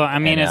child. Well, I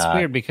mean, it's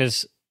weird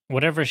because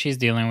whatever she's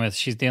dealing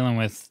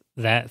with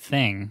that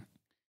thing,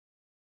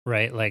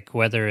 right? Like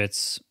whether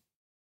it's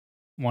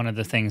one of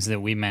the things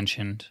that we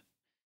mentioned,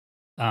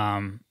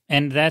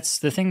 and that's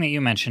the thing that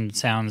you mentioned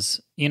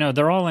sounds,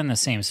 they're all in the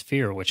same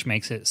sphere, which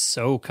makes it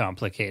so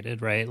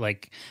complicated, right?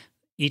 Like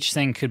each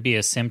thing could be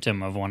a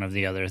symptom of one of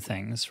the other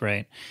things,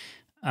 right?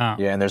 Yeah,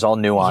 and there's all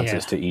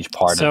nuances to each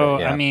part of it. So,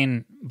 I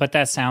mean, but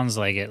that sounds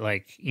like it,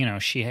 like,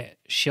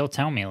 she'll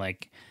tell me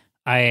like,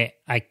 I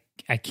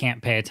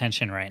can't pay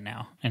attention right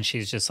now. And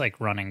she's just like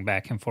running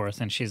back and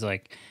forth. And she's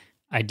like,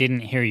 I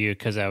didn't hear you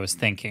because I was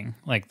thinking,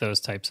 like those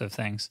types of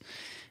things.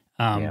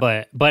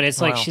 But it's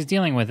like she's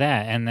dealing with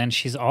that, and then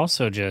she's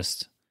also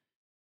just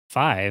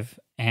 5,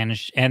 and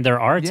there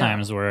are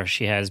times where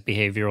she has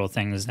behavioral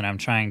things that I'm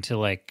trying to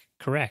like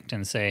correct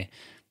and say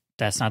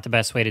that's not the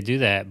best way to do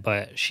that.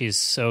 But she's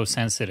so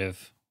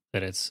sensitive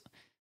that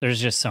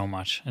there's just so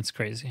much. It's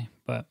crazy,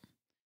 but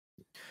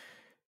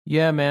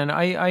yeah, man,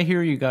 I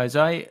hear you guys.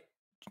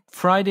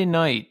 Friday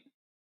night,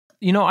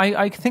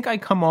 I think I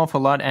come off a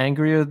lot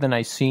angrier than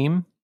I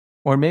seem,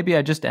 or maybe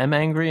I just am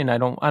angry and I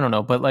don't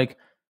know, but like.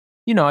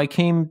 I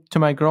came to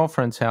my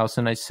girlfriend's house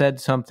and I said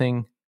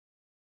something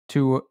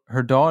to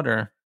her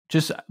daughter.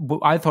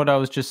 I thought I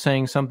was just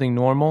saying something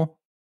normal,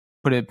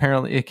 but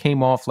apparently it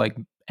came off like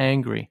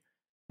angry,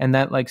 and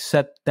that like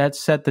set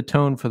the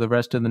tone for the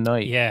rest of the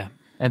night. Yeah.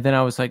 And then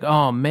I was like,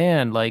 oh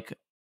man, like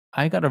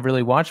I got to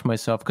really watch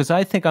myself, because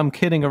I think I'm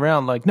kidding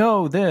around, like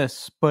no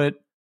this, but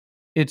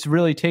it's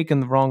really taken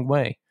the wrong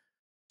way.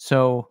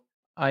 So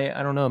I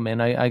don't know,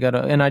 man. I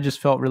gotta, and I just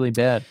felt really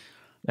bad.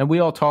 And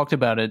we all talked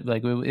about it,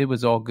 like it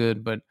was all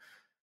good, but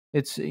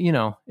it's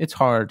it's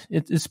hard,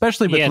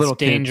 especially with little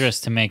kids. It's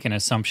dangerous to make an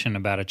assumption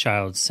about a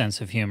child's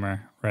sense of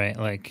humor, right?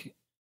 Like,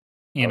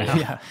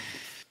 Yeah.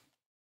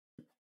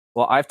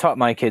 Well, I've taught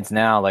my kids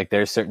now, like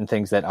there's certain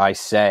things that I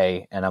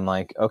say, and I'm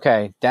like,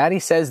 okay, Daddy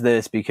says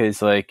this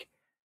because like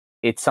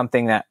it's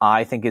something that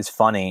I think is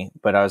funny,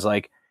 but I was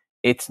like,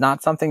 it's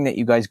not something that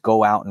you guys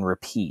go out and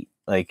repeat,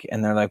 like,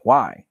 and they're like,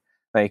 why?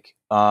 Like,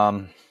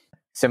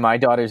 so my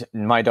daughters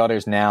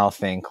now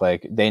think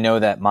like they know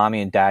that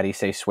mommy and daddy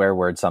say swear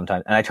words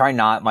sometimes, and I try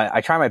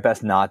my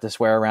best not to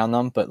swear around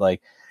them, but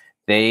like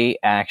they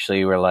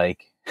actually were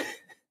like,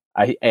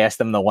 I asked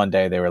them the one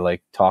day, they were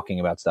like talking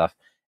about stuff,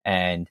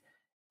 and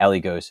Ellie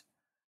goes,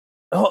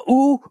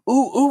 "Oh,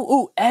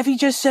 ooh, Evie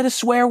just said a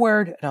swear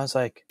word," and I was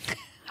like,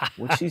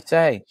 "What'd she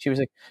say?" She was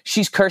like,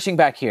 "She's cursing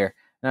back here,"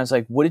 and I was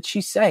like, "What did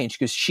she say?" And she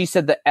goes, "She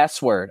said the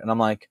S word," and I'm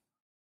like,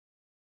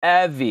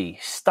 "Evie,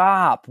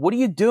 stop! What are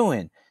you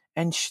doing?"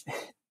 And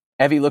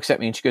Evie looks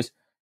at me and she goes,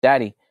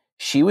 "Daddy,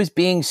 she was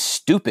being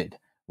stupid.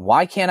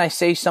 Why can't I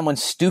say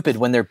someone's stupid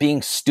when they're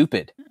being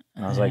stupid?"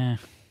 And I was like,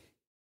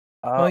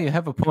 well, you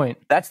have a point.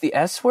 That's the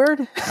S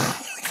word?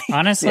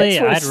 Honestly,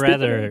 I'd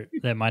rather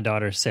that my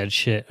daughter said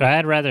shit.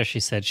 I'd rather she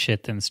said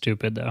shit than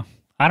stupid, though.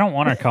 I don't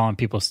want her calling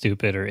people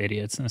stupid or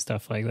idiots and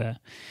stuff like that.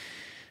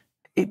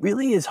 It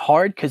really is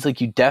hard because,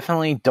 like, you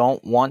definitely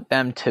don't want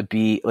them to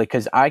be, like,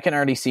 because I can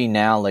already see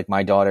now, like,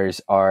 my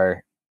daughters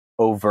are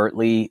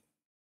overtly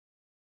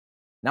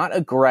not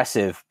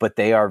aggressive, but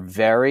they are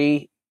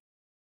very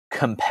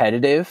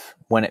competitive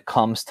when it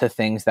comes to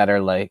things that are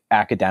like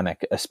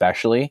academic,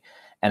 especially.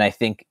 And I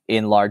think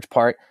in large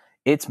part,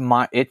 it's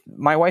my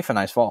wife and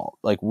I's fault.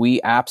 Like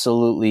we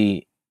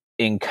absolutely,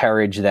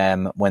 encourage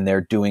them when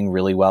they're doing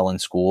really well in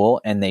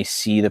school, and they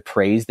see the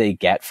praise they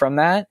get from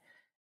that,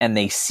 and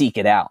they seek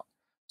it out.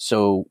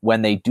 So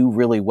when they do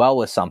really well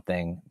with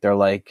something, they're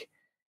like,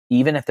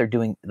 even if they're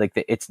doing like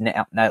it's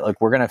now like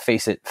we're going to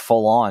face it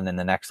full on in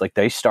the next, like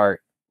they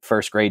start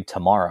first grade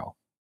tomorrow,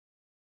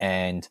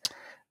 and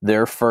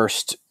their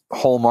first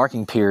whole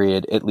marking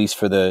period, at least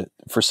for the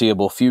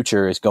foreseeable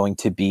future, is going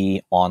to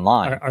be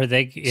online. Are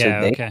they?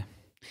 Yeah. Okay.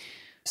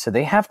 So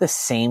they have the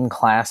same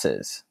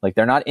classes. Like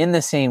they're not in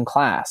the same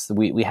class.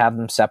 We have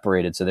them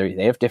separated. So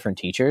they have different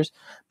teachers,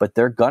 but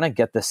they're going to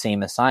get the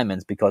same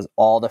assignments because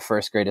all the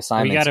first grade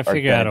assignments. We got to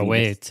figure out a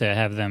way to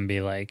have them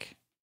be like,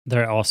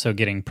 they're also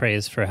getting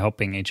praise for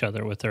helping each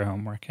other with their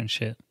homework and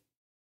shit.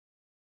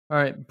 All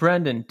right,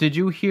 Brendan, did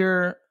you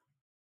hear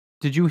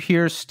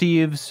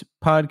Steve's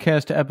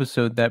podcast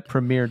episode that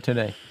premiered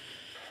today?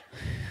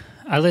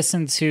 I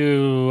listened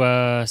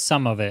to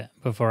some of it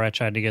before I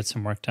tried to get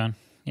some work done.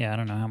 Yeah, I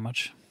don't know how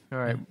much. All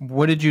right.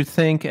 What did you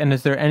think? And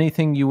is there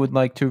anything you would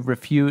like to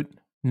refute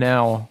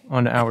now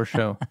on our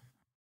show?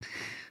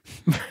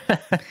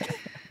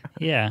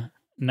 Yeah.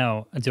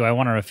 No. Do I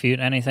want to refute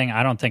anything?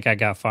 I don't think I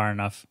got far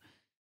enough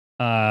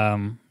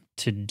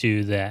to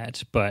do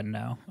that. But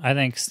no. I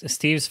think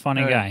Steve's a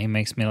funny guy. He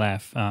makes me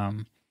laugh.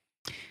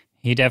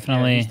 He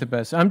definitely... he's the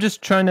best. I'm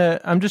just trying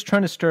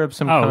to stir up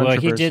some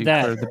controversy he did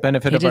that. For the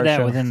benefit of our show. He did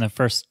that within the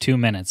first 2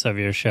 minutes of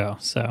your show,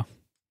 so...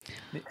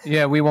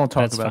 Yeah, we won't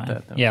talk That's about fine.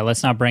 that, though. Yeah,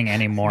 let's not bring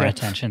any more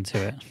attention to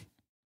it.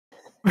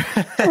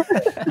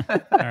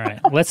 All right,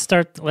 let's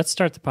start the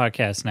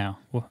podcast now.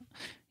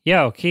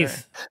 Yo,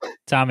 Keith,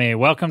 Tommy,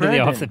 welcome Brendan.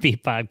 to the Off the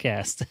Beat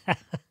podcast.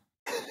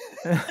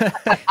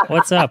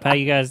 What's up? How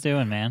you guys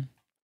doing, man?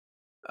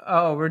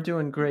 Oh, we're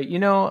doing great. You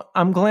know,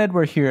 I'm glad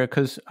we're here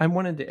because I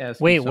wanted to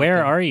ask. Wait,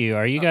 where are you?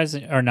 Are you guys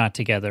are not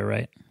together,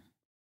 right?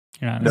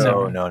 You're not.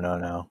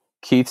 No.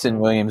 Keith's in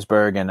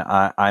Williamsburg, and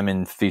I'm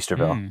in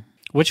Feasterville.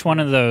 Which one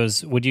of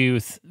those would you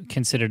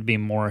consider to be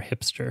more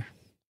hipster?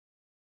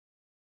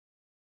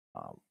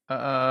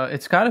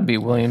 It's got to be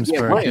Williamsburg.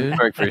 Yeah,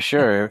 Williamsburg for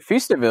sure.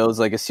 Feasterville is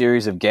like a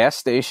series of gas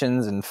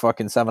stations and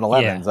fucking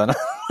 7-Elevens.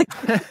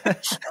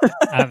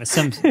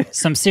 Yeah.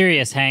 Some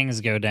serious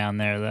hangs go down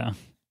there,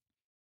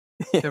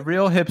 though. The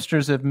real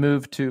hipsters have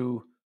moved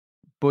to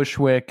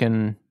Bushwick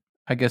and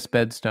I guess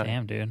Bed-Stuy.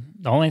 Damn, dude.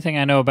 The only thing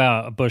I know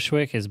about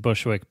Bushwick is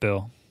Bushwick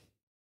Bill.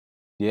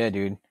 Yeah,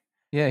 dude.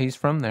 Yeah, he's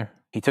from there.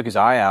 He took his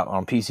eye out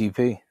on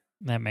PCP.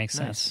 That makes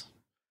sense.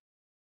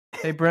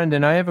 Hey,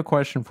 Brendan, I have a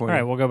question for you. All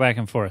right, we'll go back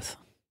and forth.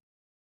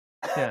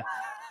 Yeah.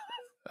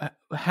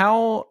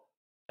 How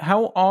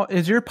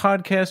is your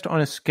podcast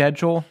on a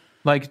schedule?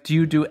 Like, do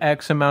you do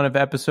X amount of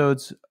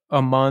episodes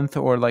a month,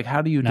 or like,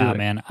 how do you do it?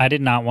 Man, I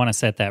did not want to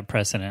set that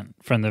precedent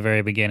from the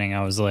very beginning.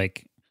 I was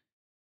like,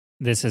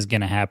 this is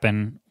going to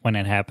happen when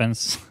it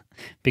happens,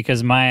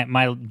 because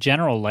my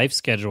general life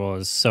schedule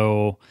is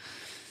so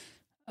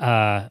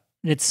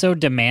it's so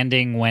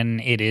demanding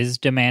when it is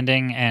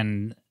demanding,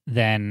 and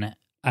then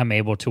I'm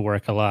able to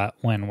work a lot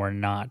when we're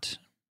not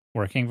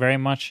working very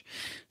much.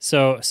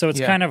 So it's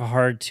kind of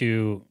hard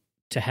to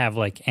have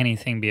like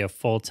anything be a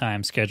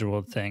full-time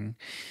scheduled thing.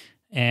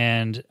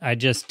 And I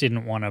just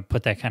didn't want to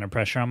put that kind of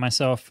pressure on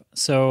myself.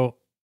 So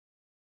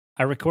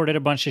I recorded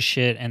a bunch of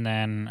shit, and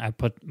then I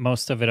put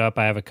most of it up.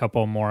 I have a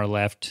couple more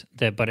left,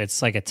 but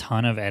it's like a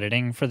ton of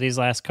editing for these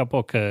last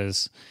couple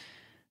because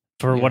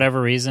for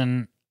whatever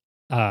reason,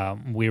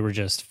 we were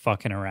just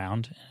fucking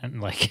around, and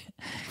like,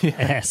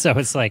 so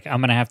it's like, I'm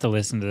going to have to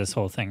listen to this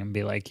whole thing and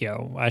be like,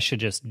 yo, I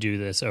should just do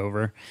this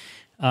over.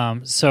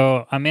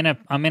 So I'm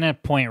in a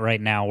point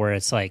right now where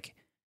it's like,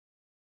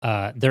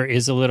 there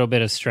is a little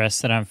bit of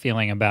stress that I'm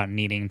feeling about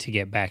needing to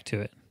get back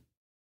to it.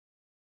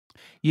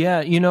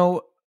 Yeah. You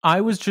know,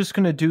 I was just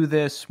going to do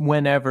this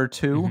whenever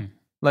too. Mm-hmm.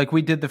 Like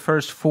we did the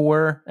first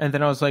 4, and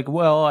then I was like,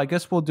 well, I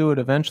guess we'll do it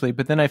eventually.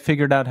 But then I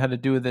figured out how to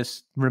do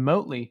this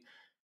remotely.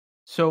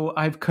 So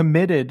I've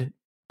committed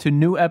to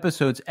new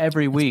episodes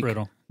every week,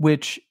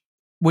 which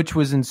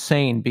was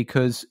insane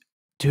because,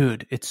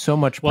 dude, it's so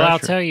much pressure. Well, I'll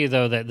tell you,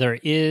 though, that there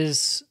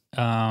is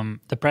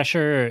the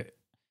pressure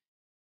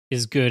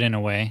is good in a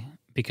way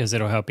because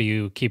it'll help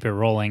you keep it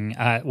rolling.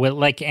 Well,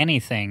 like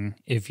anything,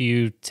 if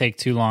you take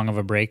too long of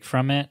a break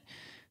from it,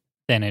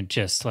 then it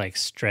just like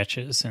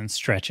stretches and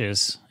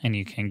stretches, and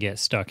you can get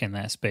stuck in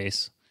that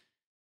space.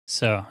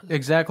 So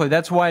exactly.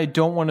 That's why I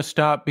don't want to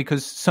stop,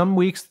 because some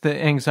weeks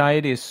the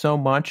anxiety is so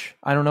much.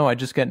 I don't know. I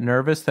just get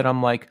nervous that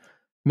I'm like,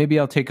 maybe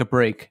I'll take a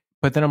break.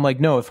 But then I'm like,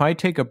 no, if I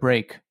take a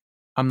break,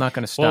 I'm not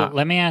going to stop. Well,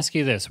 let me ask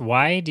you this.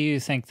 Why do you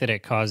think that it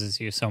causes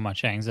you so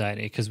much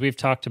anxiety? Because we've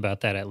talked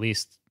about that at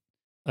least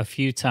a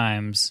few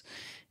times.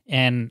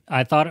 And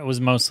I thought it was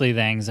mostly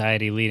the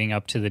anxiety leading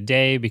up to the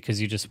day because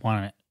you just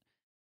want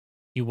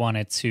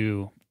it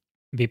to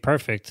be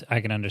perfect. I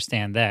can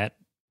understand that.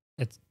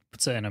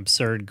 It's an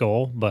absurd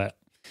goal, but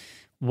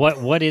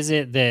what is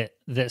it that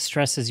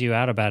stresses you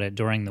out about it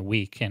during the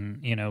week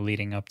and, you know,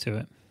 leading up to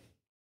it?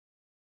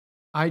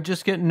 I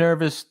just get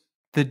nervous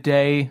the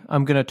day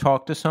I'm going to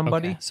talk to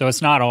somebody. Okay. So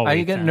it's not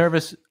always. I get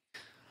nervous.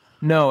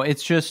 No,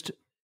 it's just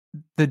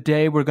the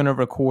day we're going to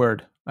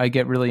record, I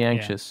get really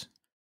anxious.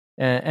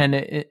 And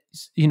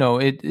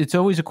it's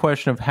always a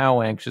question of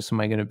how anxious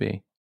am I going to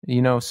be?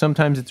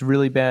 Sometimes it's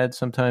really bad,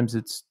 sometimes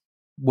it's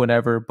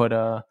whatever,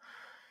 but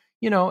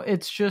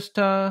it's just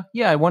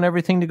I want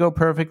everything to go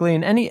perfectly,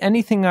 and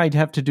anything I'd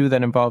have to do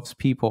that involves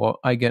people,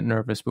 I get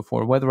nervous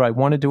before, whether I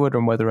want to do it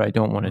or whether I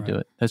don't want to do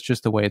it. That's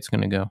just the way it's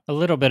going to go. A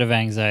little bit of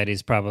anxiety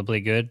is probably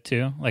good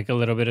too, like a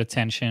little bit of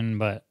tension,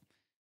 but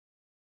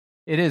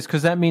it is,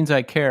 because that means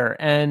I care.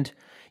 And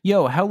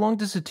how long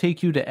does it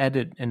take you to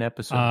edit an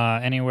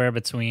episode? Anywhere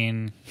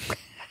between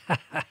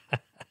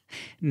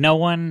no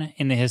one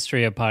in the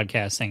history of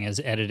podcasting has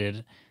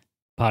edited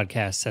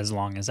podcasts as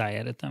long as I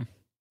edit them.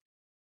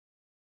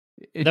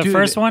 The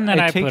first one that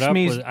I put up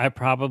was I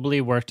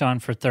probably worked on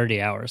for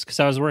 30 hours because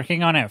I was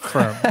working on it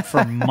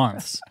for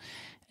months.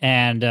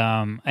 And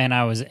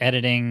I was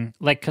editing,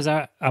 like, because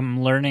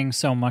I'm learning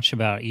so much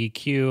about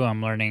EQ.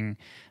 I'm learning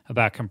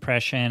about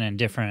compression and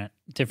different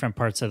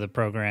parts of the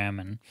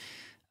program.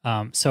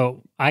 And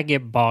so I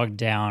get bogged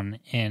down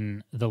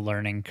in the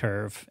learning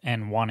curve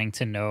and wanting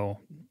to know,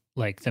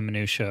 like, the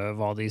minutia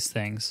of all these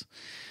things.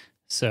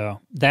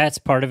 So that's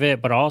part of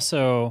it, but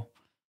also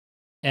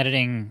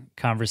editing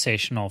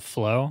conversational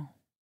flow,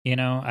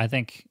 I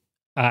think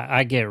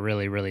I get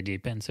really, really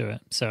deep into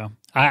it. So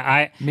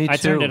I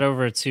turned it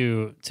over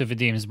to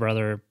Vadim's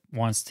brother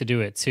once to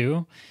do it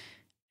too.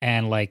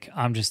 And like,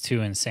 I'm just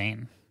too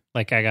insane.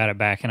 Like, I got it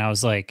back and I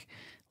was like,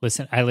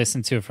 I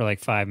listened to it for like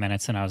 5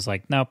 minutes and I was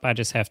like, nope, I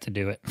just have to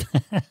do it.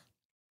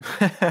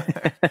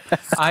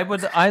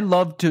 I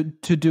love to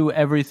do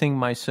everything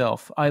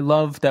myself. I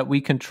love that we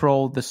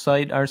control the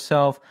site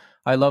ourselves.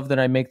 I love that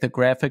I make the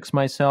graphics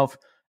myself.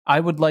 I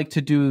would like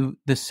to do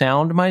the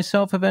sound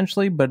myself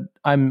eventually, but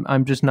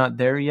I'm just not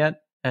there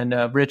yet. And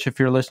Rich, if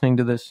you're listening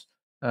to this,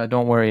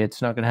 don't worry,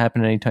 it's not going to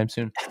happen anytime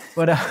soon.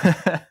 But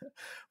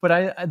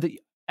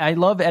I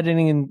love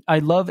editing, and I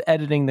love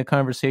editing the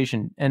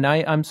conversation, and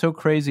I'm so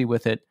crazy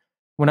with it.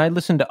 When I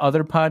listen to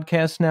other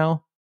podcasts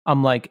now,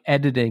 I'm like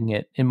editing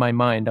it in my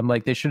mind. I'm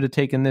like, they should have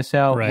taken this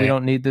out. Right. We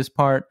don't need this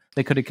part.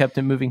 They could have kept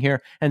it moving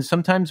here. And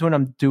sometimes when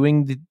I'm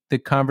doing the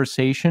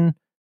conversation,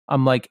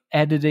 I'm like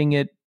editing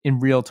it in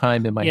real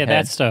time in my head. Yeah,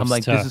 that stuff's I'm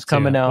like, tough this is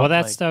coming too. out. Well,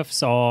 that like,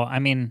 stuff's all, I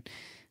mean,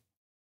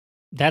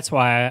 that's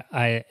why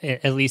I,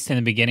 at least in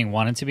the beginning,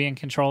 wanted to be in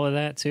control of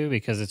that too,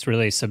 because it's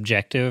really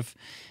subjective.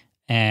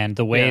 And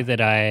the way that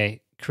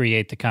I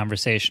create the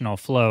conversational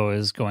flow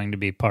is going to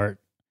be part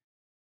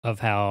of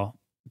how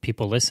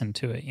people listen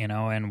to it,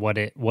 and what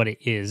it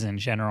is in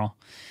general.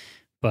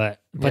 But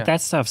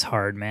that stuff's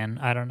hard, man.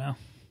 I don't know.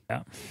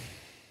 Yeah.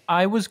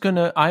 I was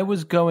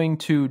going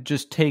to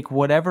just take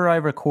whatever I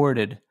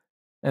recorded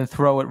and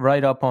throw it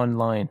right up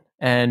online.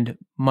 And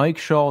Mike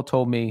Shaw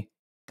told me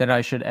that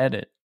I should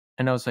edit.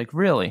 And I was like,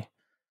 really?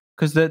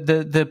 Because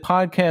the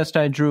podcast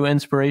I drew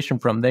inspiration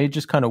from, they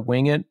just kind of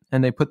wing it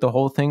and they put the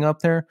whole thing up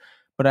there.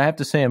 But I have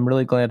to say, I'm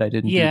really glad I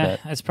didn't do that.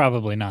 Yeah, that's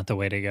probably not the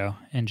way to go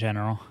in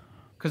general.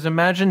 Because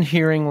imagine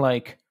hearing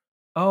like,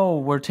 oh,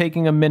 we're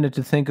taking a minute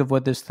to think of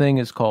what this thing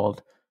is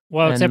called.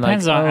 Well, it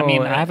depends on, I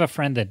mean, I have a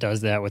friend that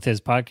does that with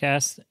his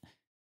podcast,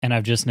 and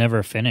I've just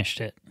never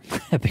finished it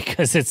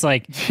because it's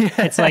like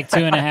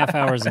 2.5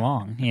 hours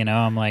long.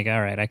 I'm like,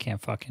 all right, I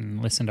can't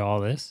fucking listen to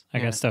all this. I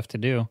got stuff to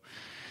do.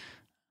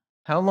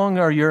 How long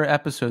are your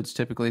episodes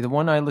typically? The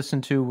one I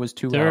listened to was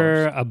 2 hours.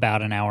 They're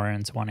about an hour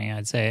and 20,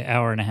 I'd say.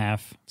 Hour and a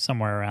half,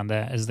 somewhere around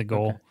that is the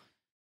goal. Okay.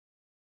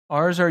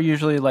 Ours are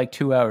usually like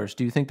 2 hours.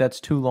 Do you think that's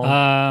too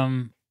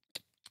long?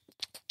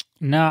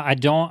 No, I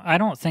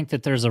don't think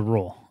that there's a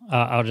rule.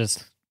 I'll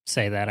just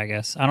say that, I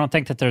guess. I don't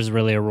think that there's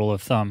really a rule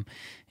of thumb.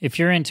 If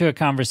you're into a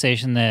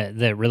conversation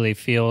that really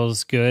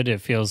feels good, it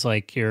feels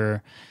like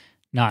you're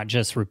not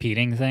just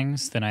repeating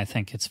things, then I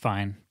think it's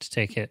fine to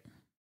take it.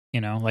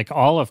 Like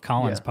all of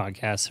Colin's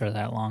podcasts are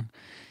that long.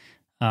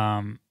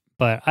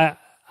 But I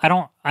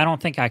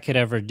don't think I could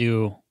ever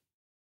do,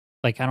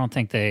 like, I don't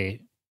think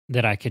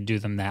that I could do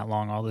them that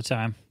long all the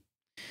time.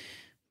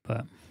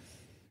 But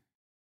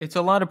it's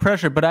a lot of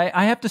pressure. But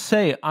I have to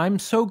say, I'm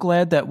so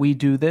glad that we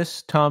do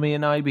this, Tommy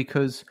and I,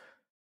 because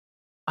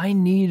I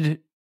need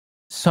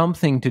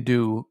something to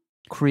do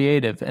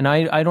creative. And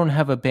I don't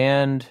have a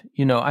band.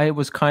 I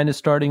was kind of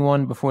starting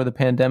one before the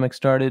pandemic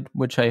started,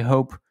 which I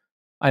hope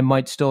I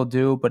might still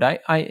do, but I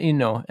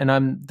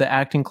and the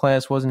acting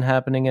class wasn't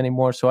happening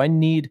anymore, so I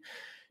need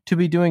to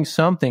be doing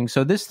something.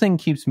 So this thing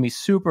keeps me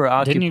super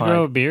occupied. Didn't you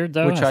grow a beard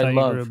though? Which I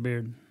love. You grew a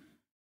beard.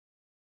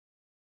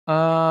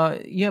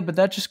 Yeah, but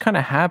that just kind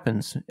of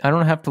happens. I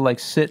don't have to like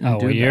sit and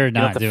do that. You're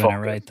not doing it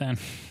right then.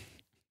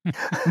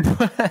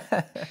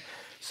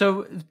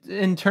 So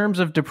in terms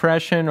of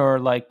depression or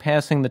like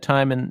passing the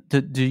time, and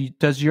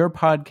does your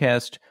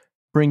podcast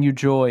bring you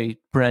joy,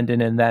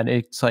 Brendan, and that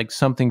it's like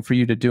something for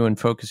you to do and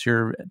focus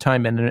your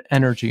time and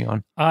energy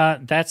on? I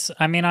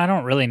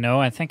don't really know.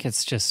 I think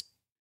it's just,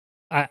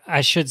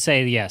 I should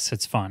say, yes,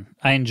 it's fun.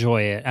 I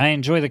enjoy it. I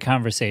enjoy the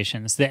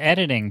conversations. The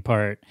editing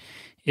part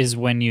is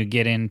when you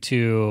get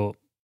into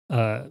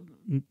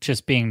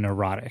just being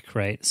neurotic,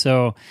 right?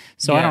 So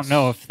I don't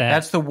know if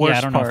that's the worst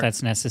I don't know if part.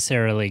 that's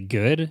necessarily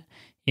good.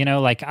 You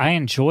know, like I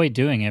enjoy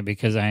doing it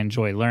because I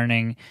enjoy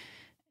learning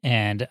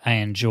and I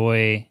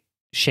enjoy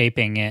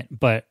shaping it,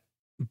 but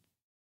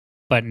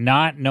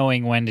not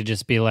knowing when to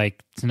just be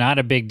like, it's not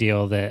a big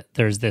deal that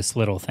there's this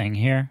little thing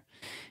here,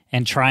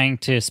 and trying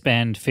to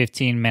spend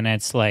 15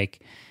 minutes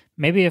like,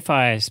 maybe if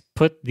I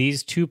put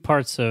these two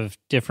parts of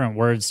different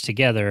words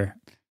together,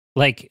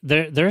 like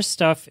there's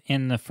stuff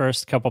in the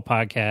first couple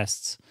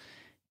podcasts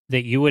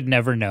that you would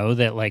never know,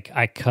 that like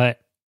I cut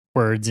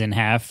words in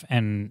half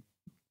and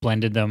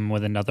blended them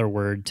with another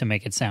word to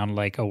make it sound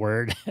like a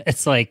word.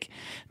 It's like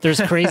there's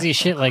crazy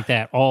shit like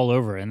that all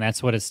over, and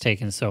that's what it's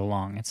taken so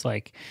long. It's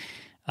like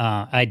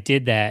I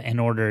did that in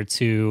order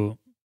to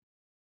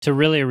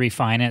really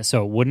refine it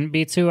so it wouldn't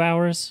be 2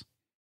 hours,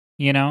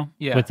 you know,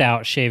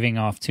 without shaving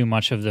off too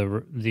much of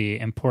the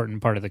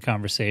important part of the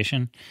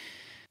conversation.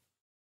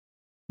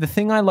 The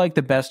thing I like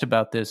the best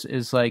about this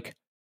is like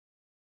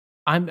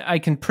I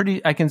can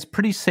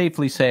pretty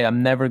safely say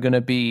I'm never going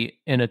to be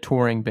in a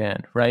touring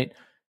band, right?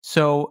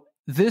 So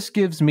this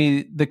gives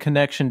me the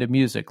connection to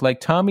music. Like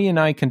Tommy and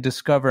I can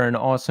discover an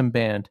awesome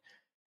band,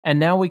 and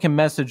now we can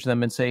message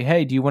them and say,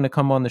 "Hey, do you want to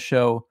come on the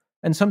show?"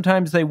 And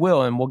sometimes they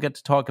will, and we'll get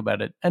to talk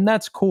about it. And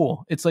that's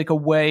cool. It's like a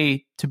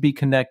way to be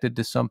connected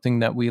to something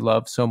that we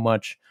love so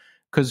much,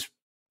 because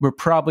we're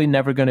probably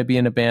never going to be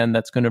in a band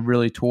that's going to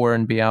really tour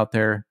and be out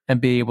there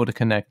and be able to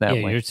connect that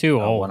way. You're too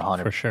old,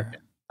 100%. For sure.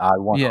 I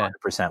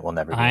 100% will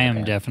never be I in a am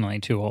band. definitely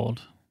too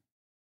old.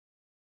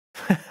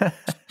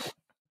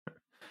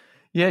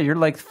 Yeah, you're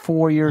like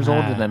 4 years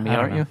older than me,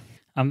 aren't you?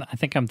 I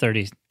think I'm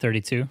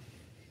 32.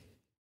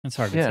 It's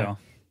hard to tell.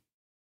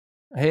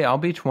 Hey, I'll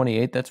be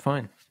 28. That's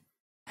fine.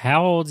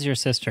 How old's your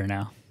sister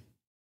now?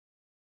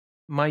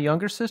 My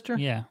younger sister?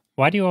 Yeah.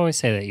 Why do you always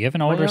say that? You have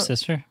an older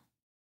sister?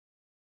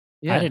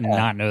 Yeah. I did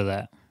not know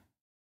that.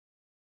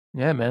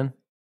 Yeah, man.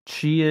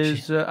 She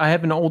is. I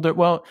have an older.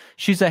 Well,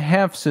 she's a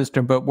half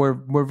sister, but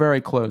we're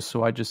very close.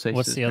 So I just say.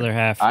 What's sister. the other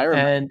half? I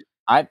remember.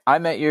 I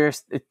met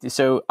yours.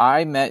 So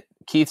I met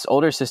Keith's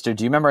older sister.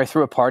 Do you remember I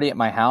threw a party at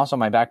my house on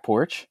my back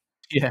porch?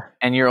 Yeah.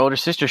 And your older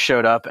sister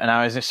showed up, and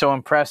I was so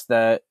impressed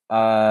that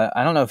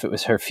I don't know if it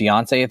was her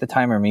fiance at the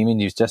time or maybe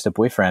he was just a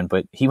boyfriend,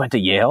 but he went to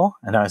Yale,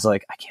 and I was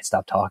like, I can't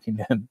stop talking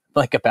to him.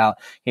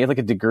 He had like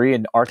a degree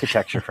in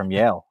architecture from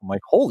Yale. I'm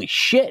like, holy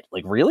shit!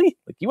 Like really?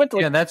 Like you went to?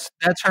 Like, yeah, that's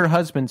her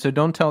husband. So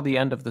don't tell the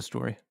end of the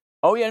story.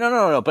 Oh yeah,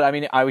 no. But I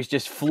mean, I was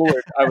just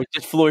floored. I was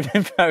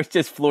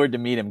just floored to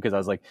meet him because I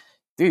was like,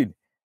 dude,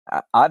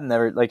 I've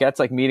never like that's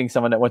like meeting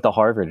someone that went to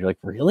Harvard. You're like,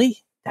 really?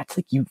 That's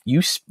like you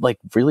like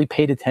really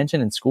paid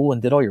attention in school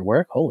and did all your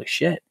work. Holy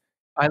shit!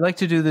 I like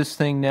to do this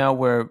thing now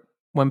where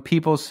when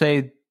people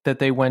say that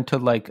they went to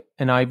like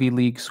an Ivy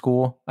League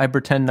school, I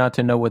pretend not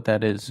to know what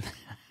that is.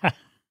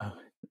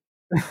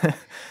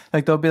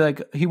 Like they'll be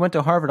like, he went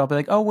to Harvard. I'll be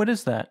like, oh, what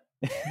is that?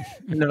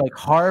 And they're like,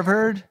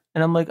 Harvard,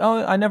 and I'm like,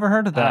 oh, I never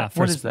heard of that.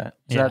 What is that?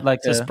 Is that like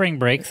a spring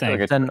break thing?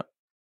 Like a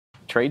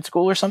trade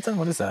school or something?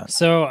 What is that?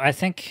 So I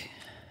think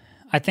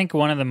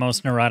one of the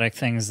most neurotic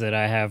things that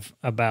I have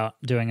about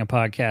doing a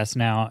podcast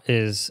now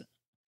is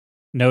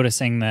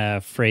noticing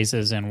the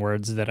phrases and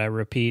words that I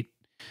repeat,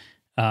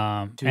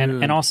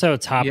 and also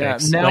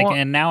topics. Yeah,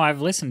 and now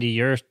I've listened to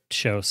your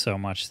show so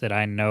much that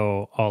I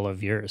know all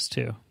of yours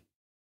too.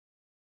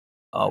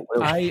 Oh,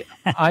 really?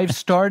 I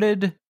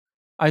started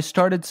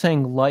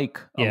saying like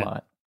a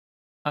lot.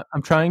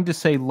 I'm trying to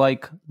say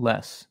like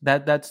less.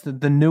 That's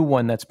the new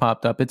one that's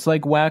popped up. It's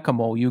like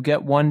whack-a-mole. You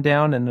get one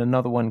down and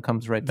another one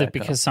comes right back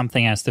because up.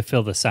 Something has to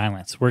fill the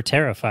silence. We're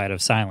terrified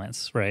of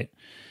silence, right?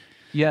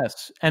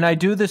 Yes. And I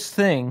do this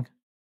thing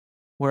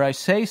where I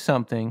say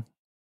something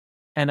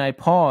and I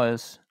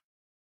pause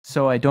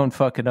so I don't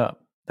fuck it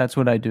up. That's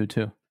what I do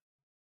too.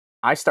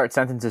 I start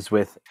sentences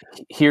with,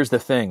 here's the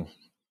thing.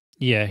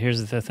 Yeah,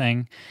 here's the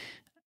thing.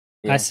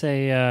 Yeah. I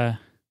say,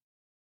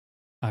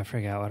 I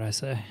forgot what I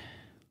say.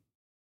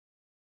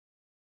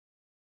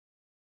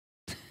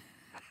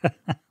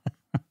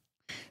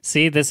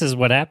 See, this is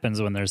what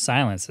happens when there's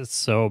silence. It's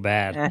so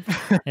bad.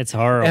 It's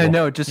horrible. I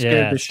know, it just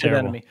scared the shit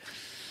out of me.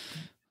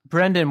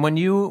 Brendan, when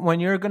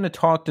you're going to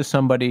talk to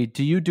somebody,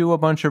 do you do a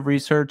bunch of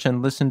research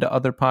and listen to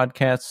other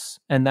podcasts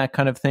and that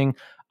kind of thing?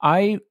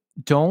 I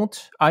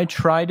don't. I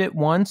tried it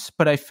once,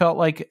 but I felt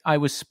like I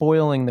was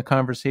spoiling the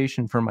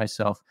conversation for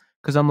myself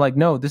because I'm like,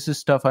 no, this is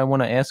stuff I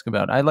want to ask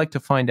about. I like to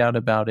find out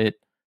about it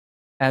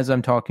as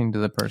I'm talking to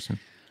the person.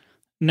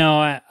 No,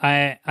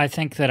 I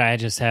think that I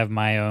just have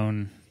my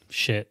own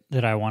shit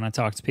that I want to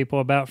talk to people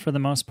about for the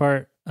most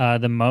part.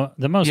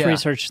 The most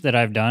research that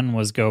I've done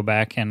was go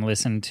back and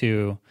listen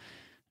to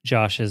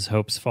Josh's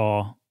Hopes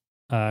Fall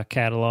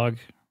catalog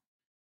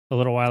a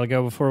little while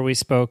ago before we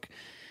spoke,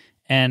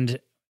 and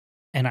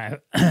I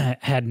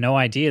had no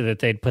idea that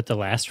they'd put the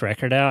last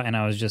record out, and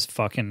I was just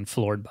fucking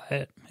floored by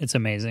it. It's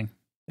amazing.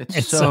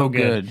 It's so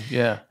good.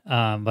 Yeah.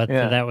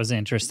 That was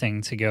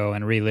interesting to go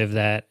and relive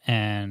that.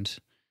 And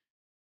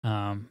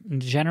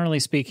generally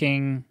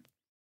speaking,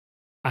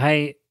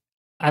 I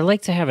I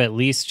like to have at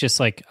least just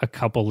like a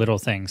couple little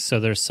things so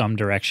there's some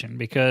direction,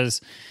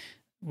 because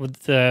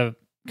with the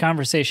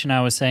conversation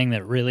I was saying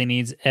that really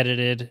needs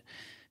edited,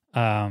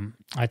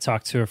 I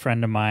talked to a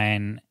friend of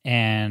mine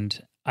and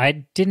I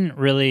didn't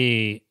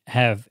really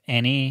have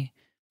any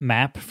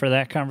map for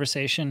that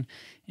conversation,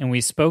 and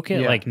we spoke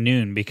at like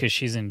noon because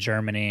she's in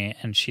Germany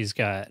and she's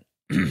got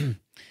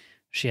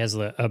she has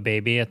a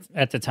baby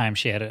at the time.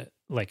 She had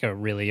a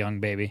really young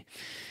baby,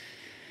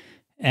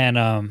 and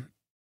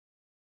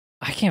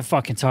I can't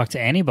fucking talk to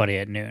anybody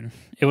at noon.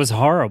 It was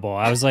horrible.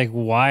 I was like,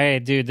 why,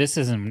 dude, this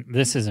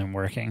isn't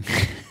working.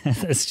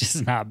 It's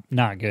just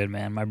not good,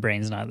 man. My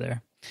brain's not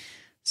there.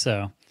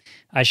 So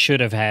I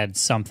should have had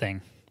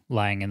something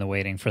lying in the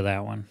waiting for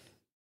that one.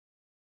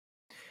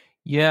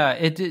 Yeah,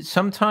 it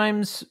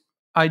sometimes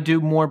I do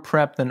more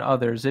prep than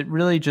others. It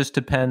really just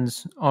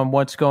depends on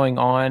what's going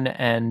on,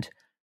 and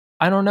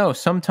I don't know.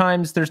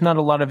 Sometimes there's not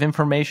a lot of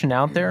information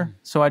out there,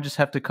 so I just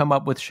have to come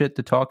up with shit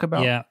to talk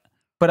about. Yeah.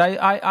 But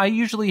I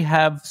usually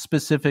have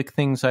specific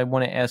things I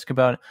want to ask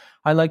about.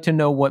 I like to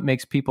know what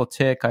makes people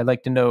tick. I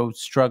like to know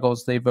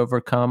struggles they've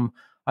overcome.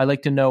 I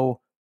like to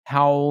know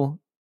how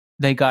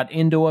they got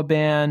into a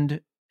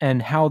band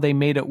and how they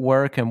made it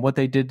work and what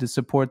they did to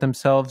support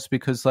themselves.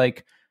 Because,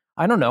 like,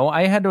 I don't know,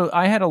 I had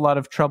a lot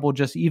of trouble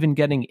just even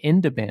getting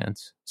into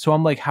bands. So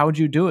I'm like, how'd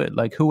you do it?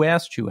 Like, who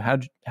asked you?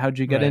 How'd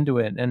you get into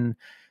it? And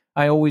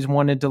I always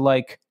wanted to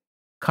like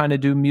kind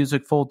of do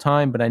music full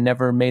time, but I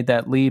never made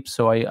that leap.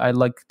 So I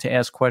like to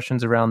ask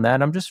questions around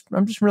that. I'm just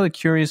really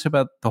curious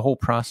about the whole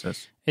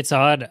process. It's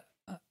odd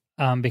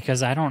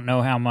because I don't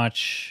know how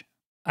much.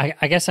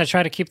 I guess I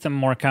try to keep them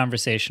more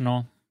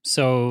conversational,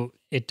 so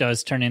it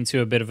does turn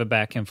into a bit of a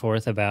back and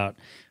forth about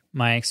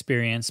my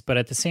experience. But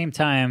at the same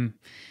time,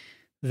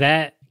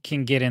 that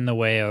can get in the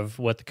way of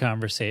what the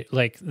conversation,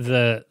 like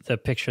the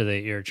picture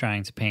that you're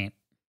trying to paint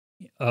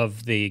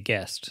of the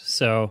guest.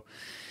 So,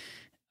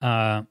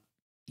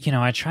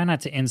 I try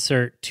not to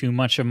insert too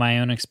much of my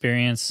own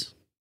experience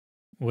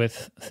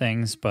with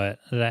things, but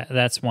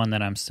that's one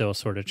that I'm still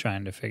sort of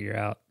trying to figure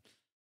out.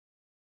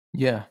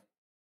 Yeah.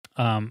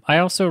 I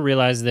also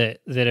realize that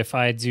if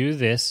I do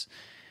this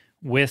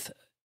with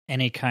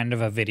any kind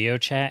of a video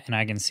chat and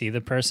I can see the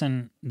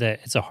person,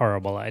 that it's a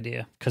horrible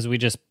idea because we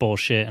just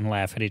bullshit and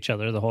laugh at each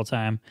other the whole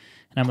time.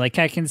 And I'm like,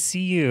 I can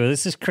see you.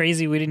 This is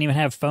crazy. We didn't even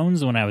have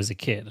phones when I was a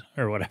kid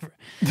or whatever,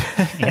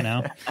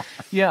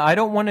 Yeah, I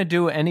don't want to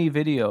do any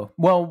video.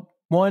 Well,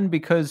 one,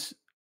 because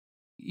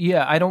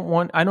I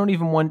don't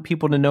even want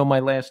people to know my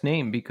last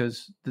name,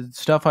 because the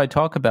stuff I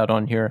talk about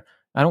on here,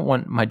 I don't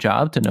want my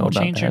job to know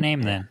about. Change your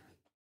name then.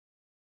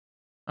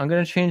 I'm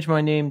going to change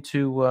my name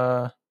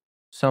to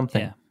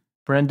something. Yeah.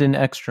 Brendan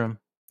Ekstrom.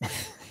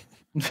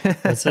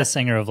 That's the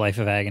singer of Life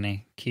of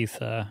Agony, Keith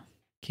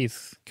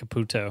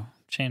Caputo.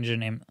 Change your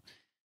name.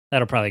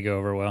 That'll probably go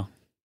over well.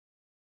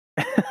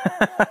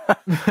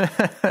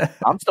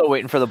 I'm still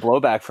waiting for the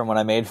blowback from when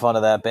I made fun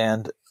of that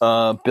band,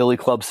 Billy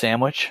Club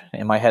Sandwich.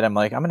 In my head, I'm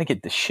like, I'm going to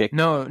get this shit.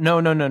 No.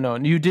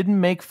 You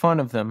didn't make fun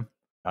of them.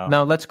 Oh.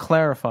 Now, let's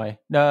clarify.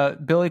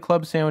 Billy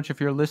Club Sandwich,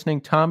 if you're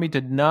listening, Tommy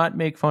did not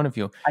make fun of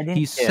you. I didn't.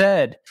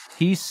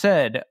 He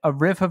said a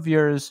riff of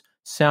yours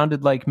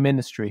sounded like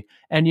Ministry.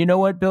 And you know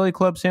what, Billy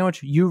Club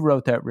Sandwich? You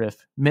wrote that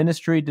riff.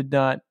 Ministry did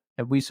not,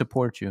 and we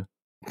support you.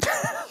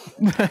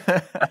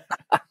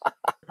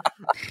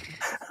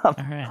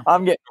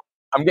 I'm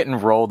getting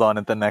rolled on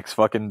at the next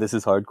fucking This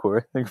Is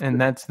Hardcore. And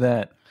that's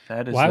that.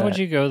 That is. Why would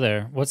you go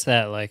there? What's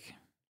that like?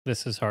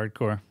 This is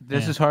hardcore.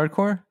 This is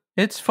hardcore.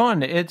 It's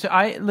fun.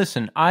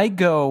 I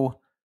go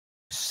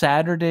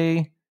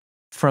Saturday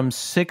from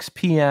 6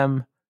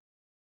 p.m.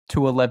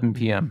 to 11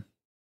 p.m.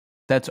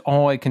 That's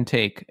all I can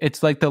take.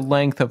 It's like the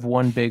length of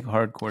one big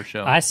hardcore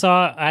show. I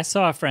saw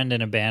a friend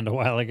in a band a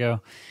while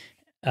ago.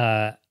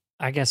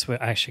 I guess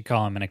I should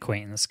call him an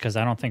acquaintance because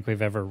I don't think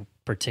we've ever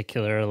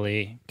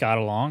particularly got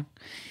along.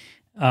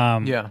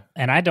 And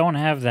I don't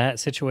have that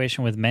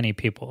situation with many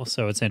people,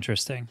 so it's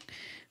interesting.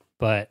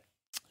 But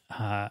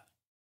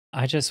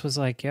I just was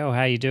like, yo,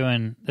 how you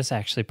doing? This is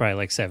actually probably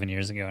like 7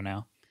 years ago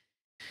now.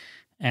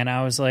 And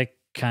I was like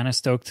kind of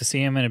stoked to see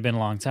him. It had been a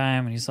long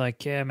time. And he's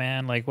like, yeah,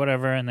 man, like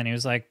whatever. And then he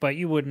was like, but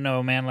you wouldn't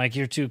know, man, like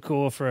you're too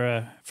cool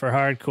for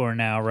hardcore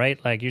now,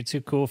 right? Like you're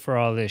too cool for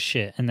all this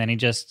shit. And then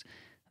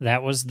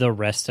that was the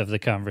rest of the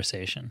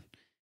conversation.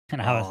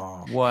 And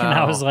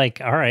I was like,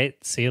 all right,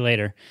 see you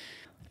later.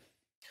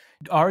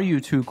 Are you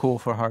too cool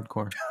for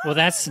hardcore? Well,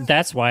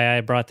 that's why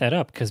I brought that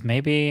up, because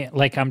maybe,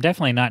 like, I'm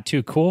definitely not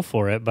too cool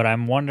for it, but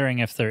I'm wondering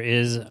if there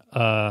is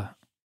a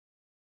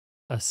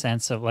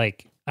sense of,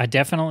 like, I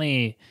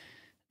definitely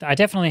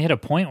hit a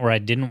point where I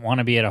didn't want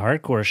to be at a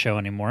hardcore show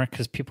anymore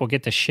because people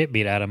get the shit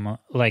beat out of them.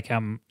 Like,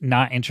 I'm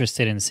not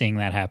interested in seeing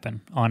that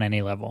happen on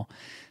any level.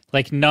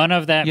 Like, none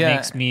of that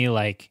makes me,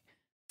 like,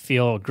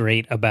 feel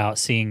great about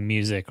seeing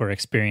music or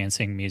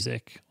experiencing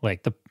music.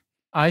 Like,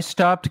 I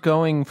stopped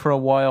going for a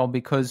while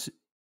because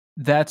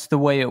that's the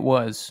way it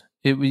was.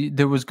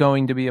 There was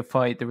going to be a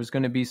fight. There was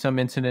going to be some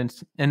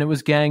incidents, and it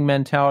was gang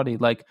mentality.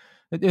 Like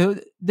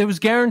There was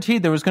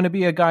guaranteed there was going to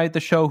be a guy at the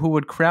show who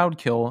would crowd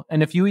kill,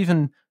 and if you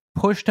even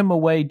pushed him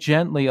away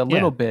gently a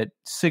little bit,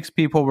 6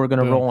 people were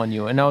going to roll on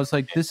you. And I was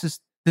like, this is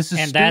and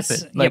stupid.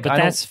 That's, like, but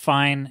that's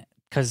fine,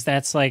 because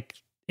that's like,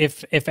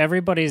 if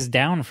everybody's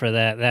down for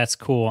that, that's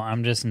cool.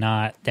 I'm just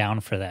not down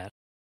for that.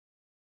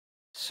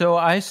 So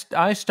I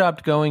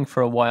stopped going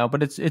for a while,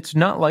 but it's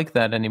not like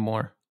that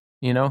anymore.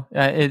 You know,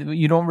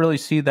 you don't really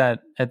see that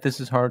at This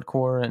Is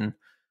Hardcore, and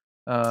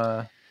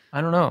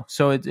I don't know.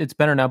 So it's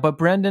better now. But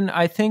Brendan,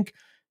 I think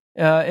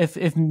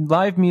if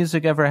live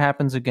music ever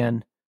happens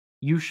again,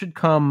 you should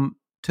come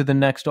to the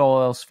next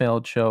All Else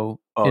Failed show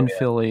in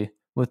Philly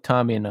with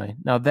Tommy and I.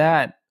 Now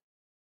that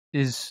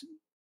is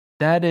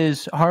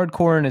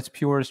hardcore in its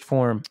purest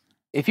form.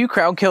 If you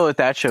crowd kill at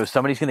that show,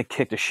 somebody's going to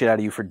kick the shit out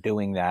of you for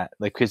doing that.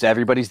 Like, because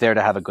everybody's there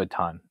to have a good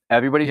time.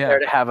 Everybody's there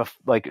to have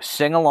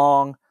sing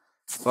along,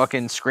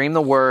 fucking scream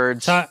the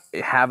words.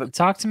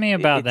 Talk to me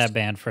about that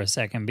band for a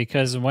second,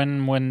 because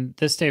when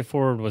This Day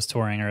Forward was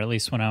touring, or at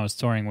least when I was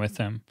touring with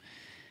them,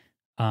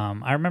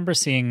 I remember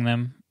seeing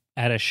them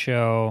at a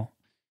show,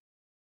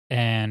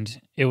 and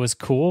it was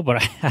cool,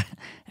 but I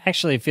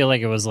actually feel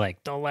like it was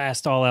like the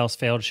last All Else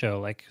Failed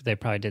show. Like, they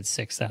probably did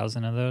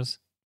 6,000 of those.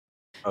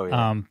 Oh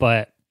yeah.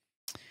 But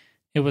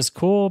it was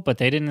cool, but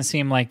they definitely didn't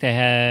seem like they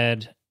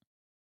had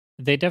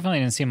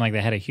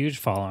a huge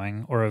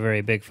following or a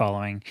very big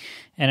following.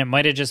 And it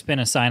might have just been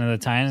a sign of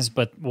the times,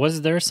 but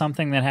was there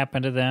something that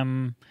happened to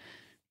them,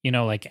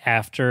 like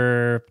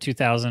after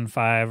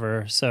 2005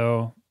 or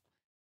so,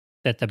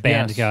 that the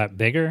band got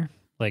bigger?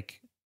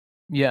 Like,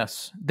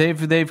 yes,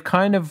 they've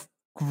kind of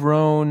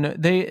grown.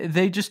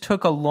 They just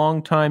took a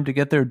long time to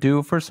get their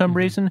due for some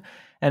reason.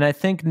 And I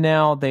think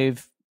now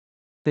they've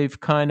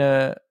kind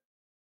of,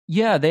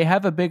 they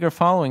have a bigger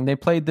following. They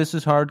played This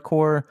Is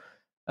Hardcore.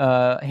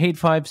 Hate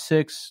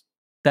 56,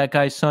 that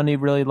guy Sonny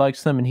really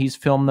likes them, and he's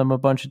filmed them a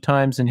bunch of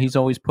times, and he's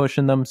always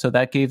pushing them, so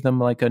that gave them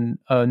like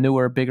a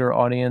newer, bigger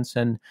audience.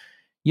 And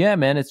yeah,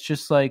 man, it's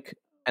just like,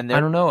 and I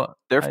don't know,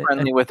 they're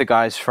friendly with the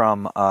guys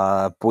from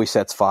Boy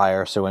Sets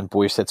Fire. So when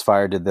Boy Sets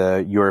Fire did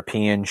the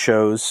European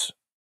shows,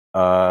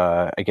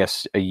 I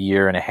guess a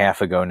year and a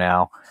half ago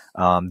now,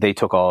 they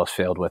took All Else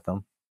Failed with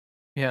them.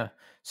 Yeah,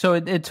 so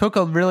it took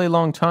a really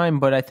long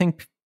time, but I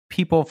think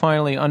people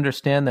finally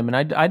understand them. And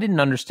I didn't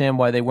understand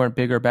why they weren't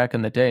bigger back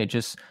in the day.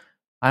 Just,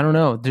 I don't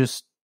know,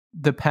 just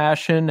the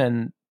passion,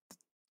 and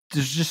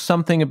there's just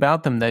something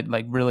about them that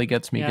like really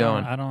gets me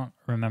going. I don't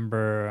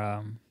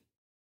remember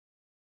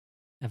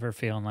ever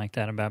feeling like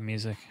that about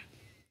music.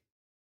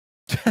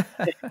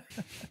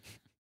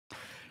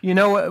 You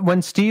know,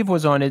 when Steve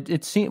was on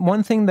it seemed,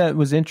 one thing that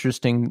was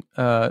interesting,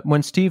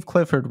 when Steve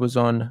Clifford was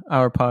on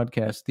our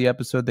podcast, the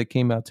episode that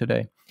came out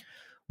today,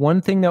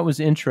 one thing that was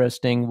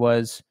interesting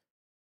was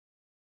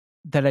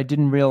that I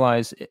didn't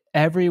realize,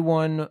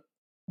 everyone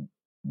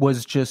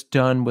was just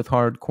done with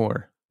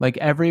hardcore. Like,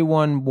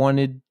 everyone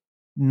wanted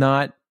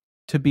not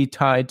to be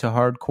tied to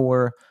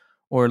hardcore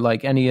or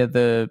like any of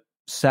the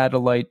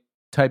satellite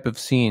type of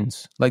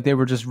scenes. Like, they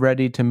were just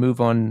ready to move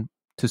on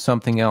to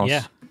something else.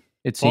 Yeah,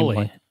 it seemed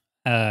like.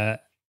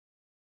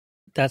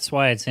 That's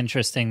why it's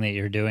interesting that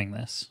you're doing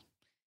this.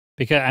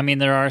 Because, I mean,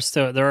 there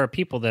are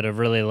people that have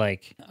really,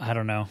 like, I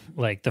don't know,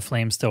 like The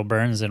Flame Still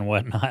Burns and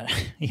whatnot,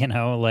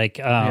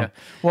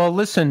 Well,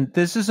 listen,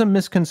 this is a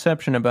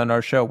misconception about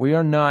our show. We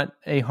are not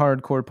a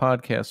hardcore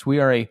podcast. We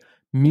are a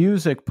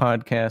music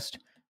podcast.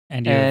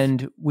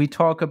 And we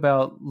talk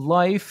about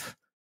life,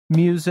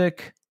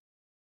 music,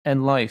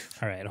 and life.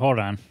 All right, hold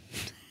on.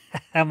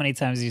 How many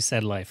times you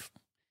said life?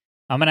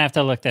 I'm going to have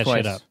to look that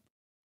shit up.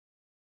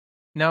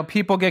 Now,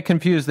 people get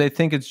confused. They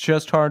think it's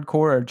just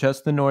hardcore or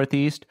just the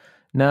Northeast.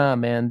 Nah,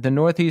 man, the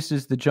Northeast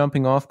is the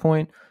jumping off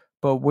point,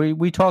 but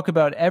we talk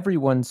about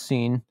everyone's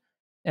scene,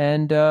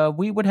 and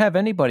we would have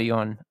anybody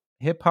on.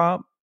 Hip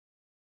hop,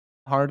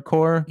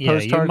 hardcore,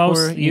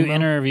 post-hardcore. You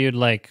interviewed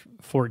like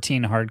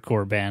 14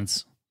 hardcore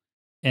bands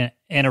in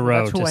a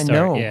row. That's who to I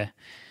start. know.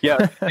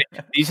 Yeah,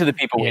 these are the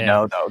people we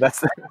know, though.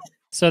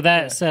 So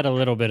that set a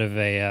little bit of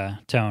a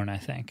tone, I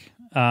think.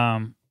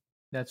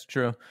 That's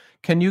true.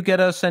 Can you get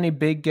us any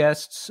big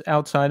guests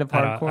outside of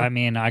hardcore? I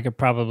mean, I could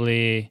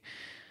probably...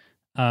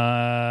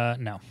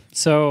 no.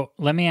 So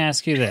let me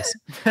ask you this.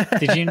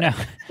 Did you know,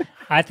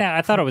 I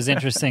thought it was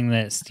interesting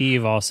that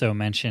Steve also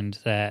mentioned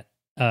that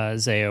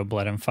Zayo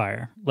Blood and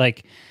Fire.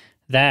 Like,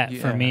 that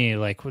for me,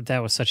 like,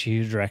 that was such a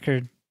huge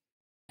record.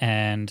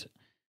 And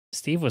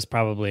Steve was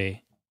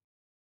probably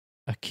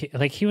a kid,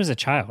 like, he was a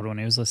child when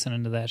he was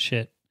listening to that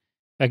shit.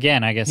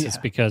 Again, I guess it's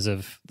because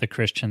of the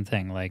Christian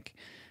thing. Like,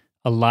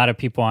 a lot of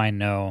people I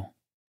know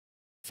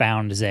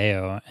found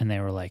Zayo and they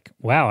were like,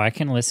 wow, I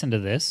can listen to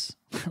this.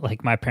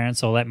 Like, my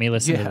parents will let me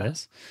listen to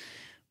this.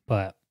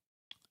 But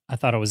I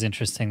thought it was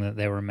interesting that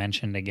they were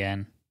mentioned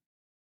again.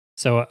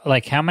 So,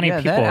 like, how many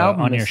people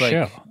on your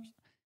show?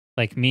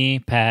 Like me,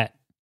 Pat,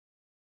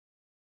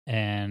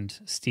 and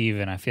Steve,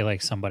 and I feel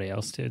like somebody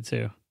else did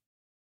too.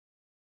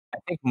 I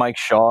think Mike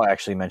Shaw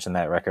actually mentioned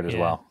that record as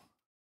well.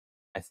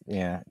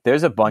 Yeah,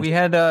 there's a bunch. We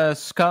had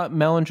Scott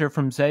Mellinger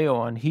from Zayo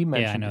on. He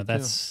mentioned I know. it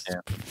That's too.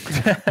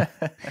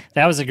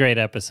 that was a great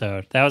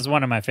episode. That was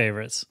one of my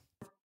favorites.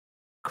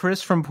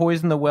 Chris from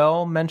Poison the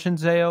Well mentioned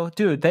Zayo.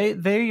 Dude,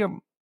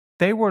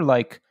 they were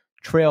like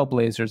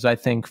trailblazers, I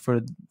think,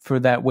 for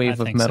that wave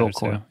of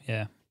metalcore.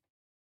 Yeah.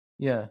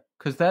 Yeah,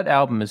 because that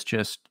album is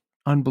just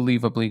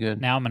unbelievably good.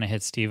 Now I'm going to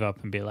hit Steve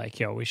up and be like,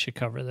 yo, we should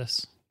cover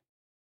this.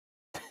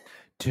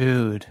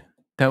 Dude,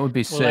 that would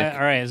be sick. All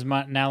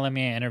right, now let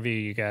me interview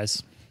you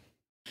guys.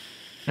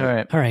 All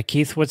right,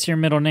 Keith, what's your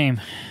middle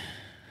name?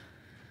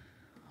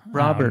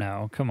 Robert.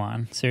 Oh, no, come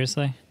on.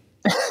 Seriously?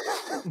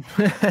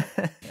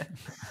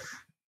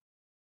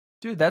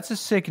 Dude, that's a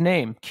sick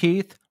name.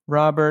 Keith,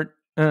 Robert,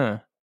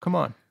 come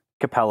on.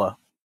 Capella.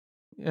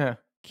 Yeah.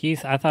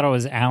 Keith, I thought it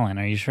was Alan.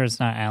 Are you sure it's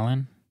not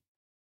Alan?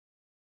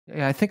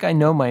 Yeah, I think I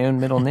know my own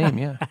middle name,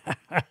 yeah.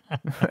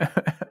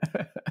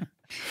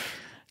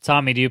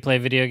 Tommy, do you play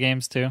video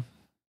games too?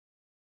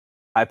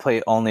 I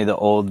play only the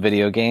old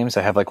video games.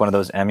 I have like one of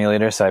those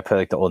emulators, so I play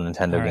like the old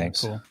Nintendo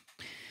games. Cool.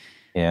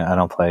 Yeah, I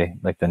don't play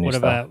like the new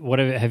stuff.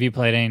 Have you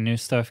played any new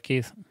stuff,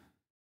 Keith?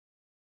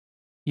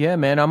 Yeah,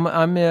 man,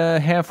 I'm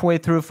halfway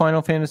through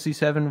Final Fantasy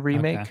VII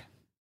Remake. Okay.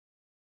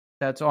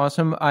 That's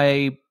awesome.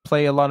 I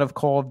play a lot of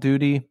Call of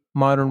Duty,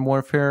 Modern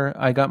Warfare.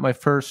 I got my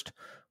first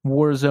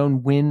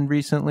Warzone win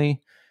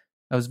recently.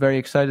 I was very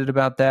excited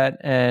about that,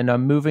 and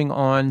I'm moving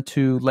on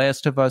to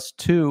Last of Us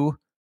 2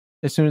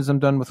 as soon as I'm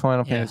done with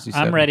Final Fantasy VII.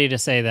 I'm ready to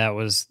say that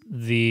was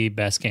the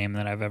best game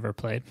that I've ever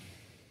played.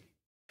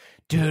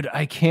 Dude,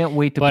 I can't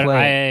wait to play. But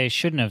I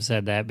shouldn't have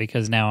said that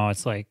because now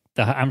it's like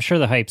I'm sure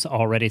the hype's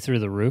already through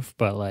the roof,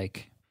 but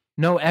like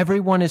no,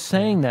 everyone is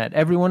saying that.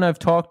 Everyone I've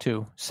talked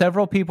to,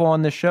 several people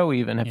on the show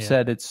even have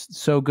said it's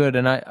so good,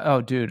 and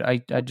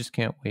I just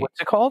can't wait. What's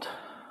it called?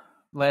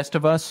 Last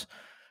of Us.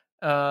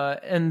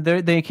 And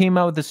they came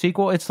out with the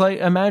sequel. It's like,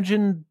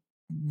 imagine,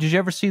 did you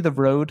ever see The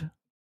Road?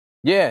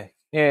 Yeah.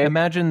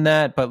 Imagine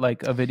that, but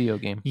like a video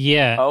game.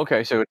 Yeah. Oh,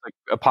 okay, so it's like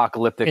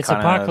apocalyptic. It's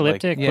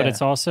apocalyptic, like, but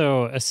it's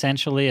also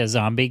essentially a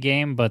zombie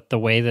game. But the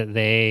way that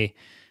they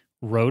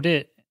wrote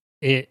it,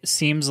 it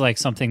seems like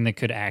something that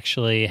could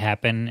actually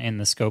happen in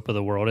the scope of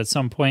the world at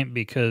some point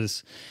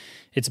because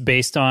it's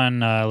based on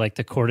like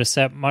the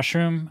cordyceps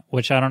mushroom,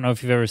 which I don't know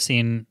if you've ever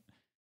seen.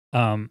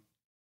 I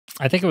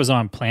think it was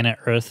on Planet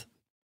Earth.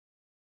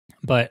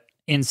 But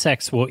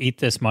insects will eat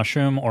this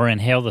mushroom or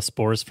inhale the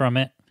spores from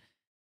it.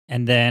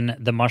 And then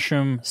the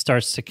mushroom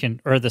starts to,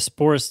 the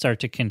spores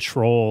start to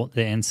control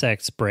the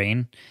insect's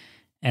brain.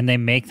 And they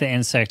make the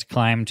insect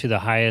climb to the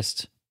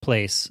highest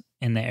place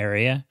in the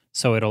area.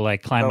 So it'll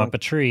like climb up a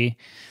tree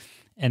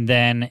and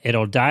then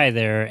it'll die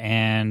there.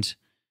 And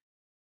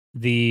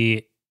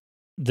the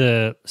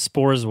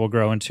spores will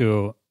grow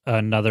into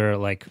another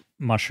like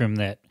mushroom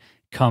that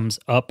comes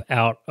up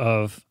out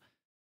of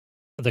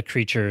the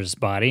creature's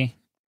body.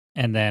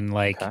 And then,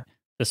 like,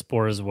 the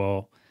spores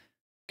will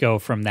go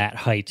from that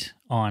height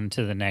on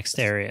to the next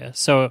area.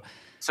 So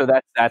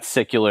that's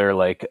secular,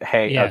 like,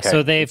 hey, yeah. okay.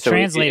 So they've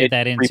translated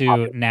that into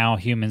repopulated. now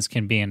humans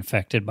can be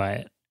infected by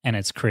it, and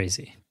it's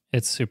crazy.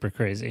 It's super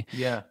crazy.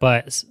 Yeah.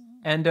 But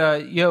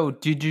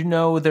did you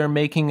know they're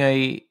making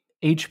a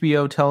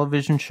HBO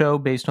television show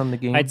based on the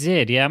game? I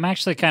did. Yeah, I'm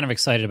actually kind of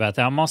excited about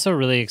that. I'm also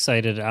really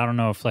excited. I don't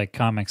know if like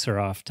comics are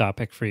off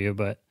topic for you,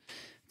 but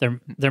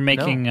they're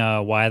making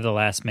Y the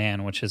Last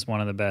Man, which is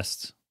one of the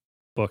best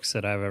books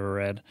that I've ever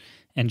read.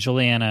 And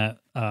Juliana,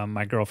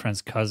 my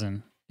girlfriend's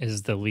cousin,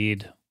 is the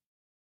lead.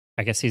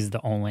 I guess he's the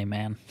only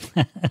man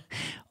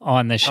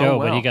on the show,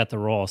 but he got the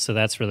role, so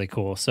that's really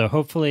cool. So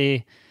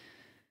hopefully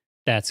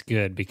that's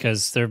good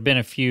because there have been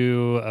a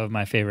few of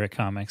my favorite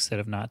comics that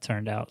have not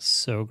turned out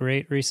so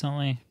great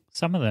recently.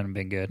 Some of them have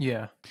been good.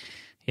 Yeah,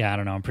 I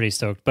don't know. I'm pretty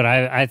stoked, but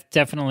I've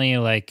definitely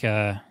like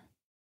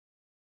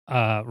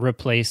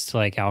replaced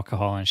like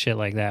alcohol and shit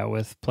like that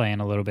with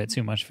playing a little bit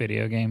too much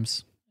video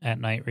games at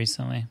night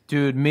recently.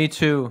 Dude, me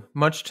too.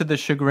 Much to the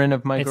chagrin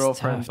of my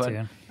girlfriend, tough, but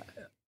dude.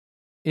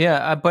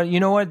 yeah, but you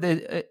know what?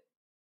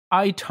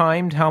 I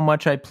timed how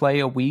much I play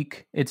a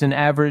week. It's an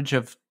average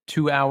of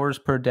 2 hours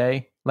per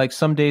day. Like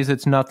some days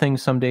it's nothing,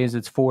 some days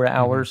it's 4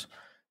 hours.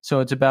 So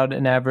it's about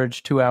an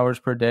average 2 hours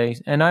per day,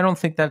 and I don't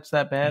think that's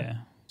that bad. Yeah.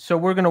 So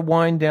we're gonna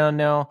wind down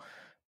now.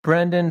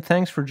 Brendan,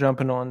 thanks for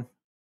jumping on.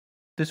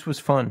 This was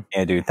fun.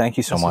 Yeah, dude. Thank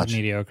you so This much. is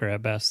mediocre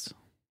at best.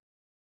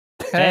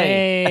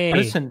 Hey,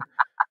 listen,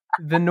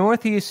 the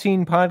Northeast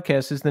Scene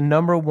Podcast is the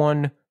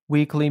 #1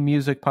 weekly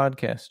music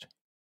podcast,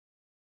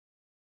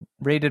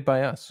 rated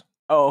by us.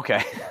 Oh,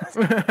 okay.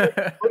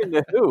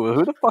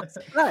 Who the fuck is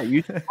that?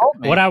 You told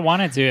me. What I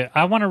want to do,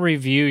 I want to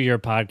review your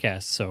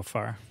podcast so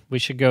far. We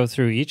should go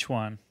through each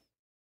one,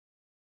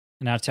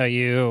 and I'll tell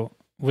you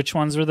which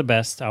ones were the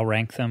best. I'll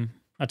rank them.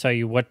 I'll tell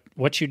you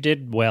what you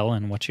did well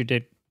and what you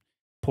did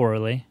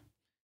poorly.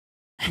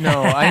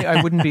 No,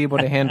 I wouldn't be able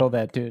to handle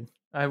that, dude.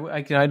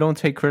 I don't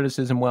take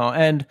criticism well.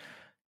 And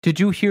did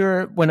you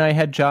hear when I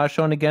had Josh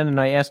on again and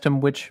I asked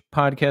him which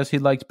podcast he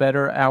liked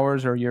better,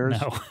 ours or yours?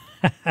 No.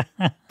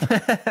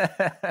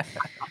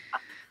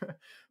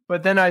 But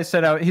But then I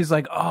said, he's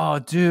like, "Oh,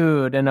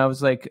 dude," and I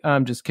was like,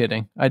 "I'm just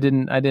kidding. I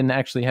didn't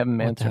actually have him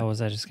What the answer." hell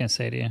was I just gonna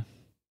say to you?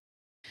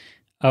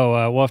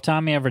 Oh, well, if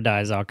Tommy ever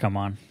dies, I'll come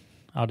on.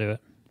 I'll do it.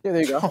 Yeah,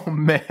 there you go. Oh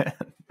man.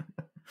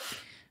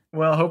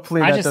 Well,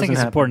 hopefully I that just think doesn't it's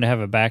happen. important to have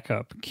a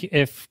backup.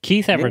 If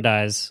Keith ever Yeah.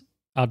 dies,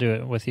 I'll do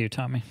it with you,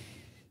 Tommy.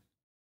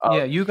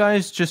 Yeah, you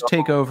guys just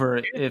take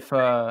over if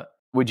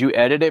Would you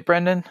edit it,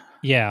 Brendan?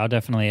 Yeah, I'll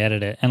definitely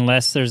edit it.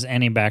 Unless there's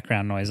any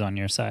background noise on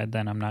your side,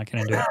 then I'm not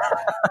going to do it.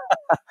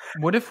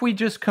 what if we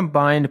just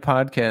combined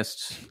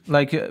podcasts?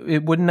 Like,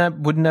 it wouldn't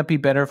that be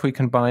better if we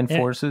combined Yeah.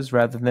 forces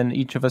rather than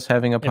each of us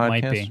having a It podcast?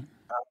 might be.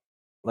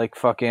 Like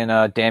fucking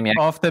Damn Yank,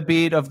 Off the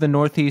beat of the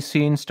Northeast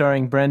scene,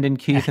 starring Brendan,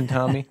 Keith, and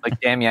Tommy. like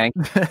Damn Yank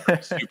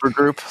super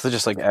group. So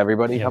just like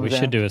everybody. Yeah, we comes in.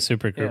 should do a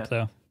super group,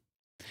 though.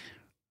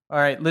 All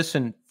right,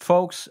 listen,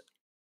 folks.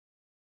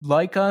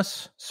 Like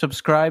us,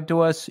 subscribe to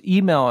us,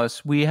 email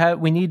us. We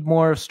need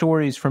more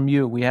stories from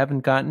you. We haven't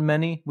gotten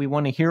many. We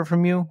want to hear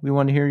from you. We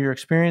want to hear your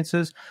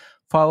experiences.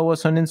 Follow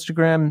us on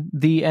Instagram,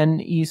 the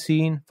NE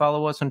Scene.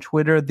 Follow us on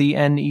Twitter, the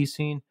NE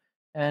Scene.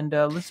 And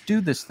let's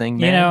do this thing,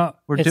 man. You know,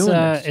 we're doing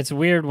this. It's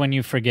weird when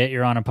you forget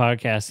you're on a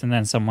podcast and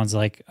then someone's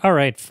like, "All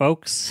right,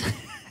 folks."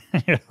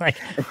 You're like,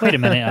 "Wait a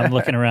minute." I'm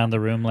looking around the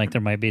room like there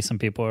might be some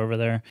people over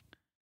there.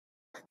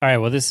 All right,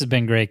 well, this has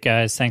been great,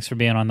 guys. Thanks for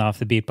being on the Off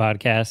the Beat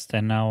podcast,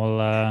 and now we'll.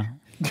 All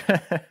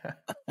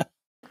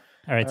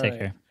right, take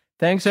care.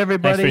 Thanks,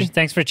 everybody.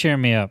 Thanks for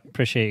cheering me up.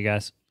 Appreciate you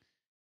guys.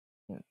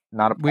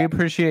 Not a We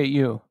appreciate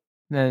you,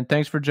 and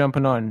thanks for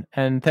jumping on.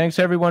 And thanks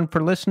everyone for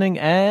listening.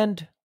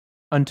 And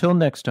until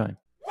next time.